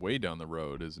 like way down the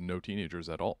road, is no teenagers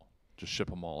at all. Just ship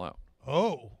them all out.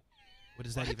 Oh. What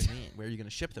does that even mean? Where are you going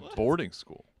to ship them to? Boarding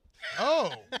school.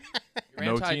 Oh. You're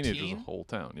No anti-teen? teenagers, the whole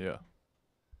town. Yeah.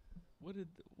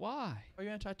 Why? Are you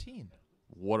anti-teen?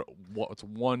 What's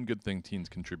one good thing teens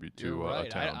contribute to You're right. a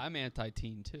town? I'm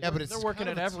anti-teen too. Yeah, but it's They're working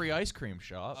kind at of every ice cream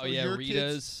shop. Oh yeah, your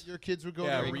Rita's. Your kids would go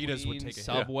Yeah, to Rita's would Queen, take a hit.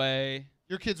 Subway.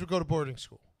 Your kids would go to boarding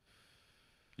school.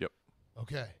 Yep.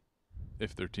 Okay.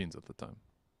 If they're teens at the time.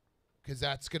 Because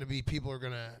that's going to be, people are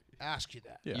going to ask you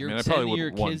that. Yeah, You're I mean, I probably sending your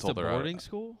wouldn't want kids until to they're boarding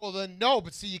school? Well, then, no,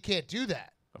 but see, you can't do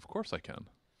that. Of course I can.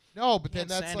 No, but You then can't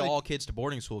that's send like, all kids to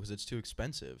boarding school because it's too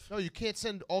expensive. no, you can't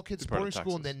send all kids Be to part of boarding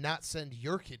school and taxes. then not send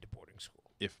your kid to boarding school.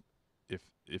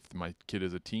 If my kid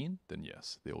is a teen, then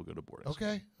yes, they will go to boarding school.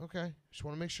 Okay, okay. Just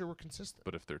want to make sure we're consistent.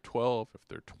 But if they're 12, if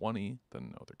they're 20, then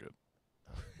no, they're good.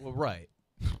 Well, right.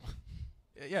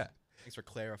 Yeah. Thanks for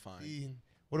clarifying.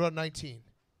 What about 19?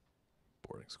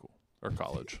 Boarding school or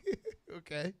college.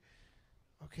 Okay.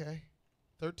 Okay.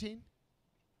 13?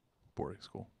 Boarding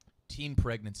school. Teen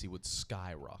pregnancy would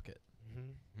skyrocket.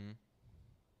 Mm-hmm.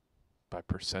 By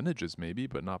percentages, maybe,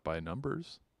 but not by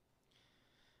numbers.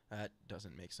 That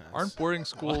doesn't make sense. Aren't boarding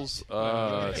schools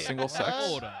single sex?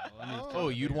 Hold on. Let me Oh,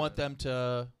 you'd want them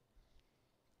to...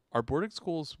 Are boarding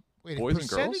schools Wait, boys if and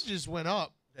girls? percentages went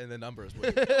up. And the numbers.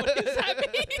 What does that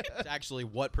mean? It's actually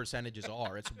what percentages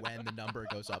are. It's when the number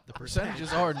goes up. The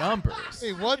Percentages are numbers.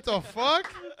 Hey, what the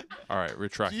fuck? All right,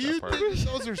 retract Do you that part. think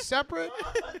those are separate?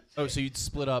 Oh, so you'd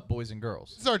split up boys and girls.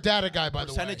 This is our data guy, by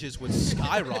the way. Percentages would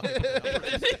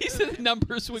skyrocket. He said the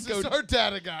numbers would This go is our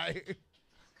data guy.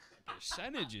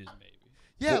 percentages, maybe.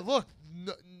 Yeah, look,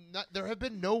 there have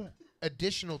been no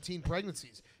additional teen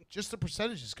pregnancies. Just the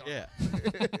percentages gone. Yeah.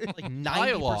 Like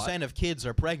 90% of kids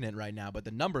are pregnant right now, but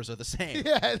the numbers are the same.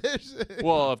 Yeah.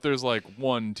 Well, if there's like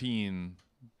one teen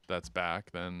that's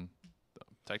back, then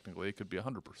technically it could be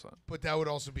 100%. But that would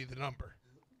also be the number.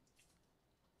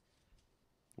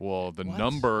 Well, the What?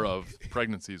 number of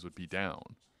pregnancies would be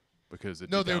down because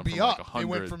No, they would be from up. Like They 100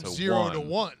 went from to 0 to 1.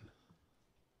 1.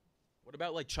 What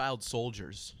about like child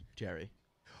soldiers, Jerry?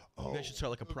 Oh, They should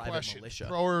start like a good private question. militia.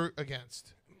 Pro or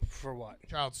against? For what?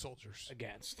 Child soldiers.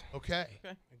 Against. Okay.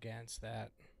 Against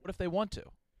that. What if they want to?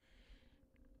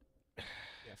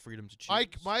 Yeah, freedom to choose.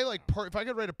 If I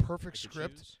could write a perfect They could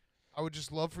script, choose. I would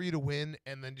just love for you to win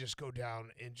and then just go down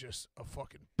in just a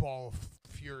fucking ball of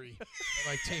fury. And,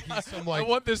 like taking some I like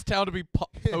want this town to be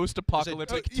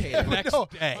post-apocalyptic. yeah, next no,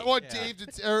 day. I want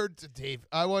Yeah. Dave.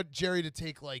 I want Jerry to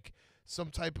take like some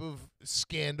type of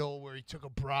scandal where he took a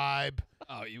bribe.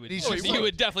 Oh, you would. He's Oh, just you like-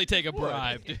 would definitely take a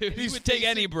bribe, dude. He's You would take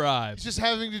any facing- bribe. He's just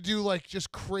having to do like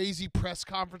just crazy press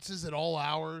conferences at all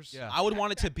hours. Yeah. I would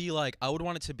want it to be like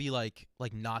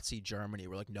Nazi Germany,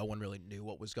 where like no one really knew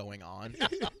what was going on.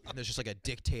 And there's just like a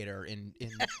dictator in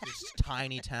this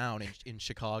tiny town in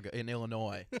Chicago, in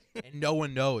Illinois, and no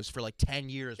one knows for like 10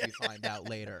 years. We find out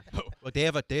later. Like they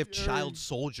have child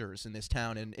soldiers in this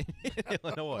town in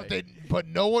Illinois. But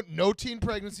no teen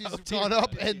pregnancies have gone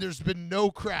up, and there's been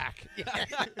no crack.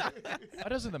 Why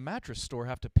doesn't the mattress store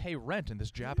have to pay rent in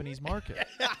this Japanese market?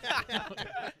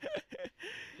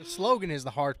 The slogan is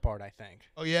the hard part, I think.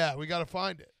 Oh yeah, we gotta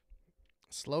find it.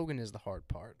 Slogan is the hard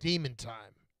part. Demon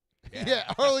time. Yeah,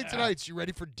 Arlington Heights. You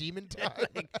ready for demon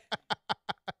time?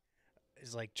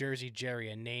 It's like Jersey Jerry,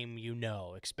 a name you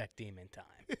know. Expect demon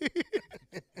time.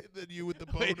 And then you with the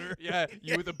boner. Yeah,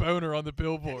 you with a boner on the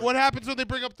billboard. What happens when they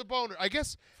bring up the boner? I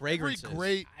guess Fragrances. every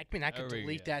great. I mean, I could There we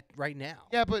delete go. that right now.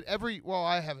 Yeah, but well,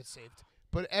 I have it saved.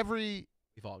 But every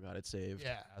We've all got it saved.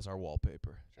 As our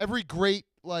wallpaper. every great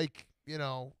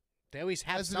They always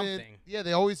have president. something. Yeah,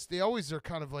 they always are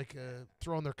kind of like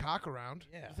throwing their cock around.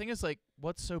 Yeah. The thing is, like,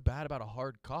 what's so bad about a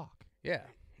hard cock? Yeah.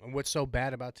 And what's so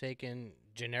bad about taking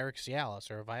generic Cialis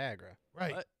or Viagra?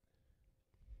 Right. What?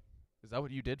 Is that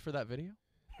what you did for that video?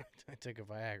 I took a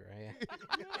Viagra, yeah.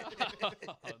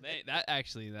 That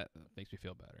makes me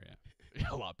feel better. Yeah.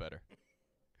 A lot better.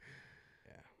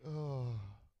 Oh,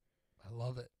 I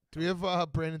love it. Do we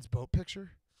have Brandon's boat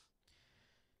picture?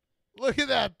 Look at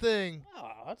that thing.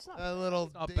 Oh, that's not That little.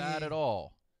 It's not bad at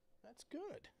all. That's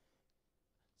good.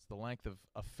 It's the length of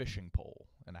a fishing pole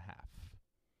and a half.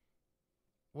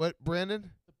 What,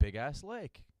 Brandon? A big ass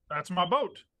lake. That's my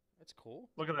boat. That's cool.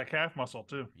 Look at that calf muscle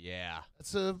too. Yeah.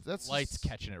 That's Light's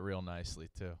catching it real nicely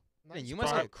too. Man, you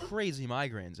must have crazy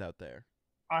migraines out there.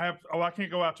 I can't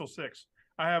go out till 6.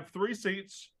 I have 3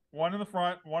 seats, one in the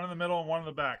front, one in the middle, and one in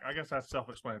the back. I guess that's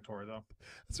self-explanatory though.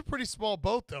 That's a pretty small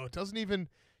boat, though. It doesn't even.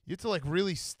 You have to like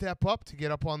really step up to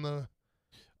get up on the.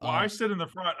 Well, I sit in the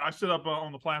front. I sit up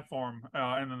on the platform,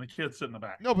 and then the kids sit in the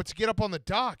back. No, but to get up on the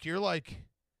dock, you're like,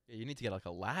 Yeah, you need to get like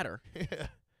a ladder. yeah.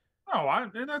 No,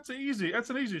 and that's easy. That's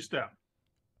an easy step.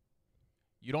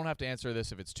 You don't have to answer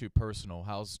this if it's too personal.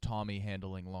 How's Tommy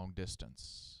handling long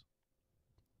distance?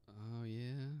 Oh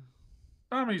yeah.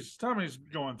 Tommy's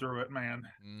going through it, man.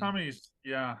 Mm. Tommy's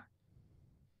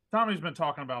been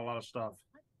talking about a lot of stuff.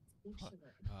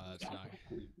 That's not.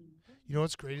 You know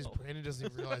what's great is Brandon doesn't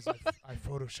even realize I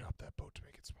photoshopped that boat to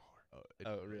make it smaller.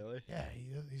 Oh, really? Yeah,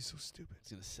 he's so stupid. I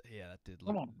was gonna say, yeah, that did.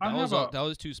 Hold Look, on, I that was have a- that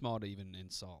was too small to even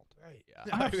insult. Right.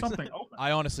 Yeah. I have something open.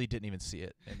 I honestly didn't even see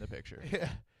it in the picture. Yeah.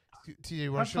 TJ,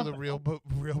 you want to show the something real boat?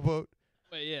 Real boat?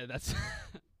 Wait, yeah, that's.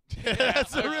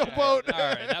 That's the real Okay, boat. All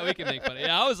right, now we can make fun.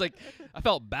 Yeah, I was like, I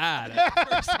felt bad at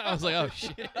first. I was like, oh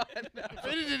shit.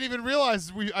 Brandon didn't even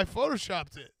realize I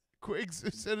photoshopped it. Quiggs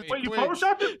said it's Wait, you Quiggs.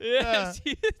 photoshopped it? Yes,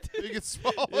 he did. Make it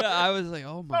smaller. Yeah, I was like,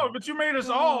 oh my. No, but you made us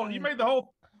all. You made the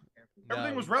whole.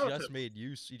 Everything was You relative.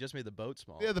 just made the boat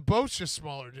small. Yeah, the boat's just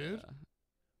smaller, dude.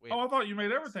 Yeah. Oh, I thought you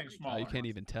made everything Oh, smaller. you can't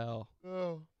even tell.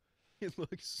 Oh. It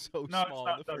looks so No, small.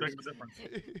 it's the not that big first- of a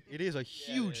difference. It is a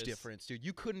huge is. difference, dude.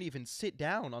 You couldn't even sit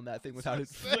down on that thing without it.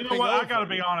 You know flipping what? I over. got to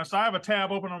be honest. I have a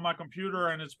tab open on my computer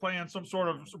and it's playing some sort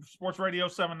of sports radio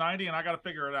 790, and I got to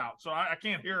figure it out. So I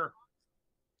can't hear.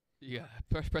 Yeah,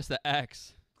 press the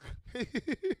X.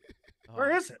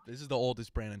 Where is it? This is the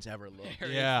oldest Brandon's ever looked. There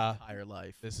in Yeah. his entire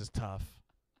life. This is tough.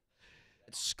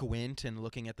 Squint and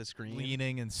looking at the screen.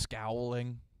 Leaning and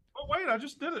scowling. Oh wait, I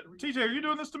just did it. TJ, are you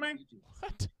doing this to me?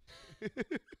 What?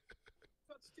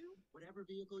 Whatever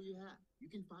vehicle you have, you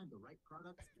can find the right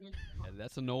products in. Yeah,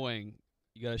 that's annoying.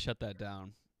 You gotta shut that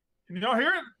down. Can y'all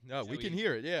hear it? No, we can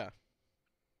hear it. Yeah.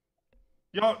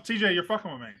 Y'all, TJ, you're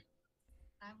fucking with me.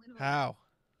 How?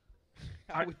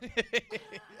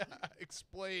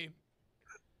 Explain.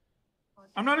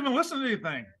 I'm not even listening to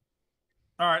anything.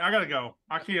 All right, I gotta go.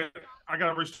 I can't. I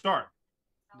gotta restart.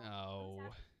 No.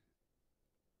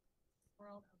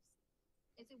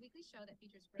 It's a weekly show that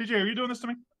features. TJ, are you doing this to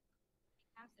me?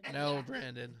 No,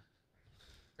 Brandon.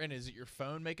 Brandon, is it your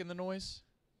phone making the noise?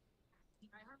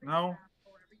 No.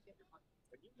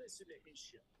 When you listen to his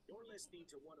show, you're listening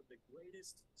to one of the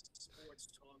greatest sports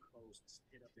talk hosts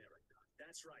in America.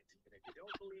 That's right. And if you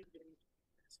don't believe me,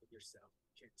 ask it yourself.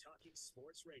 Kentucky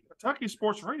Sports Radio. Kentucky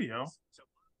Sports Radio.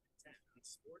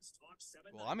 Sports Talk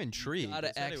 7. Well, I'm intrigued. gotta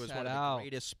They said X it was that one of out. the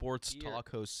greatest sports Here. talk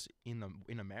hosts in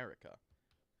America.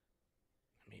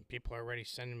 I mean, people are already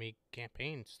sending me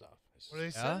campaign stuff. What are they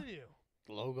sending you?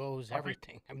 Logos,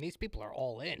 everything. I mean, these people are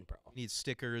all in, bro. We need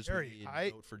stickers. Jerry, we need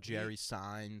I- vote for Jerry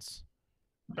signs.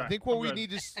 I think what we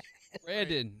need is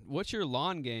Brandon, what's your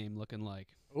lawn game looking like?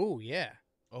 Oh yeah.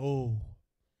 Oh.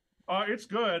 It's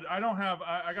good. I don't have.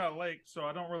 I got a lake, so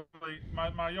I don't really.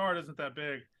 My yard isn't that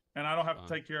big, and I don't have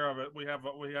to take care of it. We have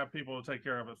people to take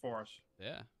care of it for us.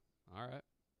 Yeah. All right.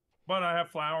 But I have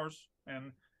flowers,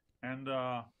 and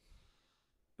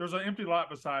there's an empty lot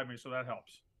beside me, so that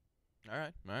helps. All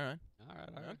right. All right. All right.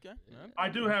 All right. Okay. Okay. I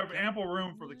do have ample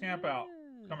room for the camp out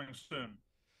coming soon.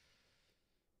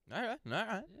 All right. All right. All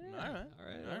right. All right.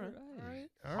 All right.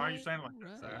 all right. Why are you saying like All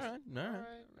that? All Zach? right. All right.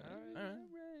 All right.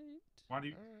 Why do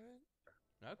you?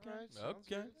 Okay. Alright, sounds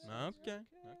Okay. good, sounds Okay. good.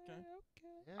 Okay.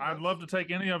 Yeah, I'd love to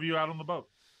take any of you out on the boat.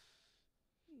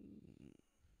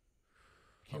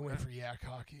 Can't wait for yak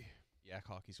hockey. Yak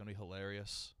hockey's gonna be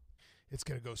hilarious. It's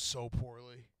gonna go so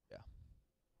poorly.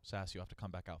 Sass, you have to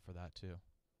come back out for that too.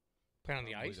 Play on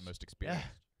the Probably ice. the most experienced.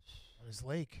 On his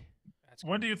lake. That's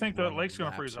When do you think the Run lake's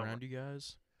gonna laps freeze over? around you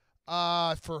guys?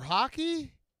 For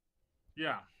hockey,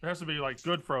 Yeah, it has to be like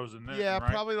good frozen. Then, yeah,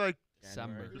 right? probably like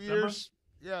December. December? years.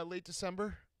 Yeah, late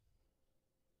December.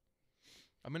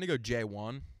 I'm gonna go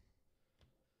J1.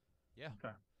 Yeah.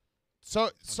 Okay. So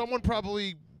someone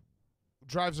probably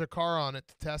drives their car on it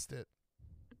to test it.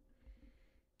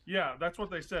 Yeah, that's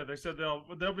what they said. They said there'll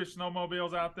be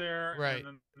snowmobiles out there, Right. and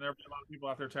then there'll be a lot of people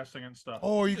out there testing it and stuff.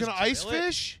 Oh, are you Just gonna ice drill it?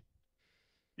 fish?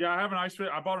 Yeah, I have an ice fish.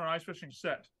 I bought an ice fishing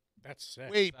set. That's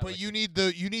sick. Wait, that but like you need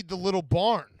the little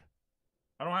barn.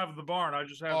 I don't have the barn. I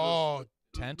just have Oh,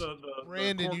 Tent? the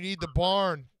Brandon, cork- you need the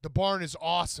barn. The barn is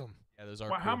awesome. Yeah, those are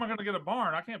Well, how cool. am I going to get a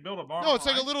barn? I can't build a barn. No, it's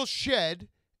on like a ice. little shed,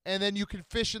 and then you can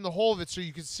fish in the hole of it, so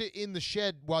you can sit in the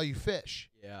shed while you fish.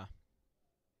 Yeah.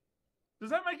 Does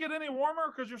that make it any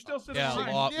warmer? Because you're still sitting. Yeah, in a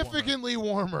the lot. Significantly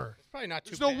warmer. It's probably not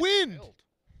too. There's no bad to wind. build.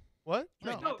 What?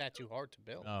 Probably No. not that too hard to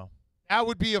build. No. That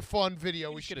would be a fun video.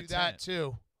 You We just should get do a that tent.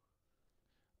 too.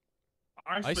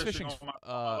 Ice, fishing's on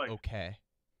my lake. okay.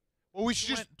 Well, we We should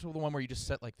just. went to the one where you just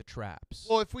set like the traps.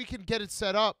 Well, if we can get it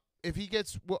set up, if he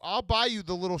gets, well, I'll buy you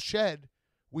the little shed.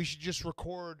 We should just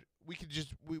record we could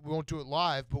just we won't do it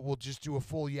live, but we'll just do a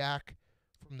full yak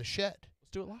from the shed.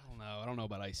 Let's do it live. I don't know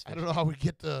about ice I fishing. don't know how we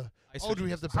get the. Ice Oh, do we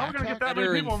have the How are we gonna backpack? get that many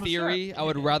Better people in on the theory, set? I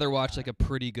would rather watch like a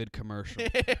pretty good commercial.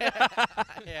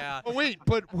 Yeah. Oh wait,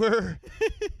 but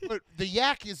but the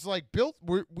yak is like built.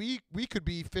 We could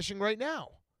be fishing right now.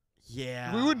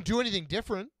 Yeah. We wouldn't do anything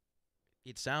different.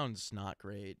 It sounds not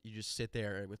great. You just sit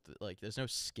there with there's no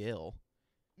skill.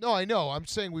 No, I know. I'm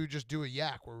saying we would just do a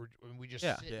yak where we just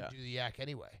Yeah, sit yeah. and do the yak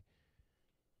anyway,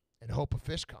 and hope a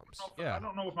fish comes. I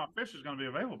don't know if my fish is going to be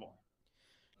available.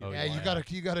 Oh, Yeah, you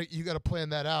gotta plan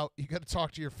that out. You gotta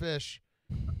talk to your fish.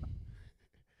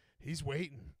 He's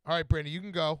waiting. All right, Brandon, you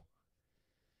can go.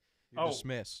 You're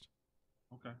dismissed.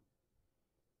 Okay.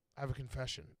 I have a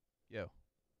confession. Yo.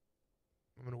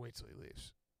 I'm gonna wait till he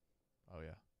leaves. Oh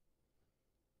yeah.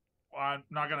 Well, I'm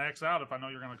not going to X out if I know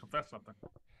you're going to confess something.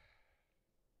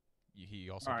 He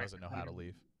also All right. doesn't know how to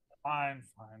leave. Fine.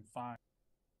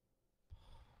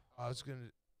 I was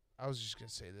just gonna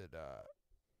say that.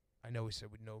 I know we said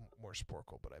we'd no more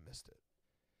Sporkle, but I missed it.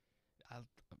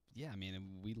 Yeah, I mean,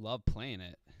 we love playing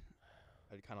it.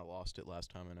 I kind of lost it last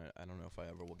time, and I don't know if I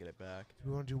ever will get it back. Do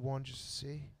we want to do one just to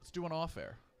see? Let's do an off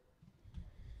air.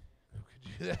 We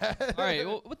could do that. All right,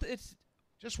 well, it's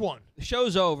just one. The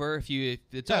show's over. If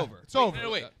it's Yeah, over, It's over.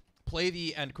 Wait. Play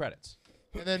the end credits.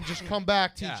 And then just come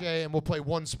back, Yeah. TJ, and we'll play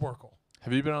one Sporkle.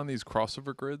 Have you been on these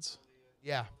crossover grids?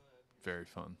 Yeah. Very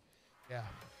fun. Yeah.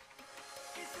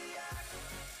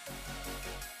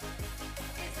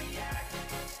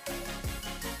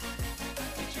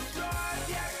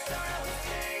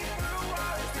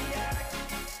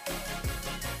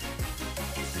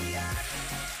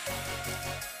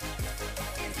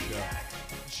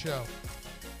 Show.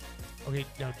 Okay,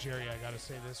 now Jerry, I gotta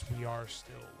say this: we are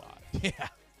still live. Yeah.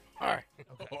 All right.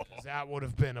 Okay, 'cause that would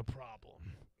have been a problem.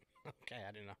 Okay,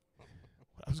 I didn't know.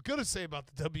 What I was gonna say about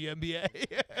the WNBA.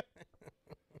 All right,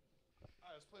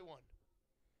 let's play one.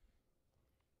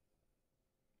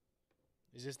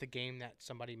 Is this the game that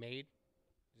somebody made?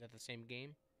 Is that the same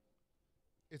game?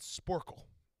 It's Sporkle.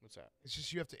 What's that? It's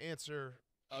just you have to answer.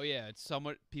 oh yeah, it's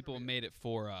somewhat people made it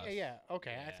for us. Yeah.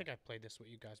 Okay, I Yeah. think I played this with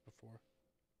you guys before.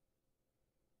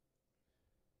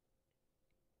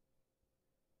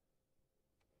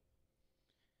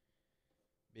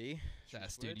 B?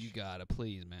 Yes, dude, you gotta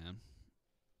please, man.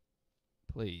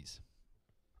 Please.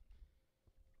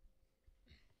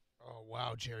 Oh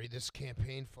wow, Jerry, this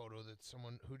campaign photo that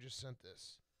someone who just sent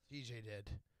this, TJ did,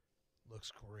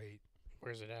 looks great.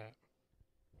 Where's it at?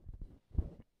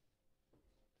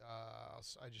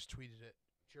 I just tweeted it.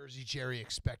 Jersey Jerry,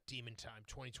 expect Demon Time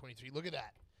 2023. Look at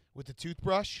that with the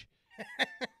toothbrush.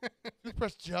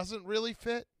 Toothbrush doesn't really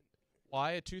fit.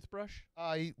 Why a toothbrush?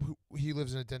 He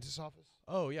lives in a dentist's office.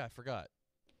 Oh yeah, I forgot.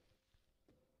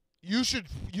 You should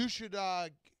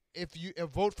if you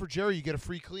vote for Jerry, you get a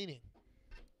free cleaning.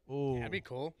 Ooh. That'd be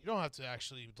cool. You don't have to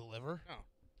actually deliver. No.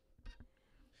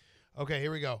 Okay,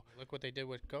 here we go. Look what they did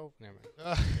with Go. Never mind.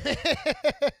 Uh,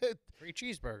 Free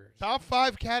cheeseburgers. Top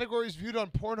 5 categories viewed on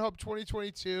Pornhub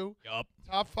 2022. Yup.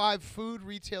 Top 5 food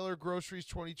retailer groceries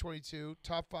 2022.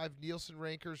 Top 5 Nielsen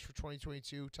rankers for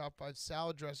 2022. Top 5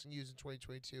 salad dressing used in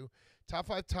 2022. Top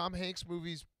 5 Tom Hanks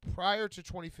movies prior to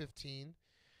 2015.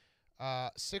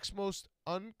 6 most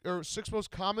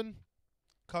common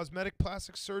cosmetic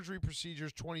plastic surgery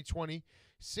procedures 2020.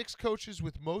 6 coaches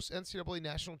with most NCAA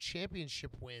national championship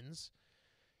wins.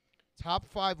 Top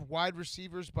 5 wide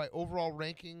receivers by overall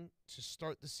ranking to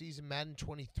start the season, Madden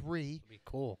 23. Be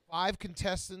cool. 5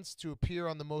 contestants to appear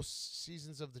on the most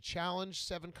seasons of the challenge.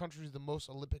 7 countries with the most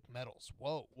Olympic medals.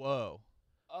 Whoa. Whoa.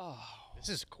 Oh, This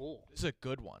is cool. This is a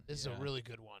good one. This is a really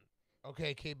good one.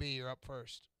 Okay, KB, you're up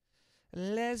first.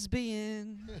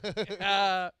 lesbian.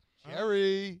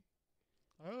 Jerry.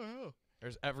 Oh.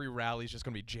 There's every rally's just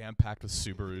gonna be jam packed with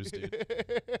Subarus, dude.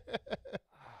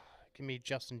 Give me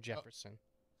Justin Jefferson.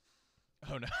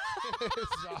 Oh no.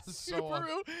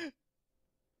 Subaru.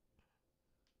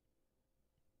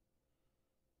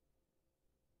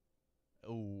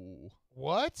 Oh.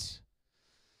 What?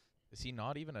 Is he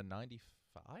not even a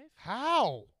 95?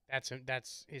 How?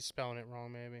 That's he's spelling it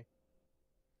wrong. Maybe.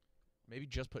 Maybe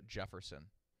just put Jefferson.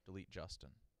 Delete Justin.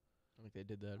 I think they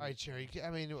did that. All right, Jerry. I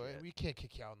mean, we can't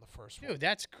kick you out in the first one. Dude,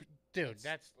 that's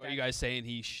that's. Are you guys saying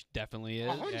he definitely is?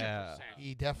 100%. Yeah.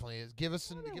 He definitely is. Give us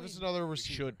another He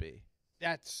receiver. should be.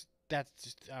 That's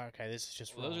just okay. This is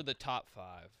just Well, those wrong. are the top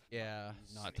 5. Yeah.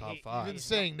 Not top He- 5. Steven's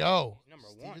saying no. He's number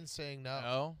Steven's one. saying no.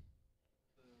 No.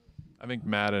 I think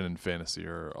Madden and fantasy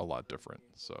are a lot different.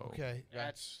 So Okay.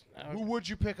 That's Who would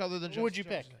you pick other than Who would you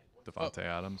Justin pick? Jefferson? Devontae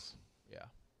Adams. Yeah.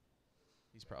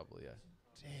 He's probably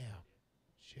Damn.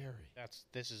 Jerry.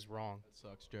 This is wrong. That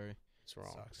sucks, Jerry. It's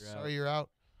wrong. Sucks. You're out. Sorry, you're out.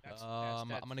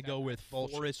 I'm gonna go with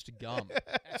bullshit. Forrest Gump.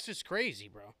 That's just crazy,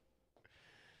 bro.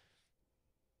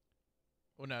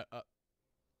 Well, no. All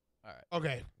right.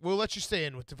 Okay, we'll let you stay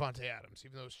in with Devontae Adams,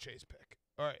 even though it's Chase pick.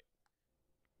 All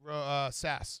right.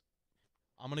 Sass.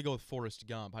 I'm gonna go with Forrest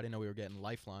Gump. I didn't know we were getting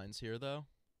lifelines here, though.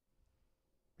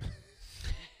 I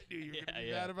knew you were gonna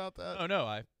be mad about that. Oh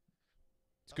no,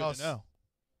 it's good to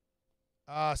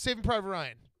know. Saving Private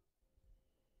Ryan.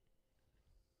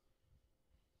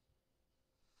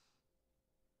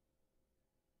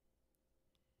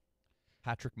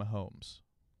 Patrick Mahomes.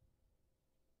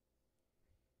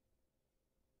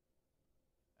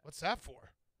 What's that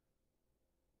for?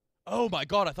 Oh my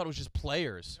God, I thought it was just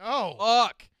players. Oh,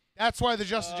 Fuck. that's why the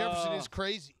Justin Jefferson is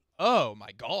crazy. Oh my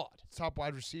God. Top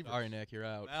wide receiver. Sorry, Nick, you're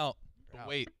out. Well, Out.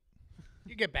 wait.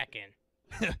 You get back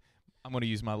in. I'm gonna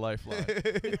use my lifeline.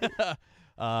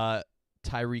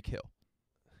 Tyreek Hill.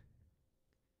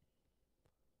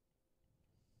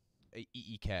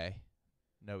 EEK.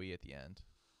 No E at the end.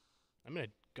 I'm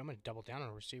gonna double down on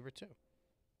a receiver too.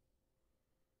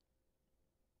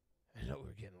 I know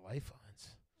we're getting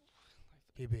lifelines.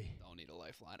 KB. Don't need a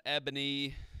lifeline.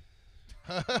 Ebony.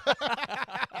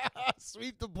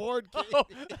 Sweep the board, Kate. Oh,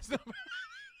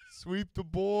 Sweep the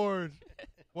board.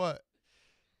 What?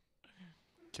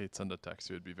 Kate sent a text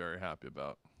you would be very happy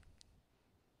about.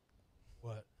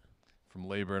 What? From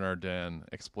Labor in Ardennes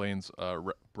explains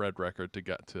bread record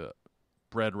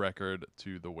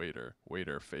to the waiter.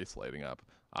 Waiter face lighting up.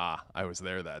 Ah, I was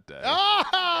there that day.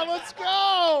 Ah, let's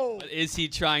go. But is he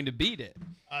trying to beat it?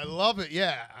 I love it.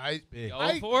 Yeah,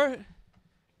 Go for it.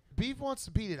 Beef wants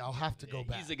to beat it. I'll have to go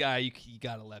back. He's a guy you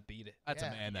gotta let beat it. That's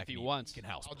Yeah. a man that If he can, wants. can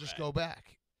house. I'll just bread. go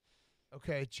back.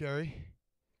 Okay, Jerry.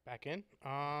 Back in.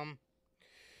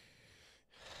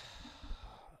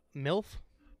 MILF.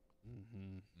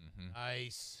 Mm-hmm.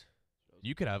 Nice.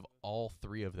 You could have all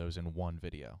three of those in one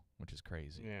video, which is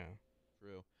crazy. Yeah.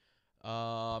 True.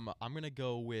 I'm gonna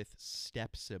go with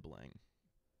step sibling.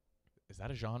 Is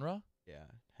that a genre? Yeah,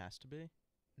 has to be.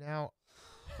 Now,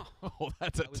 Oh,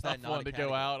 that's a How is that tough not one a to go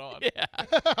category? out on. Yeah.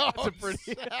 that's a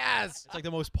pretty- Sass. It's like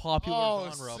the most popular Oh,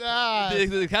 genre. Sass.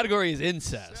 The category is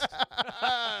incest.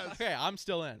 Sass. Okay, I'm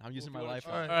still in. I'm using my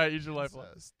lifeline. All All right, use your lifeline.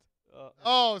 Incest.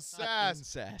 Oh, Not Sass.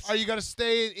 incest. Are you gonna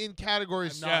stay in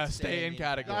categories? I'm Yeah, not stay staying in in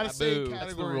category. Gotta stay in Boo. That's the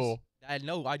categories. rule.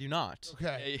 No, I do not.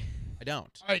 Okay. I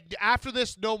don't. All right. After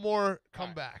this, no more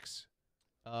comebacks.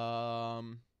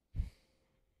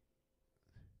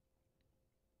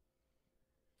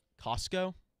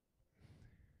 Costco.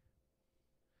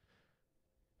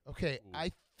 Okay,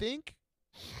 I think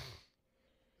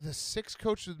the sixth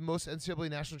coach with the most NCAA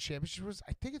national championships was,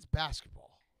 I think it's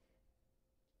basketball.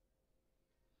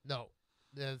 No,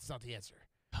 that's not the answer.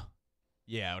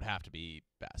 Yeah, it would have to be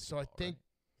basketball. So I think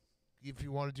if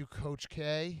you want to do Coach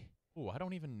K, Ooh, I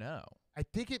don't even know. I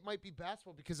think it might be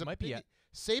basketball because It might be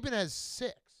Saban has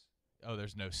 6. Oh,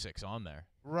 there's no 6 on there.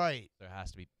 Right. There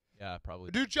has to be. Yeah,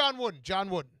 probably. Do John Wooden. John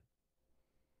Wooden.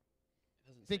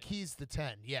 I think he's the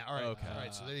 10. Yeah, all right. Okay. All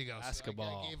right, so there you go. So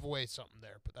Basketball. I gave away something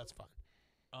there, but that's fine.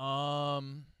 I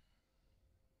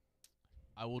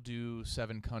will do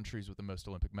 7 countries with the most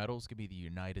Olympic medals. Could be the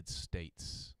United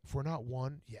States. If we're not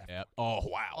one, yeah. Yep. Oh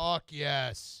wow. Fuck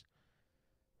yes.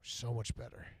 We're so much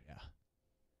better. Yeah.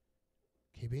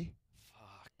 KB?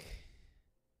 Fuck.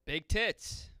 Big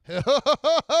tits.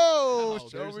 Oh,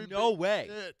 show there's me no big way.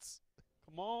 tits.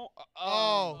 Come on.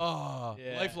 Oh,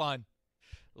 Yeah. lifeline.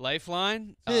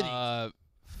 Lifeline. Titties.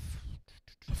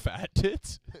 Fat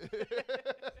tits.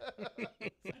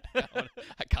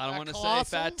 I kind of want to say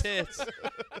fat colossals? tits.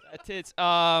 Fat tits.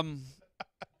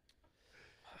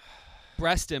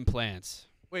 Breast implants.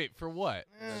 Wait, for what?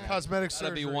 Cosmetic Gotta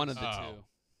surgery. be one of the Oh. two.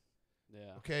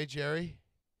 Yeah. Okay, Jerry.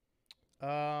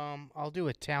 I'll do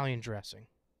Italian dressing.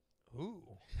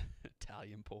 Ooh.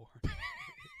 Italian porn.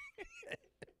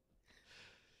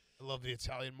 I love the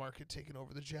Italian market taking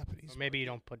over the Japanese. Or maybe you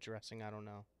don't put dressing. I don't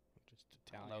know. Just I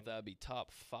don't Italian. know if that would be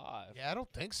top 5. Yeah, I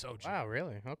don't think so, Jerry. Wow,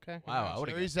 really? Okay. Wow, I would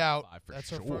have. Jerry's out. 5 for That's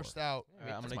sure. our first out. All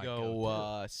right, I'm That's gonna my go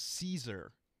go-to.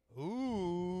 Caesar.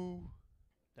 Ooh.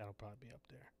 That'll probably be up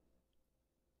there.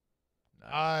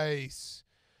 Nice.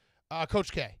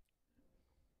 Coach K.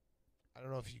 I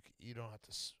don't know if you don't have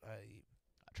to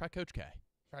Try Coach K.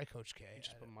 try Coach K. You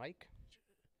just put Mike.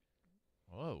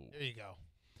 Whoa. There you go.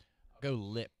 I'll go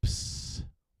lips.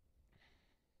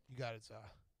 You got it. Is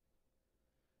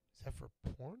that for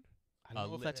porn? I don't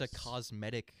know if that's a lips.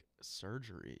 cosmetic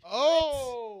surgery.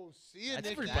 Oh, see you, That's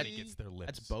Nikki. everybody gets their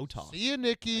lips. That's Botox. See you,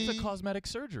 Nikki. It's a cosmetic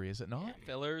surgery, is it not?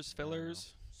 Fillers.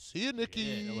 See you,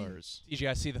 Nikki. Killers. TJ,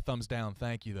 I see the thumbs down.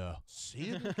 Thank you, though. See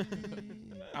you, Nikki.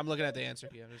 I'm looking at the answer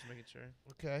key. I'm just making sure.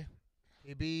 Okay.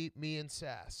 AB, me, and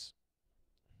Sass.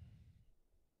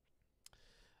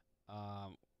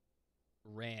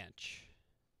 Ranch.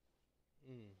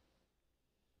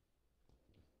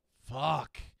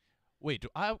 Fuck. Wait,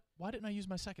 why didn't I use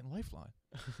my second lifeline?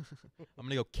 I'm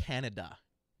gonna go Canada.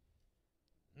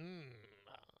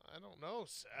 I don't know,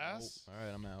 Sass. All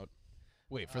right, I'm out.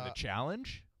 Wait, for the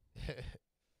challenge?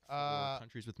 For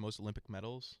countries with most Olympic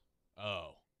medals.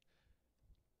 Oh.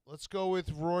 Let's go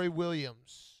with Roy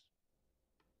Williams.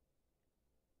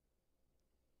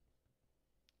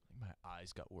 I think my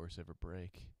eyes got worse every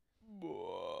break.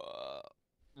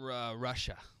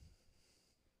 Russia.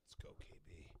 Let's go,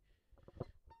 KB.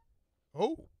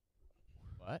 Oh.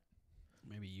 What?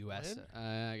 Maybe U.S. Lynn?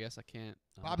 I guess I can't.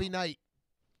 Bobby Knight.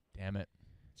 Damn it.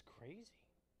 It's crazy.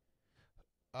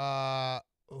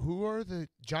 Who are the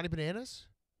Johnny Bananas?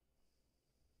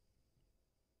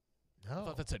 I No.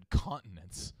 thought that said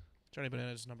continents. Johnny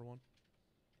Bananas is number 1.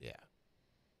 Yeah.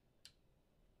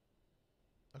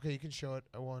 Okay, you can show it.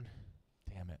 I won.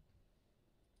 Damn it.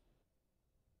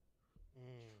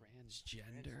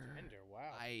 Transgender.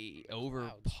 Wow.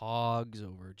 Over pogs,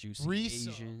 over juicy Risa.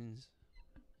 Asians.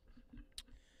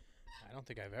 I don't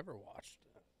think I've ever watched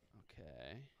it.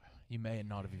 Okay. You may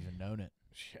not have even known it.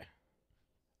 Yeah.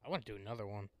 I want to do another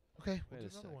one. Okay, Wait we'll a do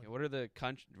another second. one. What are the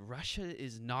countries? Russia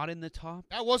is not in the top.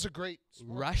 That was a great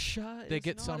sport. Russia. They is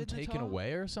get not some in the taken top?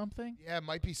 away or something? Yeah, it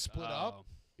might be split up. Oh.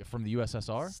 Yeah, from the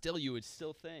USSR? Still, you would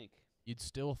still think. You'd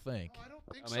still think. No, I don't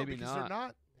think Oh, so maybe because not.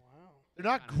 Wow. they're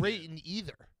not Kinda great weird. in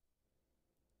either,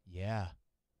 Yeah.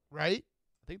 right?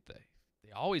 I think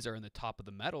they always are in the top of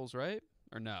the medals, right?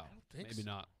 Or no? I don't think Maybe so.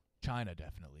 not. China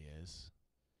definitely is.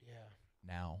 Yeah.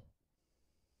 Now.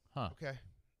 Huh. Okay.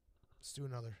 Let's do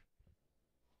another.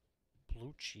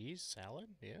 Blue cheese salad?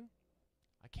 Yeah.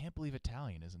 I can't believe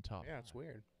Italian isn't top. Yeah, it's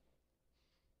weird.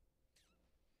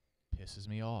 Pisses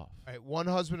me off. All right, one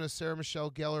husband of Sarah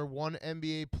Michelle Gellar, one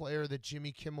NBA player that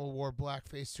Jimmy Kimmel wore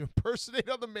blackface to impersonate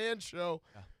on the Man Show,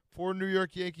 Yeah. 4 New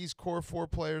York Yankees core 4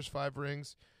 players, 5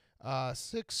 rings,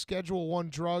 6 Schedule 1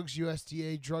 drugs,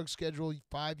 USDA drug schedule,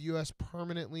 5 U.S.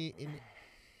 permanently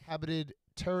inhabited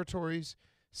territories,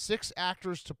 6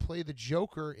 actors to play the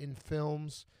Joker in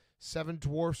films, 7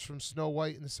 dwarfs from Snow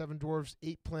White and the 7 Dwarfs,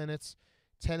 8 planets,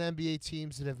 10 NBA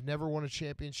teams that have never won a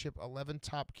championship, 11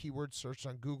 top keywords searched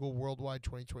on Google worldwide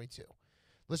 2022.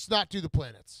 Let's not do the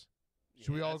planets.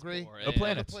 Should we all that's agree? boring. No Yeah.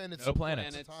 planets. No planets. No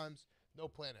planets. Times. No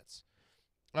planets.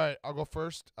 All right, I'll go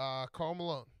first. Karl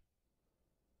Malone.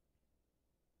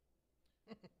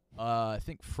 I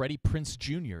think Freddie Prinze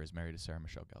Jr. is married to Sarah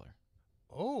Michelle Gellar.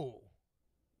 Oh.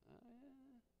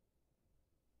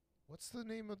 What's the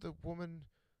name of the woman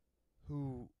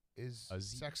who is A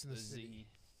Z. Sex in the The City? Z.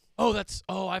 Oh, that's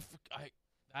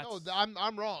that's No,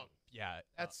 I'm wrong. yeah.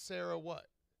 That's Sarah what?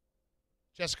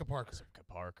 Jessica Parker. Jessica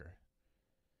Parker.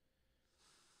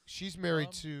 She's married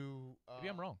Um, to. Maybe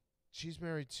I'm wrong. She's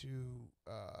married to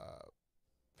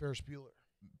Ferris Bueller,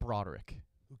 Broderick.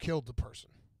 who killed the person.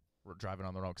 We're driving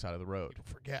on the wrong side of the road. People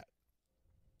forget.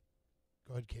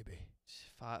 Go ahead, KB.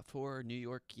 4 New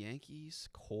York Yankees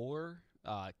core.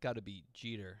 Got to be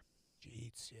Jeter.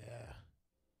 Jeets, yeah.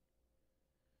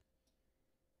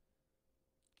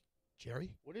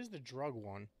 Jerry? What is the drug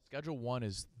one? Schedule 1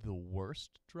 is the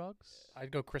worst drugs.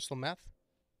 I'd go crystal meth.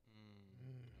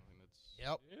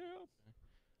 Yep. Yeah.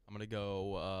 I'm gonna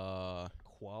go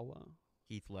Koala.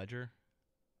 Heath Ledger.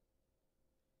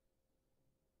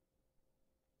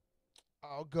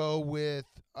 I'll go with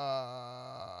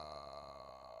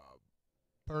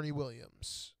Bernie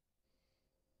Williams.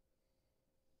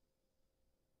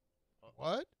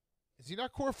 What? Is he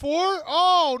not core 4?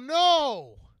 Oh,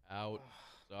 no. Out.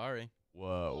 Sorry.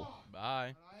 Whoa.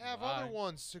 Bye. I have Bye. other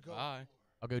ones to go. Bye.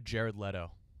 I'll go Jared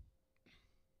Leto.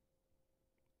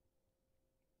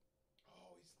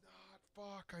 Oh, he's not.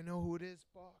 Fuck. I know who it is.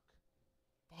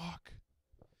 Fuck.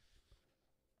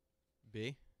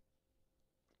 B.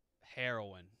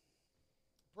 Heroin.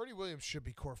 Bernie Williams should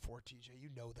be core 4, TJ. You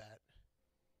know that.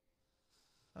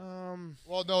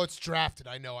 Well, no, it's drafted.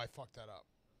 I know. I fucked that up.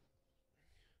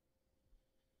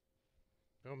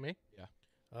 Oh, me?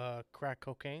 Yeah. Crack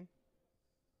cocaine?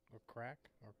 Or crack?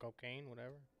 Or cocaine,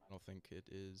 whatever. I don't think it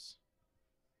is.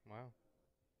 Wow.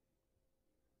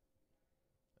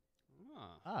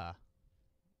 Ah.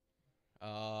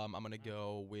 I'm gonna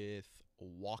go with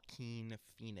Joaquin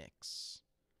Phoenix.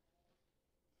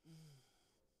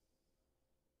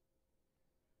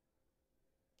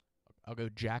 I'll go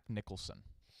Jack Nicholson.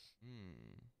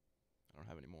 I don't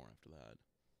have any more after that.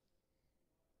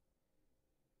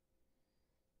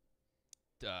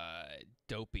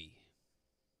 Dopey.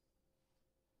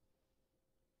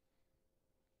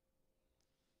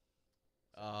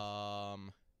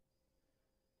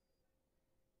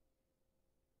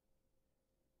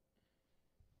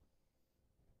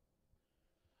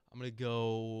 I'm gonna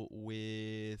go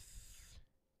with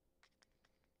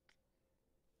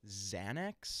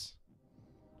Xanax.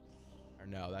 Or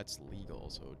no, that's legal,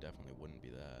 so it definitely wouldn't be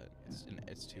that.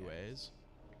 It's two A's.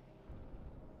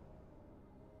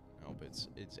 Nope, it's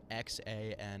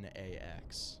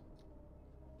XANAX.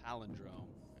 Palindrome.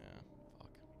 Yeah,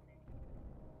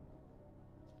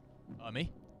 fuck.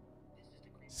 Me?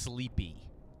 Sleepy.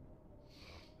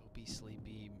 Dopey,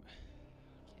 sleepy.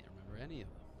 Can't remember any of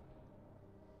them.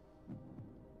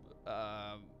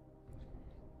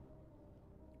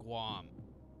 Guam.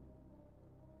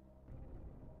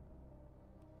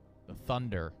 The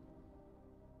Thunder.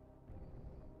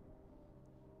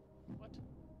 What?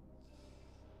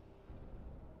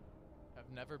 Have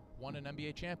never won an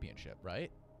NBA championship,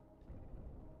 right?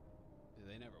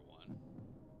 They never won.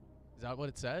 Is that what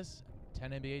it says?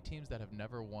 10 NBA teams that have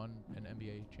never won an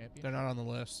NBA championship? They're not on the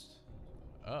list.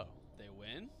 Oh. They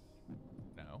win?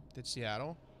 No. Did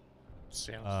Seattle?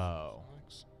 Seattle. Oh.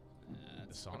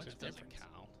 The Sonics doesn't different.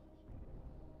 count.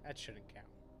 That shouldn't count.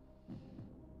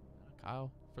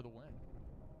 Kyle for the win.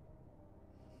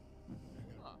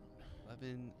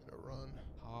 11. Gonna run.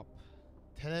 Pop.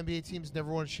 10 NBA teams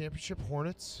never won a championship.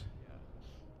 Hornets.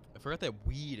 I forgot that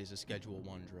weed is a Schedule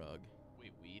 1 drug.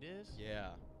 Wait, weed is? Yeah.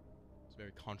 It's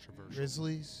very controversial.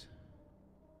 Grizzlies.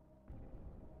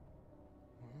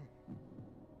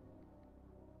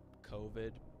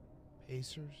 COVID.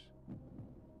 Pacers.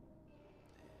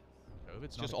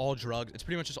 COVID's Just all drugs. It's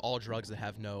pretty much just all drugs that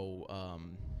have no.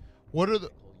 What are the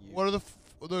medical use.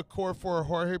 the core four?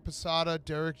 Jorge Posada,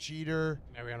 Derek Jeter,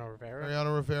 Mariano Rivera.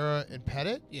 Mariano Rivera, and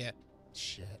Pettit. Yeah.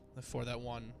 Shit. The four that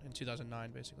won in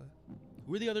 2009, basically.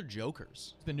 Who are the other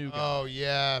Jokers? The new guy. Oh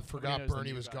yeah, Nobody forgot knows the Bernie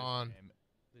new was guy's gone. name.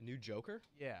 The new Joker?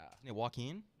 Yeah. Yeah,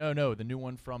 Joaquin? No, the new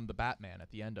one from the Batman at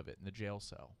the end of it in the jail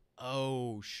cell.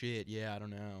 Oh, shit. Yeah, I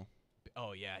don't know.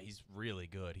 Oh, yeah, he's really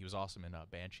good. He was awesome in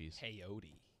Banshees.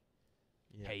 Peyote.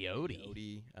 Yeah, Peyote.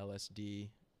 Peyote, LSD.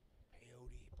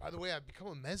 Peyote. By the way, I've become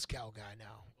a mezcal guy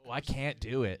now. Oh, I can't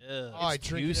do it. Oh, I It's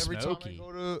drink too it every smoky. time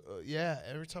I go to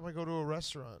every time I go to a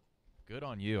restaurant. Good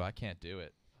on you. I can't do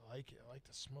it. I like it. I like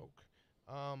to smoke.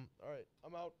 All right,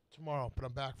 I'm out tomorrow, but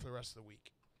I'm back for the rest of the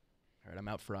week. All right, I'm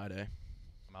out Friday.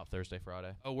 I'm out Thursday,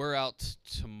 Friday. Oh, we're out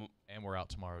tomorrow. And we're out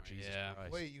tomorrow. Jesus Yeah.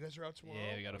 Christ. Wait, you guys are out tomorrow?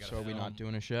 Yeah, we got to So are we not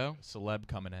doing a show? Celeb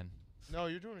coming in. No,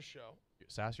 you're doing a show.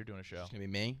 Sass, you're doing a show. It's going to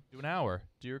be me? Do an hour.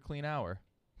 Do your clean hour.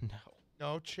 No.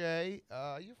 No, Che.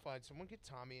 You find someone. Get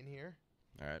Tommy in here.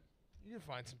 All right. You can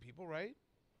find some people, right?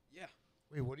 Yeah.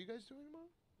 Wait, what are you guys doing tomorrow?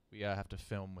 We have to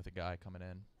film with a guy coming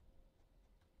in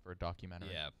for a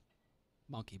documentary. Yeah.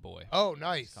 Monkey Boy. Oh,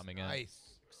 nice. Coming in. Nice.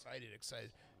 Excited.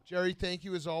 Jerry, thank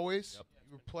you as always. Yep.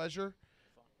 You were a pleasure.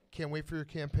 Can't wait for your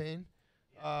campaign.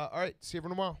 All right, see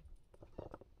everyone tomorrow.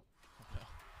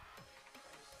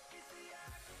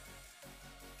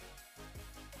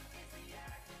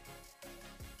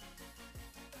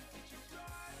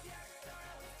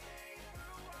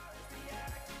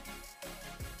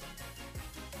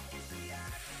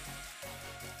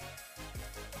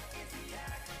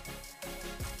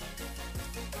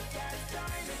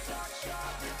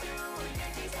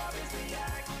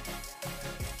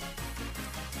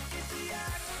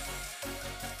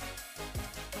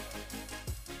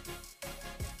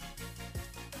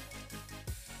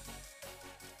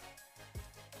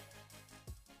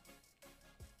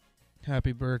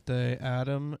 Happy birthday,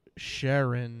 Adam,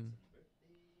 Sharon,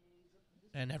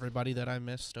 and everybody that I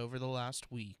missed over the last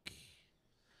week.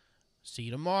 See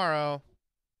you tomorrow.